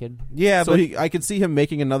 Anakin. yeah, So but I could see him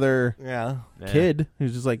making another yeah. kid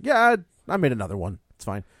who's just like, yeah, I made another one. It's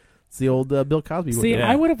fine. It's the old Bill Cosby. See, one.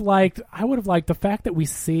 I would have liked the fact that we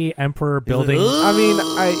see Emperor building. I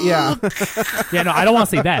mean, yeah. Yeah, no, I don't want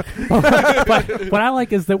to see that. But what I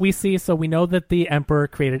like is that we see, so we know that the Emperor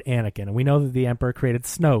created Anakin, and we know that the Emperor created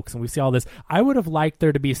Snoke, and we see all this. I would have liked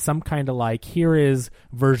there to be some kind of like, here is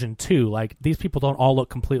version 2. Like, these people don't all look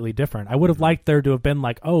completely different. I would have liked there to have been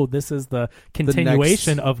like, oh, this is the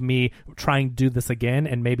continuation of me trying to do this again,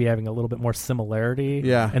 and maybe having a little bit more similarity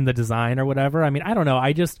in the design or whatever. I mean, I don't know.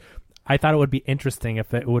 I thought it would be interesting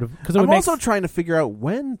if it would have, because I'm also trying to figure out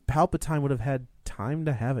when Palpatine would have had time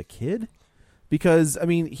to have a kid, because I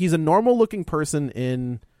mean he's a normal looking person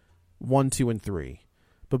in 1, 2, and 3,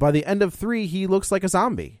 but by the end of 3 he looks like a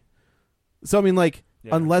zombie. So I mean, like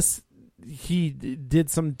unless he did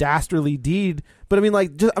some dastardly deed. But I mean,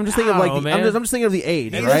 like, I'm just thinking of like, I'm just thinking of the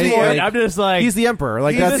age, He's right? the point. Like, I'm just like, he's the emperor.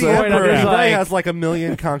 Like, He's that's the emperor. He I'm just probably like- has like a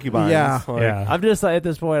million concubines. Yeah. Like, I'm just like, at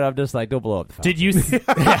this point, I'm just like, don't blow up the Falcon. Did you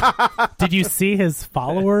did you see his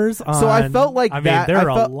followers? So I felt like I that. mean, there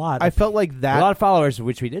I are felt, a lot. I felt like that. a lot of followers,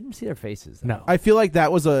 which we didn't see their faces. no. I feel like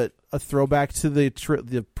that was a throwback to the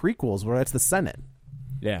prequels, where it's the Senate.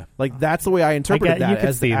 Yeah. Like that's the way I interpreted you that could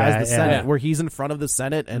as see the that, Senate, yeah. where he's in front of the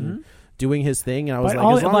Senate and doing his thing. And I was But like,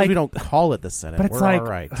 all- as long like- as we don't call it the Senate, But it's we're like,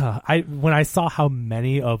 all right. when I saw how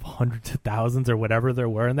many of hundreds of thousands or whatever there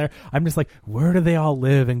were in there, I'm just like, where do they all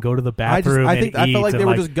live and go to the bathroom I and think I eat? felt like and they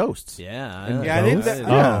were just ghosts. Yeah. Yeah, I think Ghosts? that,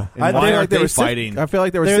 yeah. Oh. I Why think aren't they they were fighting? I feel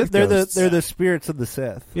like they were They're Sith ghosts. the spirits of the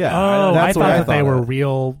Sith. Yeah, Oh, that's I what thought that they of. were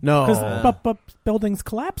real. No. because buildings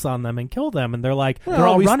collapse on them and kill them, and they're like Well, they're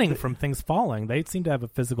all we- running from things falling. They seem to have a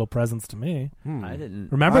physical presence to me. I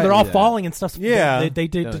didn't. Remember, I- they're all yeah. falling and stuff. Yeah. they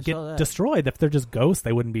did No, I to saw get that. destroyed. If they're just ghosts,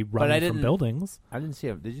 they wouldn't be running from didn't- buildings. I didn't see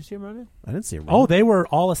him. Did you see him running? I didn't see him. Oh, they were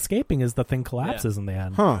all escaping as the thing collapses in the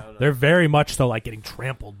end. Huh. They're very much so like getting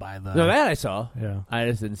trampled by the. No, that I saw. Yeah. I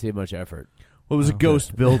just didn't see much effort. Well, it was a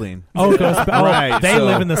ghost building. Oh, ghost, Right, they so-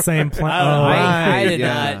 live in the same planet. I did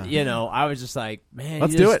yeah. not. You know, I was just like, man,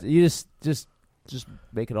 Let's you do just- it. You just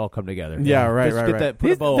make it all come together. Yeah, right, Just right, get right. that-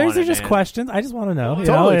 put a bow These on are it, just man. questions. I just want to know. You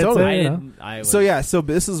Totally, know, it's, totally. I you know. didn't. I was, So yeah, so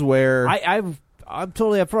this is where I'm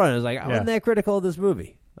totally upfront. I was like, I wasn't that critical of this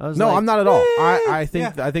movie. I was no, like, I'm not at all. I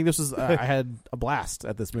think this was I had a blast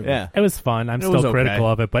at this movie. Yeah. It was fun. I'm It still was okay. critical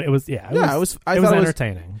of it, but it was I thought it was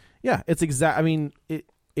entertaining. Yeah, it's exact. I mean, it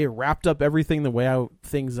wrapped up everything the way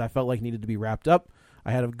things I felt like needed to be wrapped up.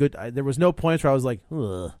 I had a good. There was no points where I was like,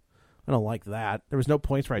 ugh, I don't like that. There was no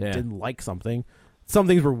points where I didn't like something. Some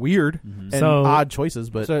things were weird and So- odd choices,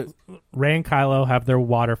 but Rey and Kylo have their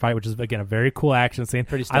water fight, which is again a very cool action scene.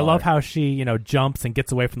 Pretty I love stellar. how she jumps and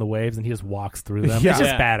gets away from the waves, and he just walks through them. Yeah. It's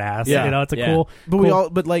just Yeah. badass. Yeah. It's a Yeah. cool. but cool, we all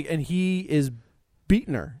and he is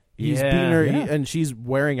beating her. He's Yeah. beating her, Yeah. and she's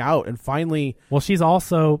wearing out. And finally, Well, she's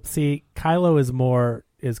also Kylo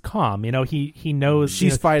is calm. You know, he knows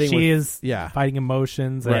She's fighting She with- is yeah. fighting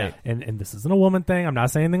emotions, Right. and this isn't a woman thing. I'm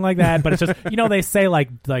not saying anything like that, but it's just they say like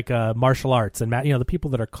martial arts and the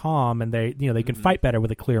people that are calm and they they can fight better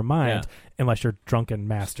with a clear mind. Yeah. Unless you're drunken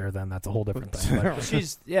master, then that's a whole different thing. But,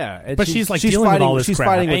 She's and but she's like she's dealing fighting. with all this she's crap.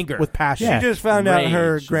 fighting Anger. with passion. Yeah. She just found out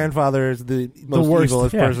her Rage. grandfather is the most worst.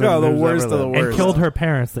 evilest Yeah. person. Yeah, the who's worst ever of the lived. worst. and killed her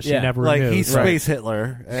parents that she Yeah. never Like knew. he's Right. Space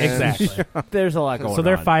Hitler. And Exactly. there's a lot going on. So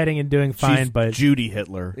they're fighting and doing fine, She's but Judy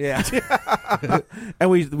Hitler. Yeah.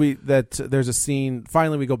 And there's a scene.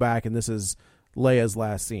 Finally, we go back, and this is Leia's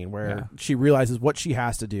last scene where she realizes what she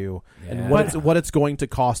has to do and Yeah. what it's going to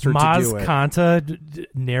cost her Maz to do it. Kanta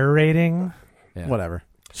narrating. Yeah. Whatever.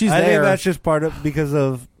 She's I there. think that's just part of because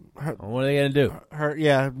of her. What are they gonna do?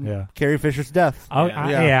 Yeah. Carrie Fisher's death.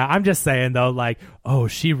 I'm just saying though, like,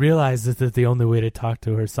 she realizes that the only way to talk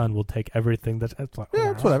to her son will take everything. That's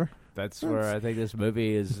it's whatever. That's where I think this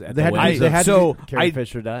movie is. At They the had to- whims they of had to so Carrie I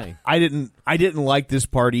Fisher dying. I didn't like this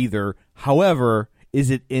part either. However, is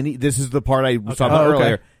it any? This is the part I was talking about Oh, okay.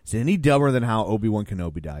 earlier. Is it any dumber than how Obi-Wan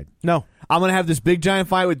Kenobi died? No. I'm gonna have this big giant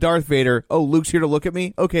fight with Darth Vader. Oh, Luke's here to look at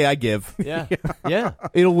me. Okay, I give. Yeah, yeah.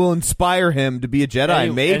 It will inspire him to be a Jedi. And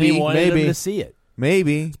he maybe, wanted maybe, them to see it.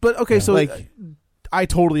 maybe. But okay, so Like- I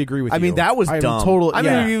totally agree with you. I mean, that was I'm dumb. Total, I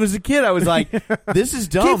mean, yeah. if he was a kid, I was like, "This is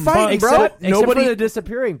dumb." Keep fighting, but bro. Except nobody. for the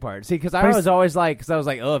disappearing part. See, because I was always like,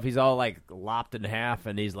 oh, if he's all like lopped in half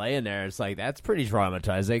and he's laying there, it's like that's pretty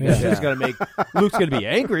traumatizing. It's just gonna make Luke's gonna be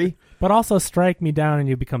angry. But also strike me down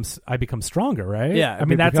and I become stronger, right? Yeah, I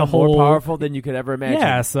mean that's a become whole more powerful than you could ever imagine.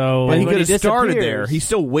 Yeah, so but he when could he have started disappears- there. He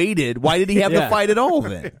still waited. Why did he have Yeah. the fight at all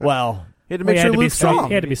then? Well, He had to he make had sure to be Luke's struck. strong.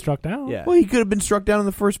 He had to be struck down. yeah. Well, he could have been struck down in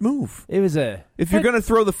the first move. It was a. If you're going to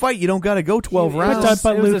throw the fight, you don't got to go 12 It rounds. was-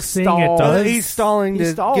 But it was a Luke seeing stall. it does. He's stalling. He's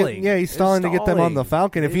to stalling. Get, he's stalling to get them on the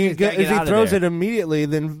Falcon. If He's gotta if get he out of throws there. it immediately,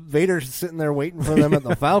 then Vader's sitting there waiting for them at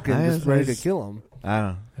the Falcon, just ready to kill him. I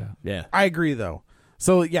don't know. Yeah. I agree, though.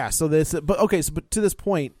 So yeah, so this, but okay, so but to this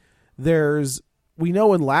point, we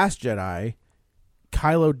know in Last Jedi,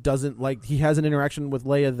 Kylo doesn't he has an interaction with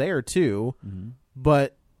Leia there too,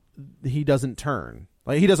 but he doesn't turn.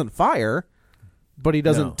 Like he doesn't fire, but he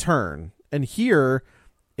doesn't turn. And here,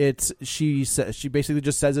 she basically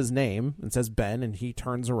just says his name and says Ben, and he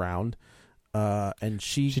turns around. And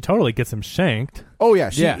she totally gets him shanked. Oh yeah,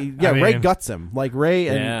 I Rey mean- guts him like Rey,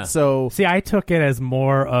 and Yeah. so See, I took it as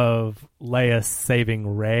more of Leia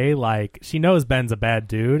saving Rey. Like she knows Ben's a bad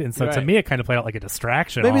dude, and so to Right. me, it kind of played out like a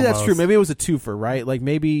distraction. maybe that's almost. true. Maybe it was a twofer, right? Like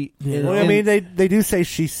maybe. Well, I mean, they do say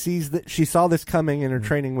she saw this coming in her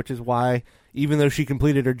training, which is why even though she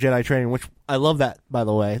completed her Jedi training, which I love that, by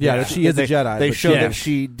the way. Yeah, she is a Jedi. They but showed she- that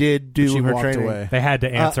she did do she her walked training. away. They had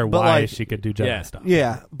to answer but, why like, she could do Jedi stuff.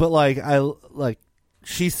 Yeah, but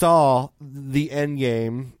she saw the end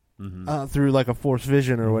game through like a Force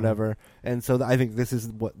vision or whatever, and so I think this is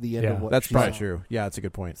what the end of what that's she probably saw. true. Yeah, that's a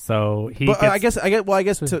good point. So he. But gets, I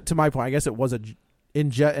guess to my point, I guess it was in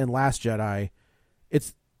Last Jedi,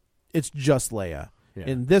 it's just Leia. Yeah.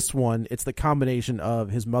 In this one, it's the combination of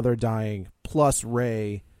his mother dying plus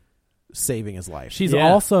Rey saving his life. She's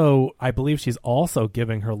also, I believe she's also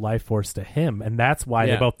giving her life force to him, and that's why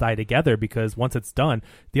they both die together, because once it's done,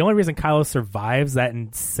 the only reason Kylo survives that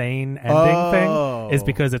insane ending thing is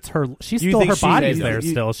because it's her. She's You still, think her she- body's you- there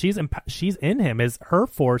you- still. She's in him. Her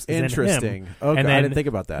force is in Interesting. him. Okay, and then I didn't think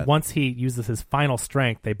about that. Once he uses his final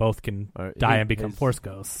strength, they both can die and become Force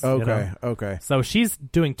ghosts. Okay, you know? okay. So she's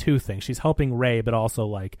doing two things. She's helping Rey, but also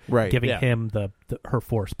like giving him her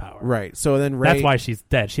force power. Right. So then Rey, that's why she's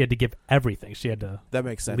dead. She had to give everything. She had to. that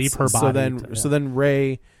makes sense. Leave her body. So then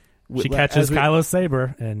Rey, She catches Kylo's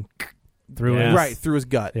saber and through his through his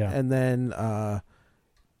gut, Yeah. and then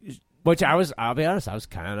Which I'll be honest, I was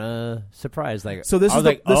kind of surprised. Like, so this I is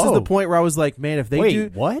was this is the point where I was like, man, if they Wait,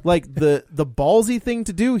 do what? like the ballsy thing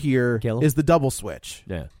to do here Kill him? is the double switch.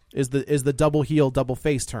 Yeah. Is the double heel, double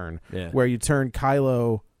face turn, where you turn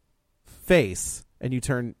Kylo face and you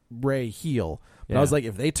turn Rey heel. But I was like,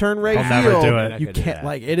 if they turn Rey I'll heel, never do it. you can't.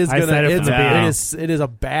 Like, it is I gonna. said it from the beginning. It is a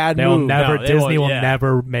bad They'll move. never. No, they Disney will won't,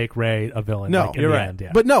 never make Rey a villain. No, like, in you're the right. End,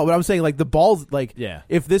 yeah. But I'm saying like the balls. Like, Yeah.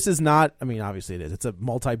 if this is not, I mean, obviously it is. It's a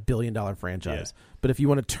multi-billion-dollar franchise. But if you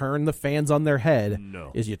want to turn the fans on their head,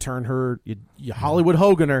 is you turn her, you Hollywood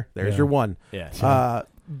Hogan her. There's your one. Yeah.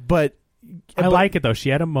 But I like it though. She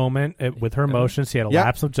had a moment with her emotions. She had a Yep.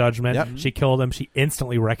 lapse of judgment. Yep. She killed him. She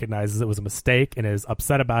instantly recognizes it was a mistake and is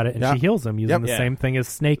upset about it. And Yep. she heals him using Yep. the Yeah. same thing as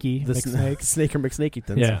Snakey. the McSnake. Snake or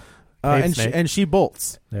McSnakeytons. Yeah. And she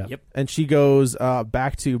bolts. Yeah. Yep. And she goes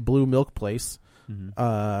back to Blue Milk Place,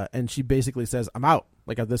 and she basically says, "I'm out.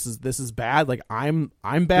 Like, this is bad. Like, I'm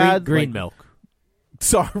bad. Green Like, milk.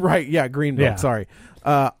 Sorry, right? Yeah, green milk. Yeah. Sorry,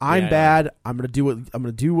 I'm bad. I'm gonna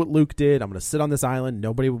do what Luke did. I'm gonna sit on this island.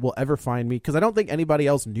 Nobody will ever find me because I don't think anybody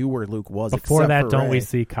else knew where Luke was. Before except that, for don't Rey. we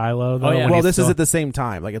see Kylo though? Oh, yeah. when Well, he's this is still- at the same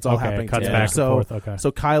time. Like, it's all Okay, happening it cuts together. back and So, forth, okay.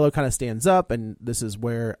 so Kylo kind of stands up, and this is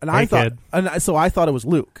where. And Hey, I thought, kid. I thought it was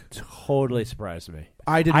Luke. Totally surprised me.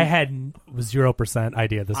 I didn't. I had 0%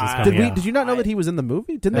 idea this was coming. Did you not know that he was in the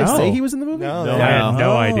movie? Didn't they No. say he was in the movie? No, I had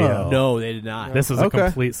no idea. No, they did not. This was Okay. a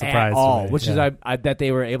complete surprise at all, to me. which Yeah. is I that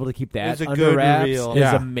they were able to keep that It's a under good wraps reveal. is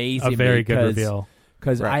Yeah. amazing. a very good reveal.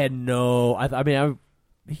 Because Right. I had no. I mean,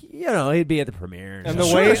 he'd be at the premiere, And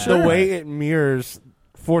stuff. the way it mirrors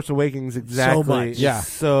Force Awakens exactly. much. is Yeah.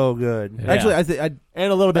 so good. Yeah. Actually, I think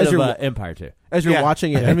and a little bit As of you're- Empire too. as you're Yeah.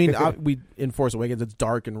 watching it, I mean, we in Force Awakens it's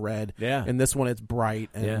dark and red. Yeah. In this one it's bright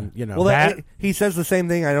and Yeah. you know. Well, That- he says the same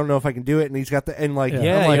thing. I don't know if I can do it, and he's got the and like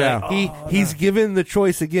Yeah, I'm like, yeah. he's given the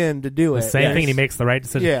choice again to do The it. same Yes. thing, and he makes the right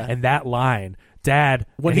decision. Yeah. And that line, Dad,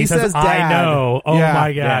 When and he says, says "I Dad," know," oh yeah,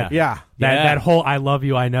 my god, yeah. that whole "I love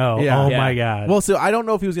you," I know, Yeah. oh Yeah. my god. Well, so I don't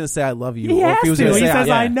know if he was going to say "I love you," he or has if he was to. going to He say says,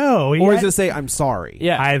 "I-" "I know," or he's going to say "I'm sorry."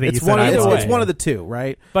 Yeah. I think It's he said, one. "I It's, know." it's one of the two,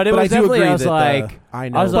 right? But it I was do definitely. agree I was that like, I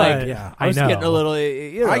know. I was like, but, yeah. I was I know. getting a little,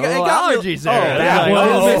 you know, I a little got me. allergies Oh, there. that Like,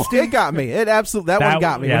 was, oh. it got me. It absolutely that one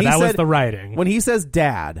got me. Yeah, When he that was said- the writing. When he says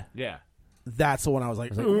 "Dad," Yeah. that's the one I was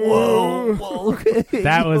like, "Whoa!"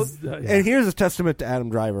 That was, And here's a testament to Adam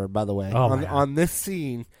Driver, by the way. Oh, man. On this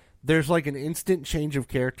scene, there's like an instant change of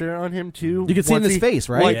character on him too. You can see it in Once his face,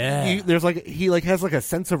 right? Like, Yeah. there's like he like has like a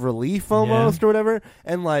sense of relief almost or whatever,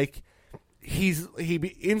 and like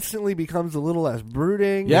instantly becomes a little less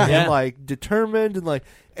brooding, Yeah. and Yeah. like determined, and like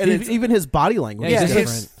and it's, even his body language Yeah, is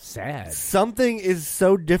it's- different. Sad. something is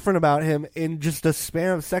so different about him in just a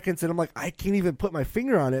span of seconds, and I'm like, I can't even put my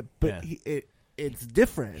finger on it, but Yeah. it's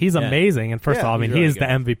different. He's amazing. And first of all, I mean, he's he really is the good.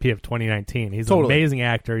 MVP of 2019. He's Totally. an amazing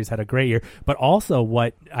actor. He's had a great year. But also,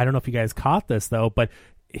 I don't know if you guys caught this though, but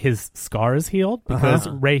his scar is healed because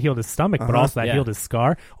Rey healed his stomach, but also that Yeah. healed his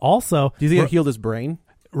scar. Also, Do you think it healed his brain?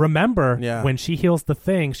 remember Yeah. when she heals the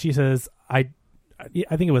thing, she says,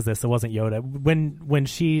 I think it was this. It wasn't Yoda. When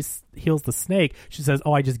she heals the snake, she says,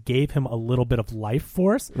 "Oh, I just gave him a little bit of life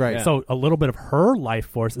force." Right. Yeah. So a little bit of her life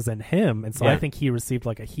force is in him, and so Yeah. I think he received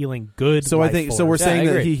like a healing good. So I life think force. so. We're Yeah, saying I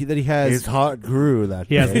that agree. he has His heart grew that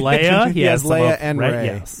He has day. Leia. He has some Leia of and Rey. Rey.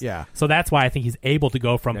 Yes. Yeah. So that's why I think he's able to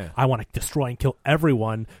go from Yeah. I want to destroy and kill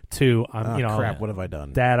everyone to crap. What have I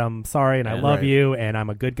done? Dad, I'm sorry and I Yeah. love Right. you and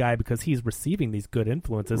I'm a good guy because he's receiving these good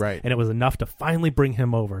influences. Right. And it was enough to finally bring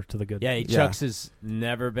him over to the good. Yeah, he chucks his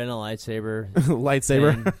never been a lightsaber.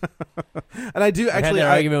 Lightsaber. thing. And I do I had actually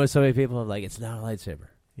that argument with so many people. Like, it's not a lightsaber.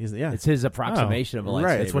 It's his approximation of a lightsaber.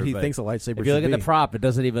 Right, it's what he thinks a lightsaber. If you look should at be. the prop, it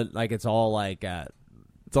doesn't even it's all like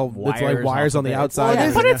it's like wires on the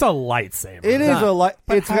outside. But it's a lightsaber. It is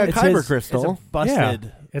it's a kyber crystal. It's a busted.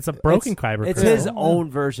 Yeah. It's a broken kyber crystal. It's his own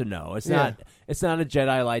version, though. It's not. It's not a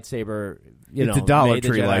Jedi lightsaber. It's a Dollar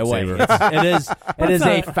Tree lightsaber. It is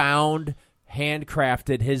a found,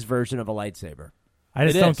 handcrafted his version of a lightsaber. I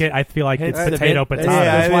just don't get. I feel like it's potato. I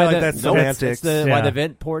feel like that's semantics. Why the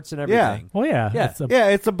vent ports and everything. Well, yeah.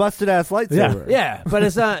 It's a busted ass lightsaber. Yeah, but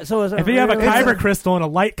it's not. So if you have a kyber crystal and a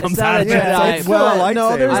light comes out of it,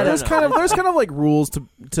 there's kind of like rules to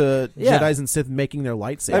Jedis and Sith making their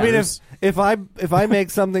lightsabers. I mean, if I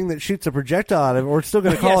make something that shoots a projectile out of it, we're still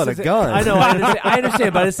going to call it a gun. I know, I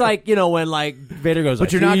understand, but it's like when like Vader goes,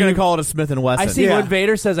 but you're not going to call it a Smith and Wesson. I see when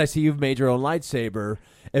Vader says, "I see you've made your own lightsaber."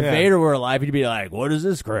 If Vader were alive, he'd be like, "What is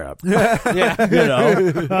this crap?" He's like,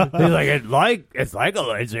 "It's like a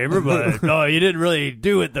lightsaber, but no, you didn't really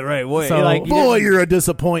do it the right way." So, boy, you're a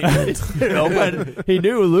disappointment. But he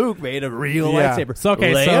knew Luke made a real lightsaber. So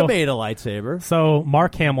Leia made a lightsaber. So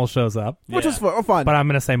Mark Hamill shows up, which is fun. But I'm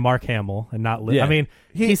going to say Mark Hamill and not Luke. I mean,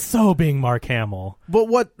 he's so being Mark Hamill.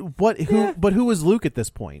 But who was Luke at this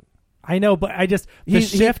point? I know, but I just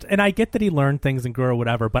shift, and I get that he learned things and grew or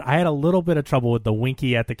whatever. But I had a little bit of trouble with the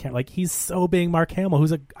winky at the camera. Like, he's so being Mark Hamill.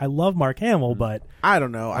 I love Mark Hamill, but I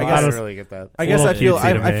don't know. I don't really get that. I guess I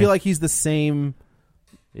feel like he's the same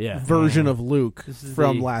version of Luke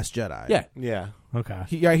from Last Jedi. Yeah. Okay.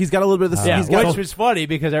 He's got a little bit of the which was funny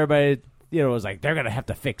because everybody was like, they're gonna have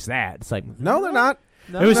to fix that. It's like, no, they're not.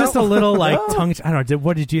 It was just a little like tongue. I don't know.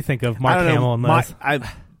 What did you think of Mark Hamill in this?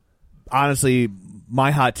 Honestly.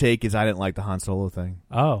 My hot take is I didn't like the Han Solo thing.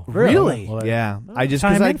 Oh, really? Well, yeah, I just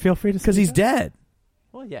feel free to because he's dead.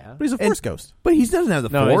 Well, yeah, but he's a Force ghost. But he doesn't have the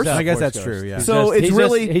Force. I guess that's true. Yeah. So it's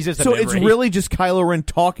really just Kylo Ren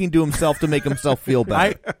talking to himself to make himself feel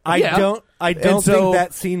better. I don't think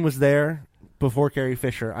that scene was there before Carrie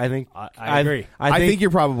Fisher. I think I agree. I think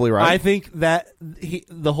you're probably right. I think that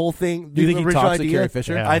the whole thing. Do you think he talks to Carrie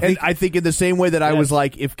Fisher? Yeah. I think in the same way that I was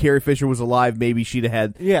like, if Carrie Fisher was alive, maybe they'd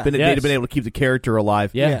have been able to keep the character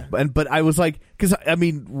alive. Yeah. But I was like, because I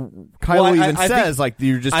mean, Kylo says like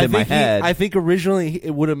you're just in my head. I think originally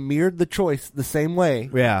it would have mirrored the choice the same way.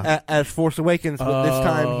 Yeah. As Force Awakens, but this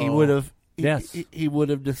time he would have. Yes. He would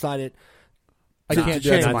have decided. I can't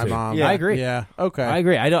judge my mom. Yeah. I agree. Yeah. Okay. I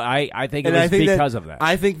agree. I think it was because of that.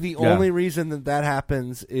 I think the only reason that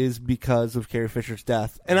happens is because of Carrie Fisher's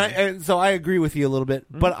death, and so I agree with you a little bit,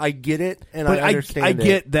 but I get it, and I understand. I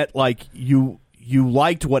get that, like you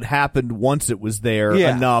liked what happened once it was there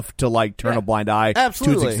enough to like turn a blind eye to its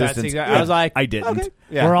existence. I was like, I didn't. Okay.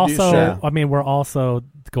 Yeah. We're also, we're also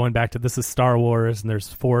going back to this is Star Wars and there's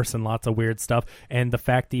Force and lots of weird stuff. And the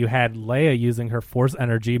fact that you had Leia using her Force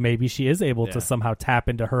energy, maybe she is able to somehow tap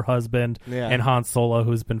into her husband and Han Solo,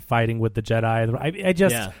 who's been fighting with the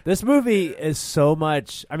Jedi. This movie is so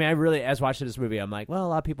much. I mean, as watching this movie, I'm like, well, a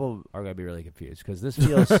lot of people are going to be really confused because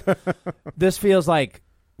this feels like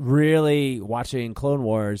really watching Clone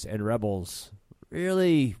Wars and Rebels.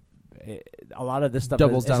 Really, a lot of this stuff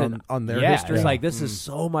doubles down on their history. It's like this is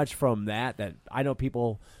so much from that I know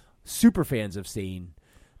people, super fans, have seen,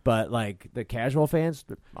 but like the casual fans,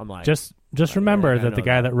 I'm like, just remember that the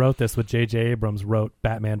guy that wrote this with J.J. Abrams wrote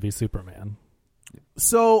Batman v Superman.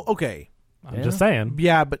 So okay, I'm just saying,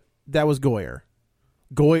 but that was Goyer.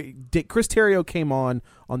 Chris Terrio came on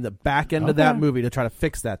the back end of that movie to try to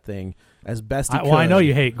fix that thing as best he could. Well, I know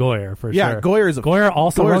you hate Goyer for sure. Yeah, Goyer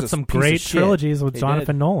also wrote some great trilogies with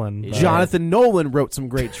Jonathan Nolan. Jonathan Nolan wrote some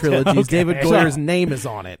great trilogies. Okay. David Goyer's name is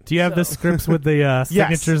on it. Do you have the scripts with the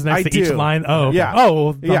signatures next to each line? Oh, okay. Yeah.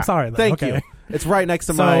 Oh, I'm sorry. Then. Thank you. It's right next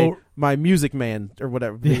to my Music Man or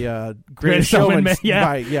whatever. The Greatest Showman.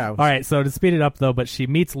 Yeah. All right. So to speed it up though, but she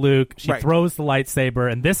meets Luke. She throws the lightsaber,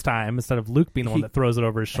 and this time instead of Luke being the one that throws it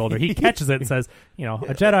over his shoulder, he catches it and says, "A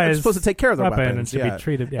Jedi is supposed to take care of their weapons and should be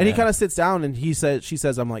treated." And he kind of sits down and she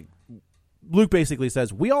says, "I'm like." Luke basically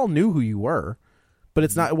says, "We all knew who you were, but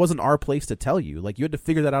it wasn't our place to tell you. Like you had to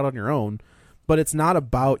figure that out on your own. But it's not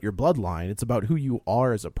about your bloodline. It's about who you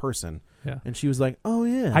are as a person." Yeah. And she was like, "Oh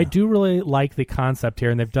yeah." I do really like the concept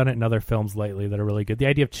here, and they've done it in other films lately that are really good. The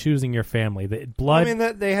idea of choosing your family, the blood. I mean,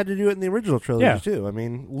 that they had to do it in the original trilogy too. I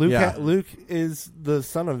mean, Luke is the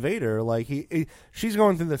son of Vader. Like she's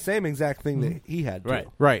going through the same exact thing that he had to.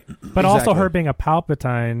 Right. But also her being a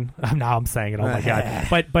Palpatine. Now I'm saying it. Oh my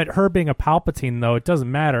god. But her being a Palpatine, though, it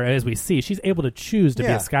doesn't matter. As we see, she's able to choose to be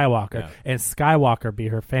a Skywalker, and Skywalker be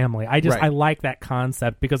her family. I like that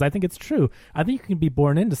concept because I think it's true. I think you can be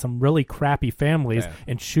born into some really crappy families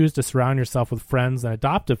and choose to surround yourself with friends and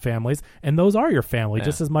adoptive families, and those are your family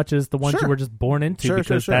just as much as the ones you were just born into.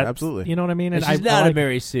 Because that's, absolutely. You know what I mean? And she's not a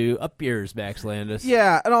Mary Sue. Up yours, Max Landis.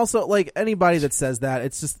 Yeah, and also like anybody that says that,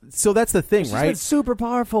 it's just so that's the thing, she's right? Been super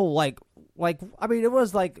powerful, like I mean, it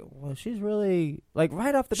was like, well, she's really like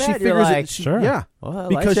right off the bat. She you're figures like, sure, yeah, well,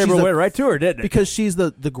 because she went right to her, didn't it? Because she's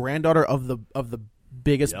the granddaughter of the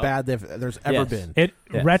biggest bad there's ever been. It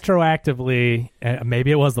retroactively, maybe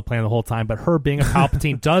it was the plan the whole time, but her being a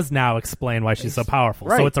Palpatine does now explain why she's so powerful.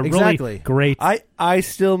 Right, so it's a really great. I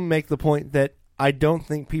still make the point that I don't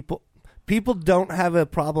think people don't have a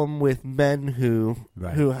problem with men who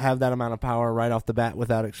have that amount of power right off the bat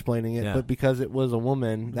without explaining it, but because it was a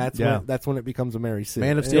woman, that's when it becomes a Mary Sue.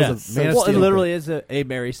 Man of Steel. It literally is a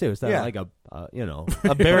Mary Sue. It's not like a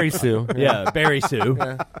a Barry Sue. Barry Sue.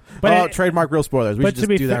 But trademark real spoilers. We should just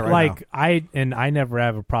do that right now. I never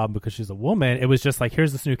have a problem because she's a woman. It was just like,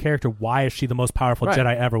 here's this new character. Why is she the most powerful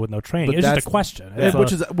Jedi ever with no training? It's just a question.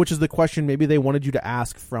 Which is the question maybe they wanted you to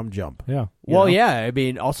ask from jump. Yeah. Well, I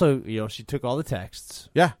mean, also, she took all the texts.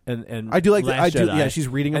 Yeah. And I do like Last Jedi. Yeah, she's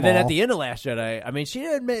reading them and then all. at the end of Last Jedi, I mean, she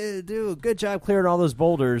did do a good job clearing all those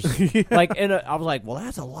boulders. I was like, well,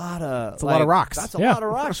 that's a lot of a lot of rocks. That's a lot of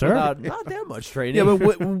rocks without not that much training. Yeah,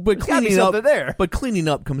 but cleaning up there. But cleaning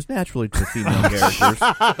up comes naturally to female characters.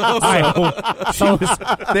 She was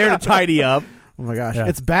there to tidy up. Oh my gosh,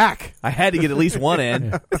 it's back. I had to get at least one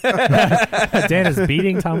in. Dan is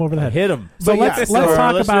beating Tom over the head. Hit him. So let's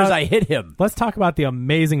talk about. I hit him. Let's talk about the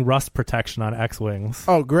amazing rust protection on X-wings.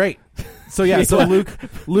 Oh, great. So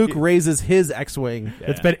Luke raises his X-wing.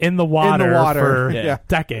 It's been in the water for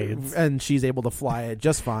decades, and she's able to fly it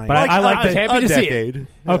just fine. But I like that. Happy to see it.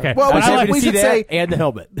 Okay, well, we should say and the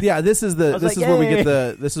helmet. Yeah, this is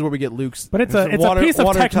where we get Luke's. But it's a piece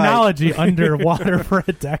of technology underwater for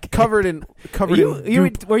a decade, covered in.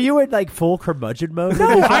 Were you in like full curmudgeon mode?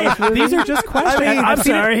 No, these are just questions. I'm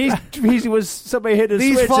sorry. He was somebody hit his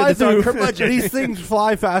switch and it's on curmudgeon. These things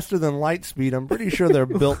fly faster than light speed. I'm pretty sure they're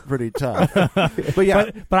built pretty tough. But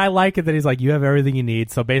yeah, but I like it that he's like, you have everything you need.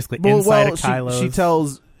 So basically, inside of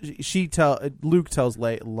Kylo's, Luke tells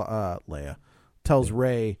Leia tells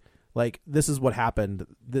Rey, like, this is what happened.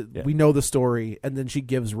 We know the story, and then she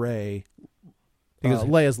gives Rey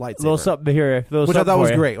Leia's lightsaber. A little something here, which I thought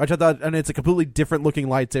was great. And it's a completely different looking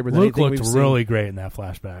lightsaber than Luke anything looked we've seen. really great in that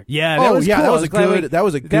flashback. Yeah, that was cool. That was good.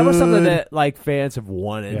 That was something that like fans have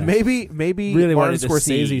wanted. Yeah. Maybe really Martin wanted to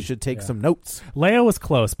Scorsese see. should take some notes. Leia was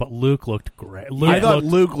close, but Luke looked great. I thought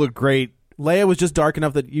Luke looked great. Leia was just dark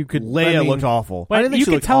enough that you could. Leia looked awful. But you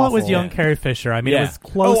could tell it was young Carrie Fisher. I mean, it was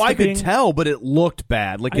close. I could tell, but it looked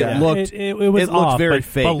bad. Like it looked. It was looked very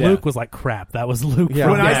fake. But Luke was like, crap. That was Luke. Yeah.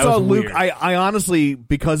 When I saw Luke, weird. I honestly,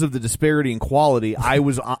 because of the disparity in quality, I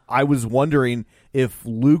was wondering if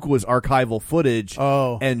Luke was archival footage.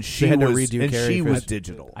 And she was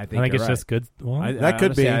digital. I think it's just good. Well, that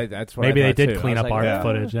could be. That's what maybe I they thought did too. clean up art like,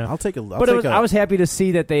 footage. Yeah. I'll take a. I was happy to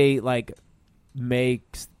see that they like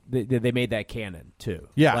they made that canon too.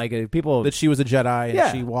 Yeah, like people that she was a Jedi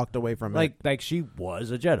and she walked away from it. Like she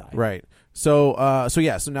was a Jedi, right? So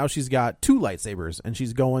so now she's got 2 lightsabers and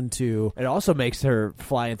she's going to. It also makes her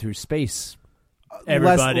flying through space.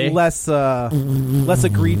 Everybody less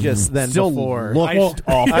egregious than before. Looked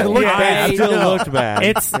awful. I looked bad. Still looked bad.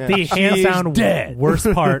 It's the hands down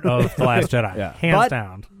worst part of The Last Jedi. Hands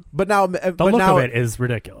down. But now the look of it is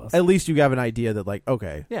ridiculous. At least you have an idea that, like,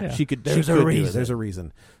 okay, she could. There's a reason. There's a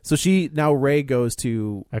reason. So Rey goes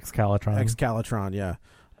to Excalitron, yeah.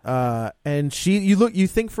 And you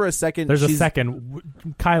think for a second. There's a second.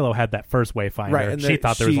 Kylo had that first Wayfinder. Right, and she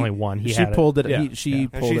thought there was only one. She pulled it. And she's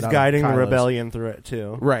guiding the rebellion through it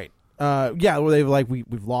too. Right. Where they've like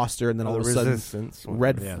we've lost her, and then all of a sudden,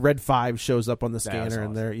 Red 5 shows up on the scanner,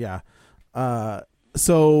 and they're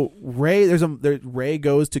So Rey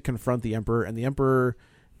goes to confront the Emperor, and the Emperor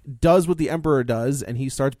does what the Emperor does, and he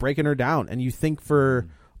starts breaking her down. And you think for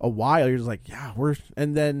a while you're just like,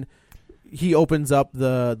 and then he opens up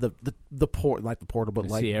the port, like the portal, but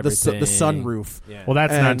like the sunroof. Yeah. Well,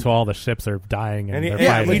 that's not until all the ships are dying and they're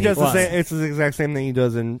fighting. He does the same. It's the exact same thing he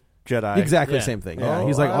does in Jedi. Exactly the same thing. Yeah.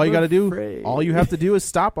 He's like, all you got to do, all you have to do is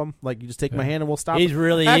stop him. Like, you just take my hand and we'll stop him. He's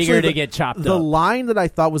really eager to get chopped up. The line that I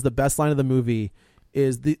thought was the best line of the movie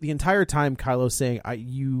is the entire time Kylo's saying,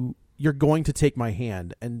 you're going to take my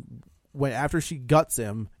hand. And after she guts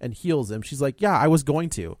him and heals him, she's like, yeah, I was going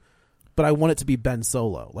to. But I want it to be Ben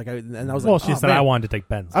Solo. Like, and I was like, she said, I wanted to take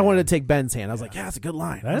Ben's hand. I wanted to take Ben's hand. I was like, yeah, that's a good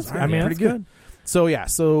line. That's pretty good. So now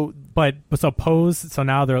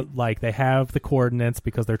they're like, they have the coordinates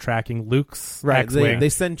because they're tracking Luke's X-Wing. They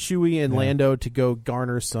send Chewie and Lando to go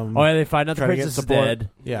garner some. Oh, yeah, they find out the princess is dead.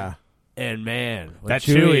 Yeah. And man, that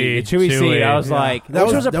Chewie scene, I was like, that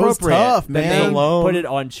was appropriate. Tough, man. They put it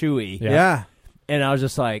on Chewie. Yeah. And I was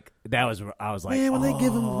just like, I was like, man, when they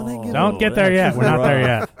give him, don't get there yet. We're not there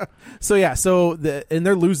yet. So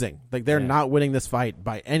they're losing. Like they're not winning this fight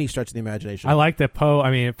by any stretch of the imagination. I like that Poe.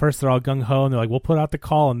 I mean, at first they're all gung ho and they're like, "We'll put out the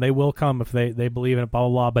call and they will come if they believe in it." Blah blah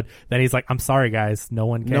blah. But then he's like, "I'm sorry, guys, no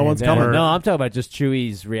one came. No one's coming." No, I'm talking about just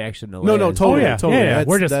Chewie's reaction to Leia. No, totally, totally. Yeah.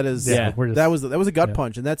 That was a gut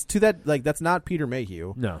punch, and that's to that. Like that's not Peter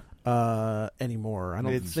Mayhew. No. Anymore. I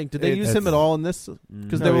don't think. Did they use him at all in this?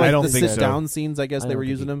 Because they were like the sit down scenes. I guess they were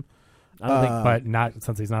using him. I don't think, but not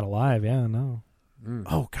since he's not alive. Yeah, no.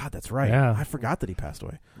 Oh God, that's right. Yeah. I forgot that he passed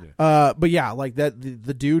away. But yeah, like that.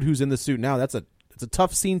 The dude who's in the suit now. It's a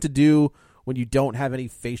tough scene to do when you don't have any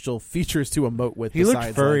facial features to emote with. He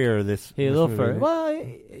looked furrier. He a little furry. Well,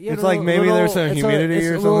 it's like maybe there's some humidity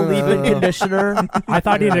or something. A little leave-in conditioner. I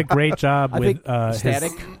thought he did a great job with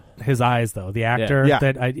static. His eyes, though. The actor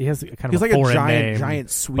that he has kind of he's a like foreign a name,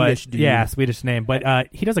 giant Swedish dude. Yeah, Swedish name. But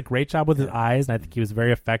he does a great job with his eyes, and I think he was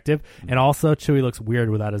very effective. And also, Chewie looks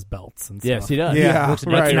weird without his belts and stuff. Yes, he does. Let's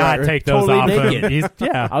not take those totally off naked.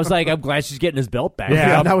 him. I was like, I'm glad she's getting his belt back.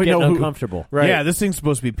 Yeah, now we know uncomfortable. Right. Yeah, this thing's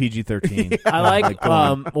supposed to be PG-13. I like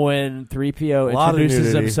when 3PO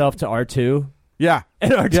introduces himself to R2. Yeah.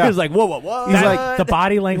 And R2's like, whoa. He's like, the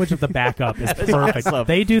body language of the backup is perfect. Awesome.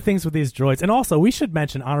 They do things with these droids. And also, we should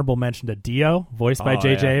mention, honorable mention to Dio, voiced by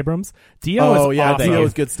J.J. Abrams. Dio is awesome. Dio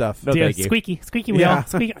is good stuff. No, Dio, squeaky wheel. Yeah.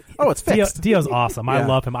 Squeaky. It's fixed. Dio's awesome. I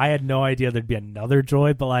love him. I had no idea there'd be another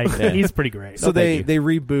droid, but he's pretty great. So they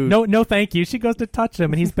reboot. No, thank you. She goes to touch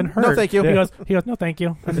him, and he's been hurt. No, thank you. He goes, no, thank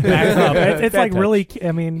you. And backs up. It's like really.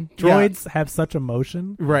 I mean, droids have such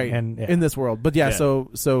emotion, right? And in this world, but so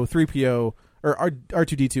 3PO. Or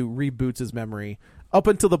R2-D2 reboots his memory up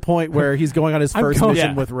until the point where he's going on his first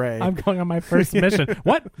mission with Rey. I'm going on my first mission.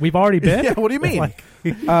 What? We've already been? Yeah, what do you mean?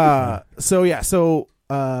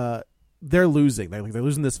 They're losing. They're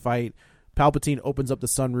losing this fight. Palpatine opens up the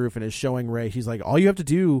sunroof and is showing Rey. She's like, all you have to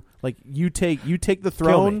do, like, you take the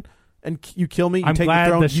throne and you kill me. You I'm take glad the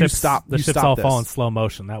throne. the ships, stop. the you ships stop all this. fall in slow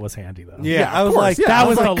motion. That was handy, though. Yeah, I was course, like, that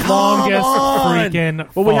was the come longest on!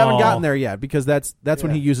 freaking. Well, we haven't fall. gotten there yet because that's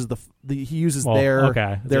when he uses their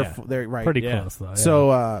right. Pretty close though. Yeah.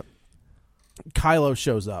 So Kylo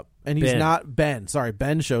shows up and he's not Ben. Sorry,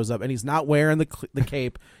 Ben shows up and he's not wearing the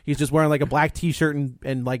cape. He's just wearing like a black T-shirt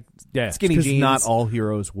and like skinny jeans. Not all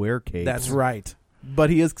heroes wear capes. That's right, but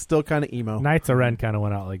he is still kind of emo. Knights of Ren kind of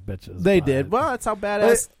went out like bitches. They did. Well, that's how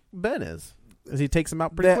badass Ben is. As he takes him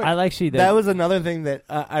out pretty quick. I like that was another thing that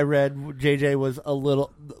I read. JJ was a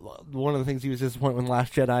little. One of the things he was disappointed with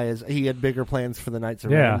Last Jedi is he had bigger plans for the Knights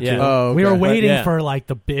of Ren. Yeah. Oh, okay. We were waiting for like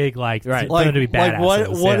the big like right. for them to be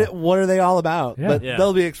badasses. What are they all about? Yeah. But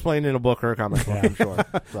they'll be explained in a book or a comic book, I'm sure.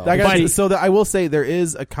 So. I will say there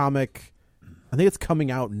is a comic. I think it's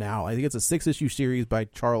coming out now. I think it's a 6-issue series by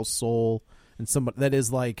Charles Soule and somebody that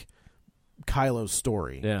is like Kylo's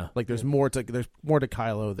story. Yeah, like there's more to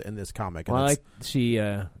Kylo in this comic. Well, I like she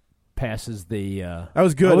passes the. That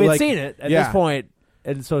was good. We'd seen it at this point,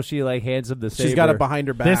 and so she like hands him the saber. She's got it behind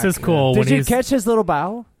her back. This is cool. Did you catch his little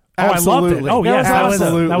bow? Oh, I loved it. Oh yeah,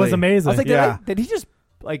 that was amazing. I was like, did he just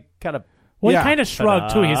like kind of? Well, he kind of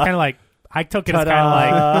shrugged too. He's kind of like. I took it as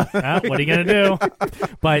kind of like, what are you going to do?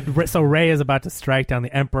 But so Rey is about to strike down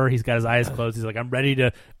the Emperor. He's got his eyes closed. He's like, I'm ready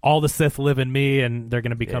to, all the Sith live in me and they're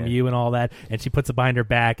going to become you and all that. And she puts it behind her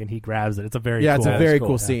back and he grabs it. It's a very cool. It's a very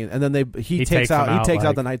cool scene. And then he takes out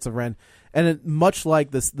the Knights of Ren. And much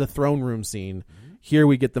like the throne room scene, here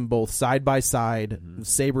we get them both side by side,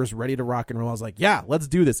 sabers ready to rock and roll. I was like, yeah, let's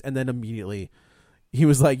do this. And then immediately he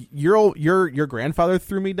was like, your grandfather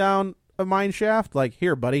threw me down a mine shaft. Like,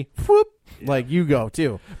 here, buddy. Whoop. Like, you go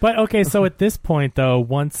too. But okay, so at this point though,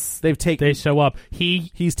 once they show up,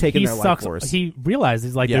 he's taken their life force. He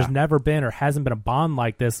realizes like there's never been or hasn't been a bond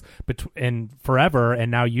like this in forever,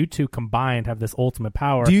 and now you two combined have this ultimate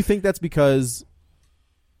power. Do you think that's because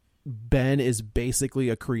Ben is basically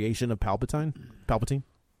a creation of Palpatine?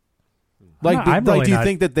 Like, do you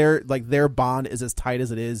think that their bond is as tight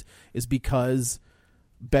as it is because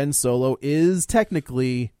Ben Solo is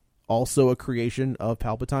technically also a creation of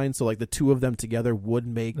Palpatine, so like the two of them together would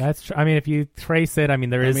make. That's true. I mean, if you trace it, I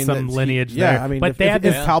mean, there is some lineage there. I mean, but if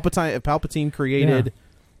Palpatine created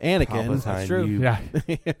Anakin, that's true. Yeah,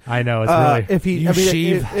 I know. It's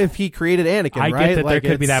really if he created Anakin, I right? get that there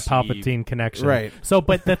could be that Palpatine connection, right? So,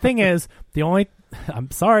 but the thing is, I'm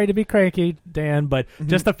sorry to be cranky, Dan, but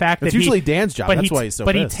just the fact it's that usually Dan's job. That's why he's so.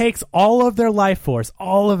 But he takes all of their life force,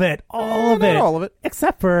 all of it,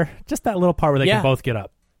 except for just that little part where they can both get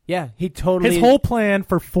up. Yeah, he totally. His whole plan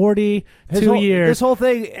for 42 years, this whole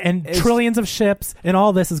thing, and trillions of ships, and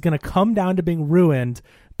all this is going to come down to being ruined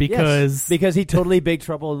because he totally Big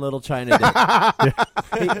Trouble in Little China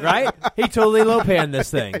did. Right? He totally low-panned this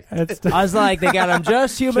thing. I was like, they got him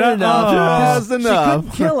just human enough. Just enough. She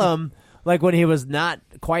couldn't kill him like when he was not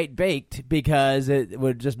quite baked because it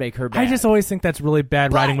would just make her bad. I just always think that's really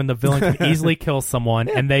bad writing when the villain can easily kill someone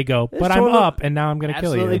and they go, but I'm up and now I'm going to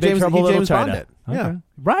kill you. Big Trouble in Little China. It. Yeah. Okay.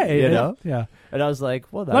 Right. You know? Yeah. And I was like,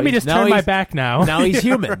 well, let me just turn my back now. Now he's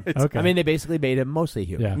human. Right. Okay. I mean, they basically made him mostly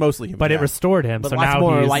human. Yeah. Mostly human. But it restored him. But so lots now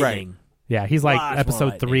more he's lightning. Yeah, he's like Lots episode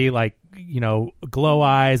more 3, like, glow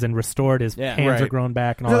eyes and restored. His hands are grown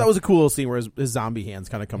back and all that was a cool little scene where his zombie hands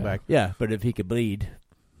kind of come back. Yeah, but if he could bleed,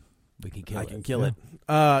 we can kill it. I can kill it.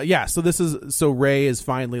 So Rey is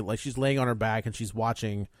finally, like, she's laying on her back and she's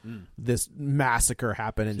watching this massacre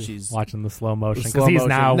happen, and she's watching the slow motion because he's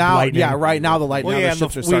now lightning. Yeah, right now the lightning. Well, now the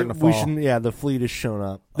ships are starting to fall. The fleet has shown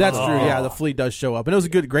up. That's true. Yeah, the fleet does show up, and it was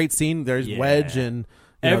a great scene. There's Wedge and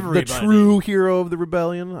the Everybody. true hero of the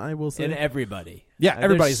rebellion. I will say, And everybody. Yeah,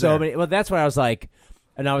 everybody's so there. many. Well, that's what I was like,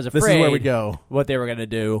 and I was afraid. This is where we go. What they were going to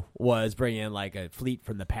do was bring in like a fleet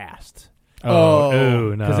from the past.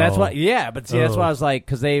 No. Because that's what. Yeah, but see, that's why I was like,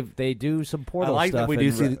 because they do some portal I like stuff. that we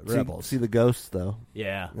do Rebels. see the ghosts though.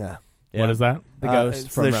 Yeah. Yeah. What is that? The ghost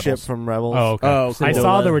it's from the Rebels. ship from Rebels. Oh, okay. Oh, cool. I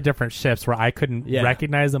saw there were different ships where I couldn't Yeah.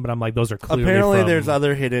 recognize them, but I'm like, those are clearly Apparently, from... there's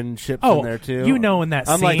other hidden ships in there too. You know, in that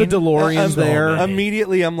I'm scene, like the DeLorean's there.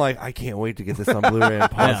 Immediately, I'm like, I can't wait to get this on Blu-ray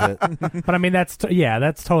and pause it. But I mean, that's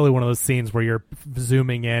totally one of those scenes where you're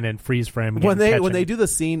zooming in and freeze framing. When they do the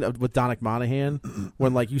scene with Dominic Monaghan,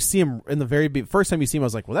 when like you see him in the first time you see him, I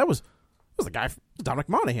was like, well, that was the guy from Dominic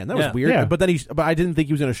Monaghan. That was weird. Yeah. But I didn't think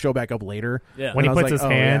he was going to show back up later. Yeah. when he And I was puts like, his oh,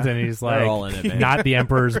 hands yeah. and he's They're all like, in it, man. not the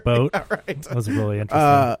Emperor's boat. Right. That was really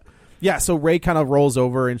interesting. So Rey kind of rolls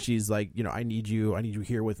over and she's like, I need you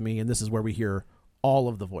here with me. And this is where we hear all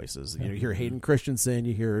of the voices. You hear Hayden Christensen,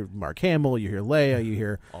 you hear Mark Hamill, you hear Leia, you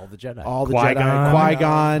hear all the Jedi,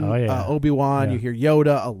 Qui-Gon, Oh, yeah. Obi-Wan. You hear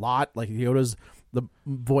Yoda a lot. Like Yoda's the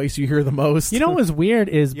voice you hear the most. You know what was weird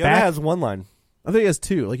is Yoda back... has one line. I think he has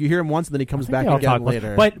 2. Like you hear him once and then he comes back I'll again talk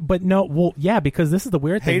later. But no, well, yeah, because this is the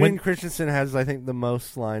weird thing. Hayden Christensen has, I think, the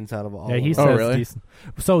most lines out of all. Yeah, he of says them. really? decent.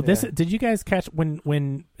 So did you guys catch when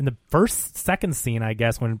in the second scene, I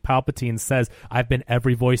guess, when Palpatine says, "I've been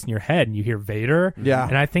every voice in your head," and you hear Vader? Yeah.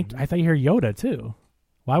 And I thought you hear Yoda too.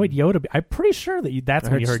 Why would Yoda be? I'm pretty sure that's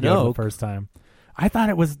when you heard Yoda the first time. I thought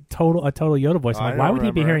it was a total Yoda voice. I'm like, why would he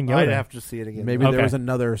be hearing Yoda? I'd have to see it again. Maybe there was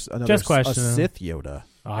another Just question. a Sith Yoda.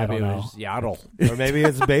 Oh, I don't Maybe it know. was Yaddle. Or maybe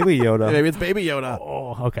it's Baby Yoda. Maybe it's Baby Yoda.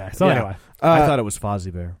 Oh, okay. So Yeah. anyway, I thought it was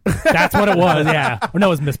Fozzie Bear. that's what it was. Yeah. Or no, it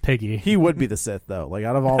was Miss Piggy. He would be the Sith though. Like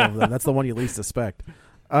out of all of them, that's the one you least suspect.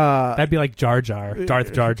 That'd be like Jar Jar,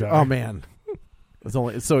 Darth Jar Jar. Oh man, it's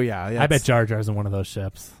only I bet Jar Jar's in one of those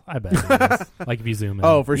ships. I bet. He is. Like if you zoom in.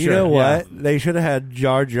 Oh, for sure. You know yeah. what? They should have had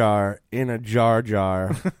Jar Jar in a Jar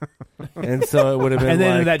Jar, and so it would have been. And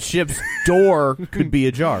then like, that ship's door could be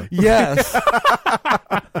a jar. yes,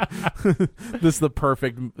 This is the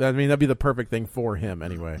perfect. I mean, that'd be the perfect thing for him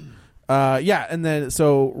anyway. And then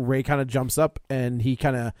so Rey kind of jumps up and he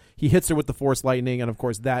hits her with the Force lightning, and of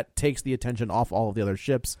course that takes the attention off all of the other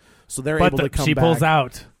ships, so they're able to come she back. pulls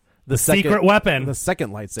out the secret weapon. The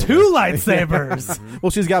second lightsaber. 2 lightsabers.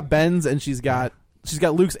 Well, she's got Ben's and she's got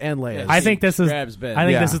Luke's and Leia's. I think this is. grabs Ben. I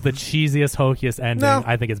think Yeah. this is the cheesiest, hokiest ending. No.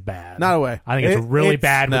 I think it's bad. Not a way. I think it's really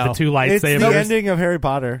bad with the 2 it's lightsabers. the ending of Harry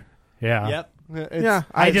Potter. Yeah. Yep. Yeah,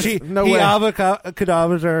 no he way.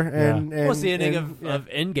 avocadabras her, and What's the ending of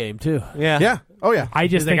Endgame too? yeah. Oh yeah. I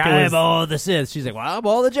just He's like, think it was. I'm all the Sith. She's like, well, I'm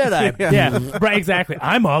all the Jedi. Yeah, right. Exactly.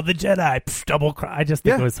 I'm all the Jedi. Psh, double. I just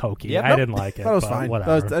think Yeah. it was hokey. Yep. I didn't like it. That was but fine.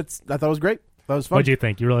 Whatever. I thought it was great. That was fun. What'd you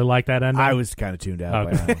think? You really liked that ending? I was kind of tuned out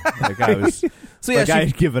Okay. by now. Like I was, So yeah, like I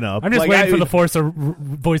had given up. I'm just Like, waiting for the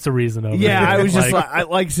voice of reason over Yeah, here. I was just like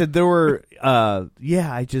I said, there were. I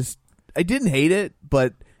didn't hate it,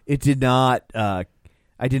 but it did not. I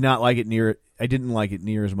did not like it near. I didn't like it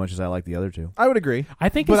near as much as I liked the other two. I would agree. I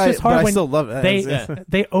think But it's just hard but I when still love it.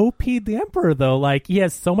 they OP'd the Emperor though. Like he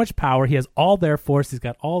has so much power, he has all their force, he's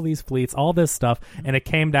got all these fleets, all this stuff, and it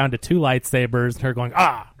came down to 2 lightsabers and her going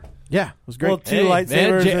Yeah, it was great. Well, 2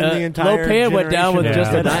 lightsabers in the entire Lopan went down with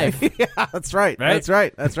generation. just a knife. Yeah, that's right. Right? That's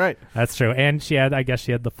right. That's right. That's true. And she had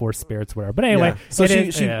the Force spirits, whatever. But anyway, Yeah. So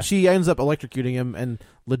it she is- she ends up electrocuting him and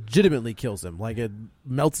legitimately kills him. Like it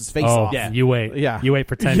melts his face Oh, off. yeah. You wait. Yeah. You wait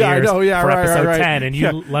for 10 Yeah, I years know. Yeah, for right, episode right. 10, and you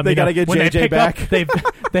Yeah. let They me know. gotta get when JJ they pick back. Up,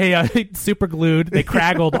 they super glued, they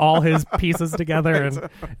craggled all his pieces together, and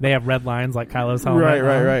they have red lines like Kylo's helmet.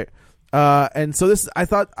 Right. And so I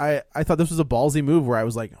thought this was a ballsy move where I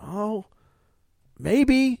was like, oh,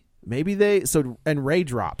 maybe they. So and Rey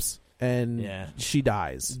drops and she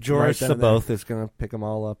dies. George Saboth is going to pick them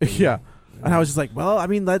all up. Yeah. And I was just like, well, I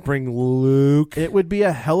mean, let's bring Luke. It would be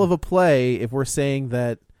a hell of a play if we're saying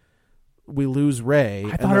that we lose Rey.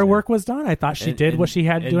 I thought her work was done. I thought she did what she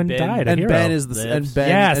had to do and died. And Ben is and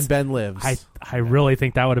Ben lives. I really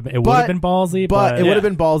think that would have been. It would have been ballsy, but it would have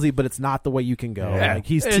been ballsy. But it's not the way you can go. Yeah. Like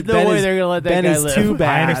he's There's no way they're gonna let that Ben guy is live. too bad.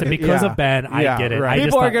 I understand because of Ben. I get it. Right.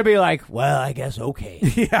 People are gonna be like, well, I guess okay.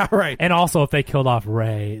 Yeah, right. And also, if they killed off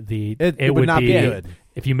Rey, it would not be good.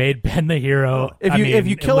 If you made Ben the hero, if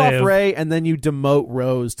you kill off Rey and then you demote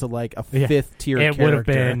Rose to like a fifth tier character, it would have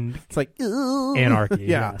been. It's like anarchy.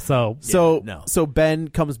 Yeah. So Ben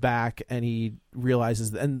comes back and he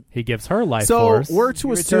realizes and he gives her life force. We're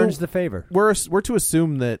to assume returns the favor. We're to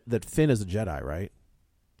assume that Finn is a Jedi, right?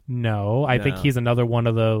 No, I think he's another one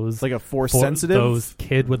of those, like a force sensitive, those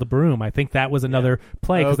kid with a broom. I think that was another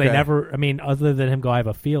play because they never. I mean, other than him go, I have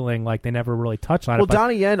a feeling like they never really touched on it. Well,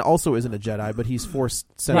 Donnie Yen also isn't a Jedi, but he's force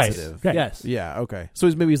sensitive. Right. Yes. Yeah. Okay. So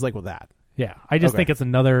maybe he's like with that. Yeah, I just think it's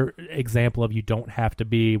another example of you don't have to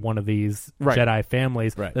be one of these Jedi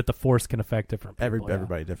families that the Force can affect different people.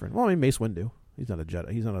 Everybody different. Well, I mean, Mace Windu. He's not a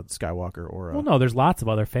Jedi. He's not a Skywalker or a... Well, no, there's lots of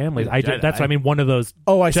other families. That's what I mean. One of those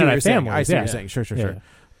I see Jedi what you're families. Saying. I see what you're saying.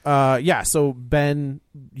 Sure. So Ben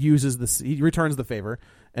uses this. He returns the favor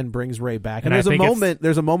and brings Rey back. And there's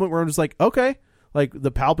a moment where I'm just like, okay. Like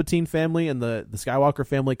the Palpatine family and the Skywalker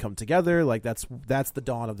family come together. Like that's the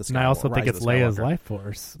dawn of the Skywalker. And I also think it's Leia's life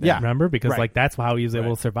force. Yeah, remember because like that's how he was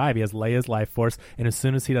able to survive. He has Leia's life force, and as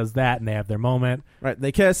soon as he does that, and they have their moment, right?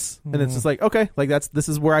 They kiss, and it's just like okay, like this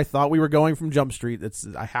is where I thought we were going from Jump Street.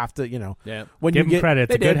 I have to, when give you him credit.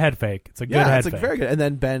 It's a good head fake. It's a good head fake. Very good. And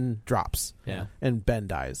then Ben drops. Yeah, and Ben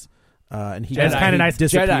dies. And he kind of nice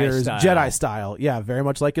disappears Jedi style. Yeah, very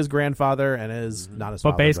much like his grandfather and his not his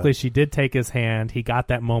father. But basically, she did take his hand. He got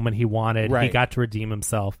that moment he wanted. Right. He got to redeem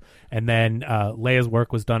himself. And then Leia's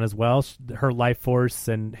work was done as well. Her life force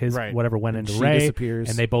and his whatever went into Rey. Disappears.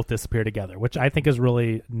 And they both disappear together, which I think is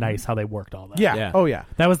really nice how they worked all that. Yeah. Oh, yeah.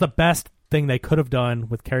 That was the best thing they could have done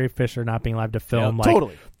with Carrie Fisher not being allowed to film.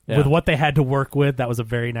 Totally. Yeah. With what they had to work with, that was a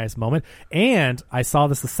very nice moment. And I saw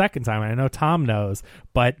this the second time, and I know Tom knows,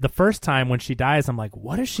 but the first time when she dies, I'm like,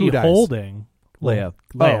 what is she holding? Leia.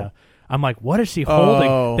 Oh. I'm like, what is she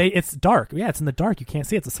holding? It's dark. Yeah, it's in the dark. You can't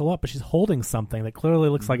see it's a silhouette, but she's holding something that clearly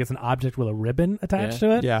looks like it's an object with a ribbon attached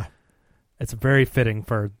to it. Yeah. It's very fitting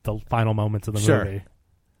for the final moments of the movie.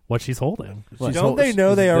 What she's holding. Don't they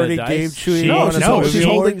know they already gave Chewie? She's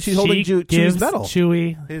holding Chewie's medal.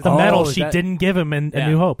 Chewie the medal she didn't give him in A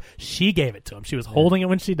New Hope. She gave it to him. She was holding it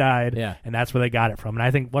when she died, and that's where they got it from. And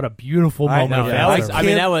I think what a beautiful moment. That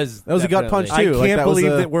was a gut punch too. I can't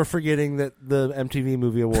believe that we're forgetting that the MTV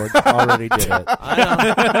Movie Awards already did it. I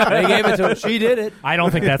know. They gave it to her. She did it. I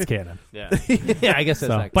don't think that's canon. Yeah, I guess that's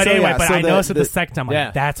not. But anyway, I noticed it the second time.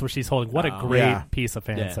 Like, that's what she's holding. What a great piece of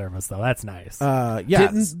fan service, though. That's nice.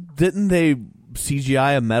 Didn't they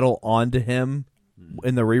CGI a medal onto him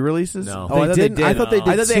in the re-releases? No, they didn't. I thought they did.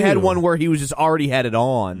 I thought they had too. one where he was just already had it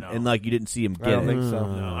on, and like you didn't see him get it. I don't think so.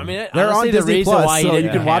 No, I mean, they're honestly, on the Disney reason Plus, why so you you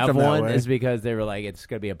didn't can watch have them that one way. is because they were like, it's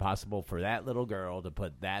going to be impossible for that little girl to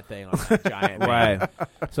put that thing on that giant man.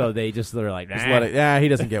 So they just they're like, nah. He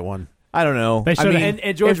doesn't get one. I don't know. They should.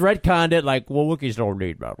 And George retconned it like, well, Wookiees don't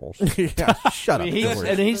need medals. Shut up. And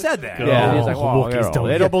he said that. Yeah. He's like, well,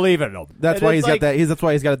 they don't believe it. That's why he's got that. That's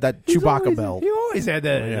why he's got that Chewbacca belt. He always had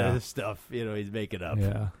that stuff. He's making up.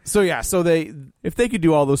 Yeah. So they, if they could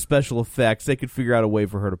do all those special effects, they could figure out a way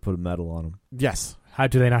for her to put a medal on him. Yes. How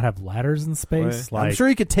do they not have ladders in space? Like, I'm sure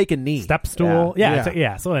he could take a knee. Step stool.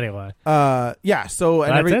 Yeah. So anyway. So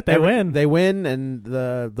and that's it. They win. They win, and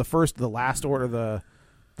the last order,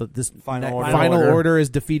 this final order is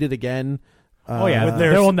defeated again.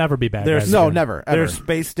 There will never be bad guys. No, never. Ever. Their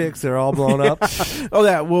space sticks are all blown up.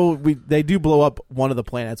 They do blow up one of the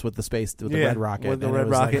planets with the red rocket. With the red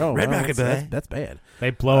rocket. Like, red rocket, that's bad. They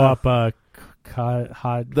blow up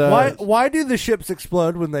why do the ships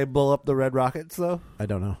explode when they blow up the red rockets, though? I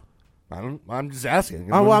don't know. I'm just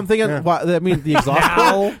asking. I'm thinking. Yeah. I mean, the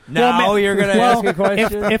exhaust. Now you're going to ask a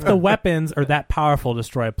question. If the weapons are that powerful to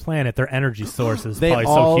destroy a planet, their energy source is probably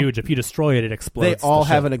so huge. If you destroy it, it explodes. They all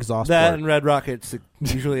have an exhaust. That and red rockets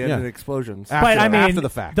usually end in explosions. After the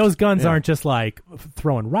fact, those guns aren't just like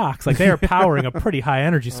throwing rocks. Like they are powering a pretty high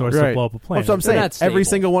energy source to blow up a planet. That's what I'm saying. Every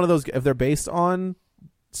single one of those, if they're based on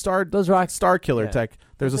Those rocks, Star Killer tech.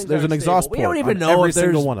 There's an exhaust port. We don't even on know every if there's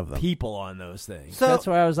single one of them. people on those things. So that's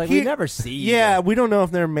why I was like, we never see. Yeah, we don't know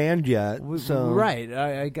if they're manned yet. So Right.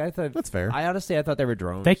 I thought that's fair. I honestly thought they were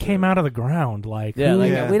drones. They came out of the ground like we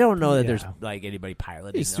don't know that Yeah. there's like anybody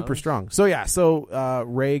piloting. He's super those. strong. So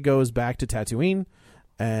Rey goes back to Tatooine,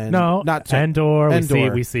 and not Endor.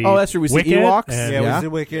 We see. Oh, that's true. We see Wicket Ewoks. and- we see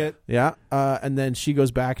Wicket. Yeah, and then she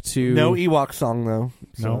goes back to No Ewok song though.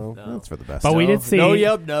 So. No. That's for the best. But we did see. No,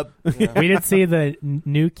 yub. We did see the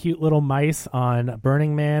new cute little mice on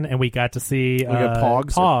Burning Man, and we got to see We got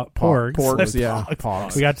Pogs. Porgs. Porgs, yeah. Pogs.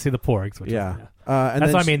 Pogs. We got to see the Porgs. Which Yeah. was, And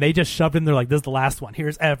that's then what I mean. They just shoved in there like, this is the last one.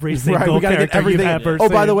 Here's every single right, we gotta character get everything. you've ever Oh,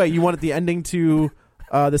 by seen. the way, you wanted the ending to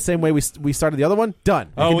the same way we started the other one? Done.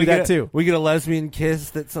 We can we do that too. We get a lesbian kiss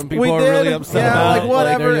that some people We are did. really upset Yeah, about. like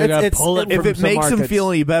whatever. they're gonna It's pull it If from it some makes them markets. feel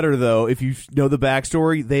any better, though, if you know the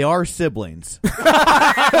backstory, they are siblings.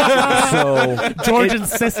 So George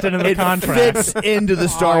insisted in the it contract. fits into the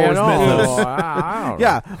Star Wars mythos.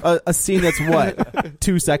 Yeah, a scene that's what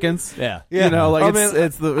 2 seconds. Yeah. You know, like I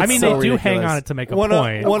it's the. I mean, so they do ridiculous. hang on it to make a One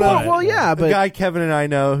point. of- but- Well, yeah, The but guy Kevin and I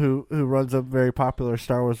know who runs a very popular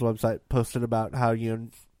Star Wars website posted about how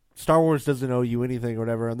Star Wars doesn't owe you anything or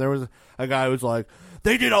whatever, and there was a guy who was like,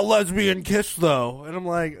 they did a lesbian kiss though, and I'm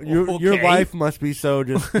like, your life must be so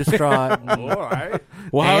just distraught. All right.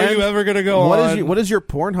 Well, how are you ever gonna go on? What does your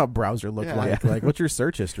Pornhub browser look Yeah. like? Like, what's your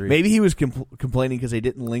search history? Maybe he was complaining because they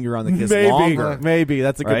didn't linger on the kiss maybe, longer. maybe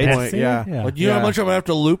that's a good Right? point. See? Yeah. Like, you know how much I'm gonna have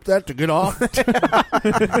to loop that to get off?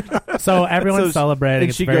 So everyone's So- celebrating. And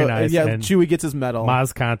It's she very go- nice. yeah, and Chewie gets his medal.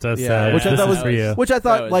 Maz Kanata Yeah, said, which I "This thought is was for you." which I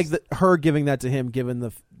thought was- like her giving that to him, given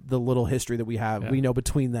the little history that we have, Yeah. we know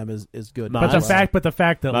between them is good. But the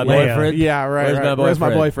fact that My Leia, boyfriend? yeah, right. Where's my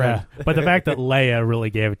my boyfriend? Yeah. But the fact that Leia really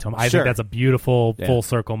gave it to him, I Sure. think that's a beautiful Yeah. full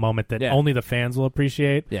circle moment that Yeah. only the fans will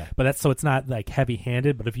appreciate. Yeah. But that's so it's not like heavy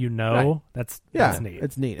handed, but if you know, that's neat.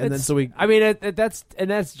 It's neat. And then so we I mean, that's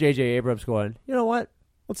J.J. Abrams going, you know what?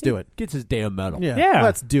 let's do it. Gets his damn medal. Yeah, Yeah.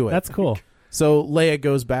 let's do it. That's cool. So Leia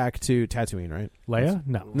goes back to Tatooine, right? Leia?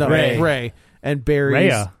 No. No, Rey. Ray. And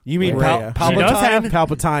buries. Rhea. You mean Rhea. She does have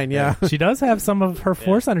Palpatine? Yeah. She does have some of her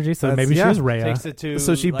Force energy, so That's- maybe yeah. she is Rhea. Takes the two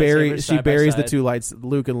So she lightsabers side by buries the side. two lights,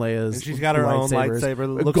 Luke and Leia's. And she's got her own lightsabers. lightsaber.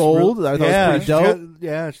 That looks Gold. real- I thought yeah, it was pretty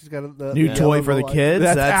dope. she's got a New toy for the kids.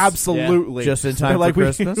 That's absolutely just in time like for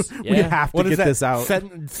Christmas. We Yeah. have to What is get that? this out.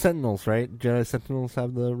 Sentinels, right? Jedi Sentinels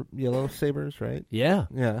have the yellow sabers, right? Yeah.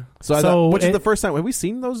 Yeah. So, which is it- the first time have we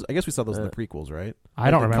seen those? I guess we saw those in the prequels, right?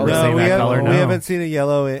 I don't remember color. seeing we that haven't, color. we No. haven't seen a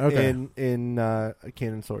yellow Okay. in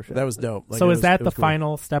Canon Source yet. That was dope. Like, So it is was- that it the was cool.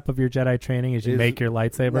 final step of your Jedi training? Is you Is- make your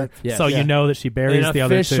lightsaber? Yes. So Yeah. you know that she buries An the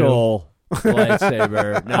other two. official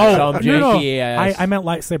lightsaber. Not Oh some no! janky ass. I meant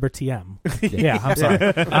lightsaber TM. Yeah, I'm sorry.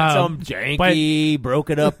 Some janky,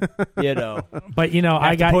 broken up. You know, But you know,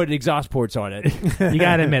 I I got put exhaust ports on it. you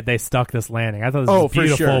got to admit they stuck this landing. I thought this Oh, was for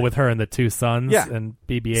beautiful sure. with her and the two sons Yeah. and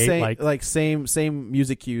BB-8. Same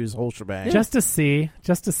music cues, whole shebang. just to see.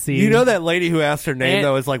 You know that lady who asked her name And-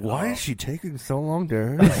 though is like, why is she taking so long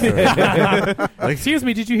to answer? Excuse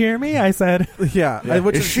me, did you hear me? I said. yeah.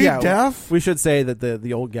 Which Is she deaf? We should say that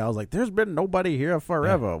the old gal's like, there's been nobody here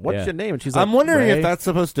forever. What's Yeah. your name? And she's like, I'm wondering Ray. if that's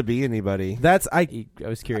supposed to be anybody. That's I I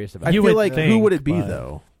was curious about. I it. You feel would like who think, would it be but-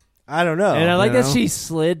 though? I don't know. And I like you that know? she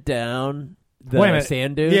slid down the Wait a minute.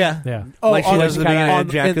 sand dune. Yeah. Yeah. Like she on does the- at the beginning on of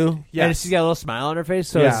the- Jakku. Yes. And she's got a little smile on her face,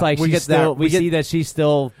 so Yeah, it's like we she's get that- still. we We get- see that she's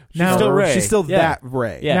still. She's still Rey. She's still Yeah. that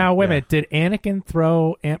Ray. Yeah. Now, wait a minute. Did Anakin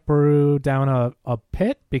throw Aunt Beru down a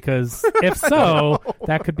pit? Because if so,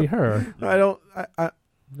 that could be her. I don't.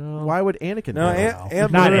 No. Why would Anakin? No, do that?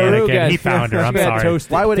 Aunt Not Beru Anakin. He found her. I'm she got sorry.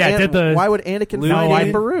 toasted. Why would Yeah, did the- Why would Anakin Luke fight did.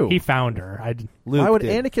 Aunt Beru? He found her. Luke Why would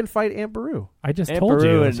did. Anakin fight Aunt Beru? I just Aunt told Beru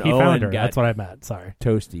you and he Owen found her. got- That's what I meant. Sorry.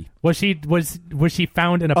 Toasty. Was she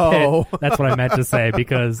found in a Oh. pit? That's what I meant to say.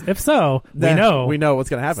 Because if so, Then we know what's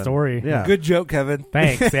gonna happen. Story. Yeah. Good joke, Kevin.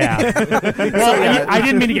 Thanks. Yeah. Well, I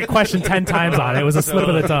didn't mean to get questioned 10 times on it. It was a slip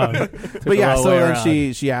of the tongue. But yeah, a long so way then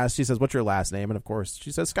around. she asks, she says, "What's your last name?" And of course,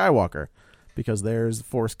 she says Skywalker, because there's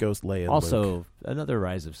Force Ghost Leia. and Also, Luke. another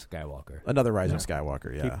Rise of Skywalker. Another Rise of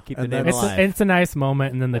Skywalker. Yeah, Keep the And name then- alive. It's a nice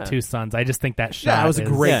moment, and then the Yeah. two sons. I just think that shot. Yeah, it was a is-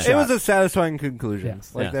 great Yeah. shot. It was a satisfying conclusion.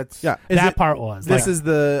 Yes. Like Yeah. that's yeah. Is That it- part was. This Like, is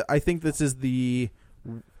the. I think this is the.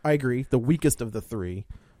 I agree. The weakest of the three,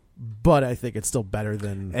 but I think it's still better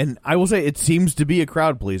than. And I will say, it seems to be a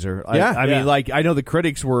crowd pleaser. Yeah. I mean, like, I know the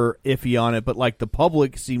critics were iffy on it, but like the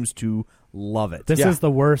public seems to love it. This Yeah. is the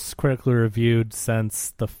worst critically reviewed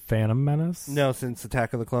since the Phantom Menace. no since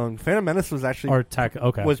Attack of the Clone. Phantom Menace was actually Or Tech.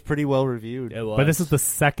 Okay. was pretty well reviewed. It was. But this is the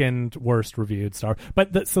second worst reviewed Star.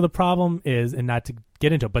 But so the problem is, and not to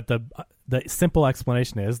get into it. But the simple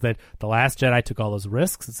explanation is that The Last Jedi took all those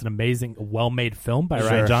risks. It's an amazing, well-made film by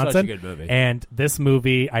Rian Johnson. Such a good movie. And this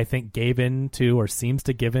movie, I think, gave into or seems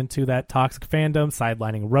to give into that toxic fandom,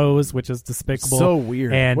 sidelining Rose, which is despicable. So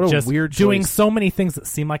weird. And what a just weird doing choice. so many things that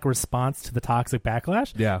seem like a response to the toxic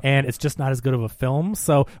backlash. Yeah. And it's just not as good of a film.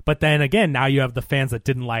 So, but then again, now you have the fans that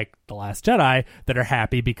didn't like The Last Jedi that are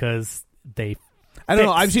happy because they I don't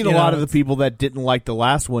know. I've seen a lot of the it's- people that didn't like the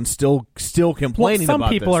last one still complaining some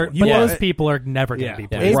about people this are, one. but those people are never going to be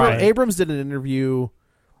pleased. Abrams did an interview,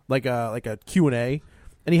 like a Q&A,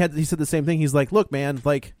 and he said the same thing. He's like, "Look, man,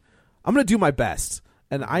 like I'm going to do my best,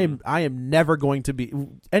 and I am never going to be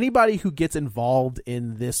anybody who gets involved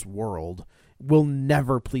in this world will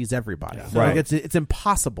never please everybody. Right. Like, it's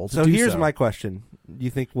impossible to So do here's so. my question: do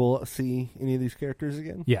you think we'll see any of these characters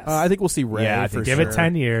again? Yes. I think we'll see Rey. Yeah, I for think give sure. it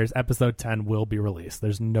 10 years. Episode 10 will be released.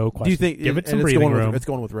 There's no question. Do you think give it some and breathing room? It's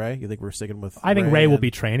going with Rey. You think we're sticking with? I think Rey will and-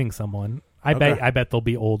 be training someone. I Okay. bet they'll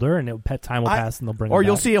be older, and time will pass, and they'll bring. Or them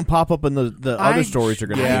you'll back. see him pop up in the other stories are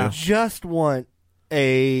going to I do. just want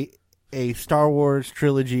a Star Wars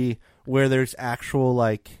trilogy where there's actual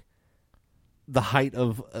the height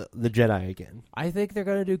of the Jedi again. I think they're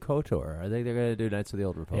going to do KOTOR. I think they're going to do Knights of the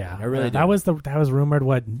Old Republic. Yeah, I really do. that was rumored.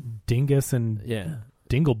 What Dingus and Yeah.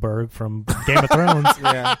 Dingleberg from Game of Thrones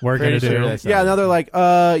we're going to do. Yeah, now they're like,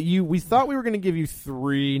 we thought we were going to give you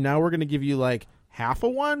 3. Now we're going to give you like half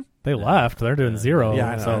of one. They left. They're doing 0. Yeah,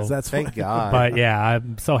 I know. So That's Thank God. But yeah,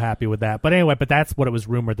 I'm so happy with that. But anyway, that's what it was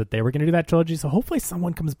rumored that they were going to do that trilogy. So hopefully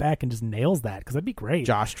someone comes back and just nails that because that'd be great.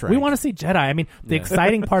 Josh Trank. We want to see Jedi. I mean, the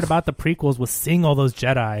exciting part about the prequels was seeing all those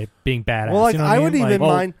Jedi being badass. Well, you know what I mean? would even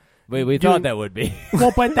mind. We thought that would be.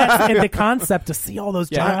 Well, but that's in the concept to see all those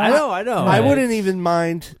Jedi. I know. I wouldn't even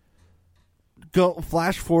mind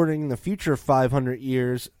flash forwarding the future 500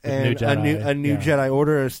 years and a new Jedi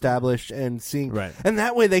Order established and seeing, and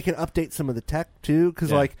that way they can update some of the tech too,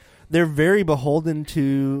 because they're very beholden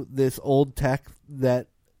to this old tech that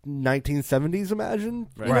 1970s imagined,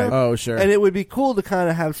 you know? Oh, sure. And it would be cool to kind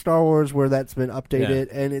of have Star Wars where that's been updated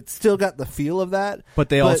and it's still got the feel of that. But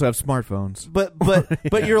they also have smartphones.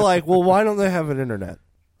 But you're like, well, why don't they have an internet?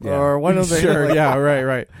 Or why don't they? Sure. Have, Yeah.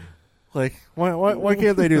 Right. Like, why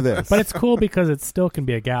can't they do this? But it's cool because it still can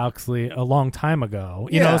be a galaxy a long time ago.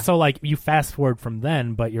 You know, so like you fast forward from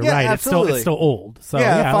then, but you're right, absolutely. it's still old. So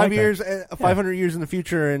yeah, I 5 like years, that. 500 years in the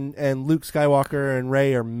future, and Luke Skywalker and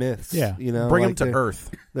Rey are myths. Yeah. you know, Bring like them to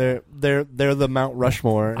Earth. They're the Mount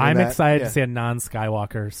Rushmore. I'm and excited to see a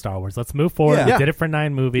non-Skywalker Star Wars. Let's move forward. Yeah. We did it for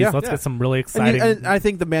 9 movies. Let's get some really exciting. And I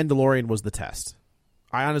think the Mandalorian was the test.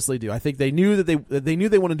 I honestly do. I think they knew that they knew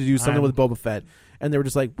they wanted to do something with Boba Fett, and they were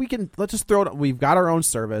just like, let's just throw it. We've got our own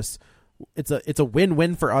service. It's a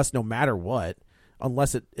win-win for us no matter what,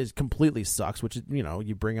 unless it completely sucks. Which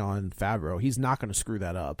you bring on Favreau, he's not going to screw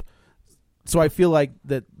that up. So I feel like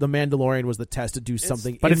that the Mandalorian was the test to do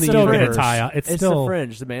something. But in it's the still going universe. to tie out. It's still the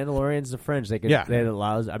fringe. The Mandalorian's the fringe. They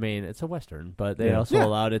allows. I mean, it's a Western, but they also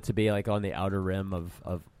allowed it to be like on the outer rim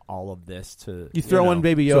of all of this to You throw in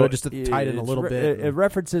Baby Yoda just to tie it in a it's little bit. It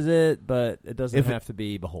references it, but it doesn't have to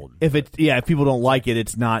be beholden. If people don't like it,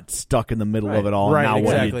 it's not stuck in the middle of it all. Right, Now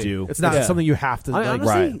exactly. what do you do? It's not something you have to.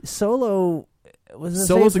 Honestly, Solo was the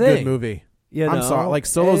Solo's same a thing. good movie. You I'm know? sorry, like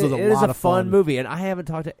Solo's is a It is lot a of fun movie, and I haven't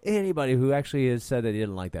talked to anybody who actually has said that he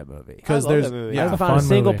didn't like that movie. Because I love that movie. I haven't found a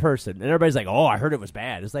single person, and everybody's like, "Oh, I heard it was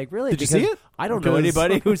bad." It's like, really? Did you see it? I don't know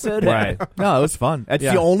anybody who said Right. No, it was fun. It's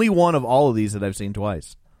the only one of all of these that I've seen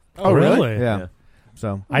twice. Oh, really? Yeah.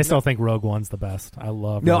 So I still think Rogue One's the best. I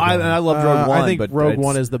love. No, Rogue One. I love Rogue One. I think but Rogue it's-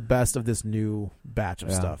 One is the best of this new batch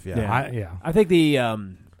of stuff. I think the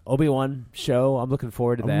Obi-Wan show. I'm looking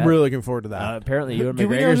forward to that. I'm really looking forward to that. Apparently, Ewan Do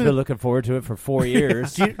we know McGregor's who- been looking forward to it for 4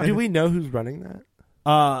 years. do we know who's running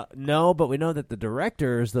that? No, but we know that the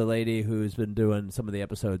director is the lady who's been doing some of the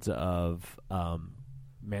episodes of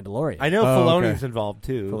Mandalorian. I know Oh, Filoni's okay. involved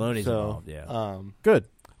too. Filoni's so, involved, yeah. Good.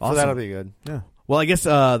 So that'll be good. Yeah. Well, I guess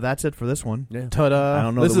that's it for this one. Yeah. Ta-da. I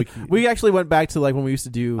don't know This that is, we actually went back to like when we used to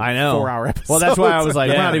do 4-hour episodes. Well, that's why I was like,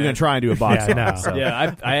 Yeah, we're not even man. going to try and do a box. Yeah, no. So.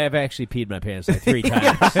 Yeah, I have actually peed my pants like 3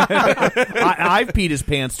 times. I've peed his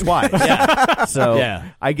pants twice. Yeah. So Yeah.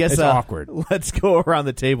 I guess It's awkward. Let's go around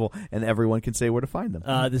the table and everyone can say where to find them.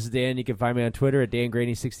 This is Dan. You can find me on Twitter at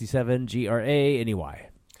DanGraney67, GRANEY.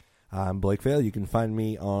 I'm Blake Fail. You can find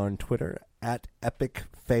me on Twitter at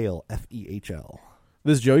EpicFail, FEHL.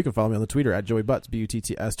 This is Joe. You can follow me on the Twitter at Joey Butts,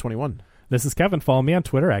 BUTTS21. This is Kevin. Follow me on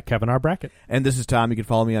Twitter at Kevin R. Brackett. And this is Tom. You can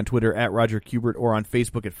follow me on Twitter at Roger Kubert or on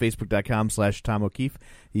Facebook at Facebook.com/Tom O'Keefe.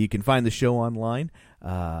 You can find the show online.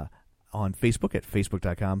 on Facebook at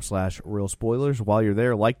facebook.com/realspoilers. While you're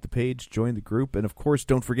there, like the page, join the group, and of course,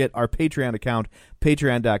 don't forget our Patreon account,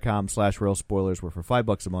 patreon.com/realspoilers, where for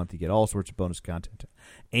 $5 a month you get all sorts of bonus content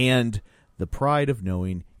and the pride of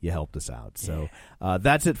knowing you helped us out. So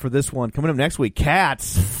that's it for this one. Coming up next week,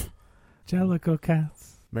 Cats. Jellicle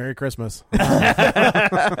Cats. Merry Christmas.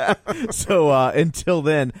 So until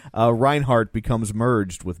then, Reinhardt becomes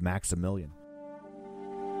merged with Maximilian.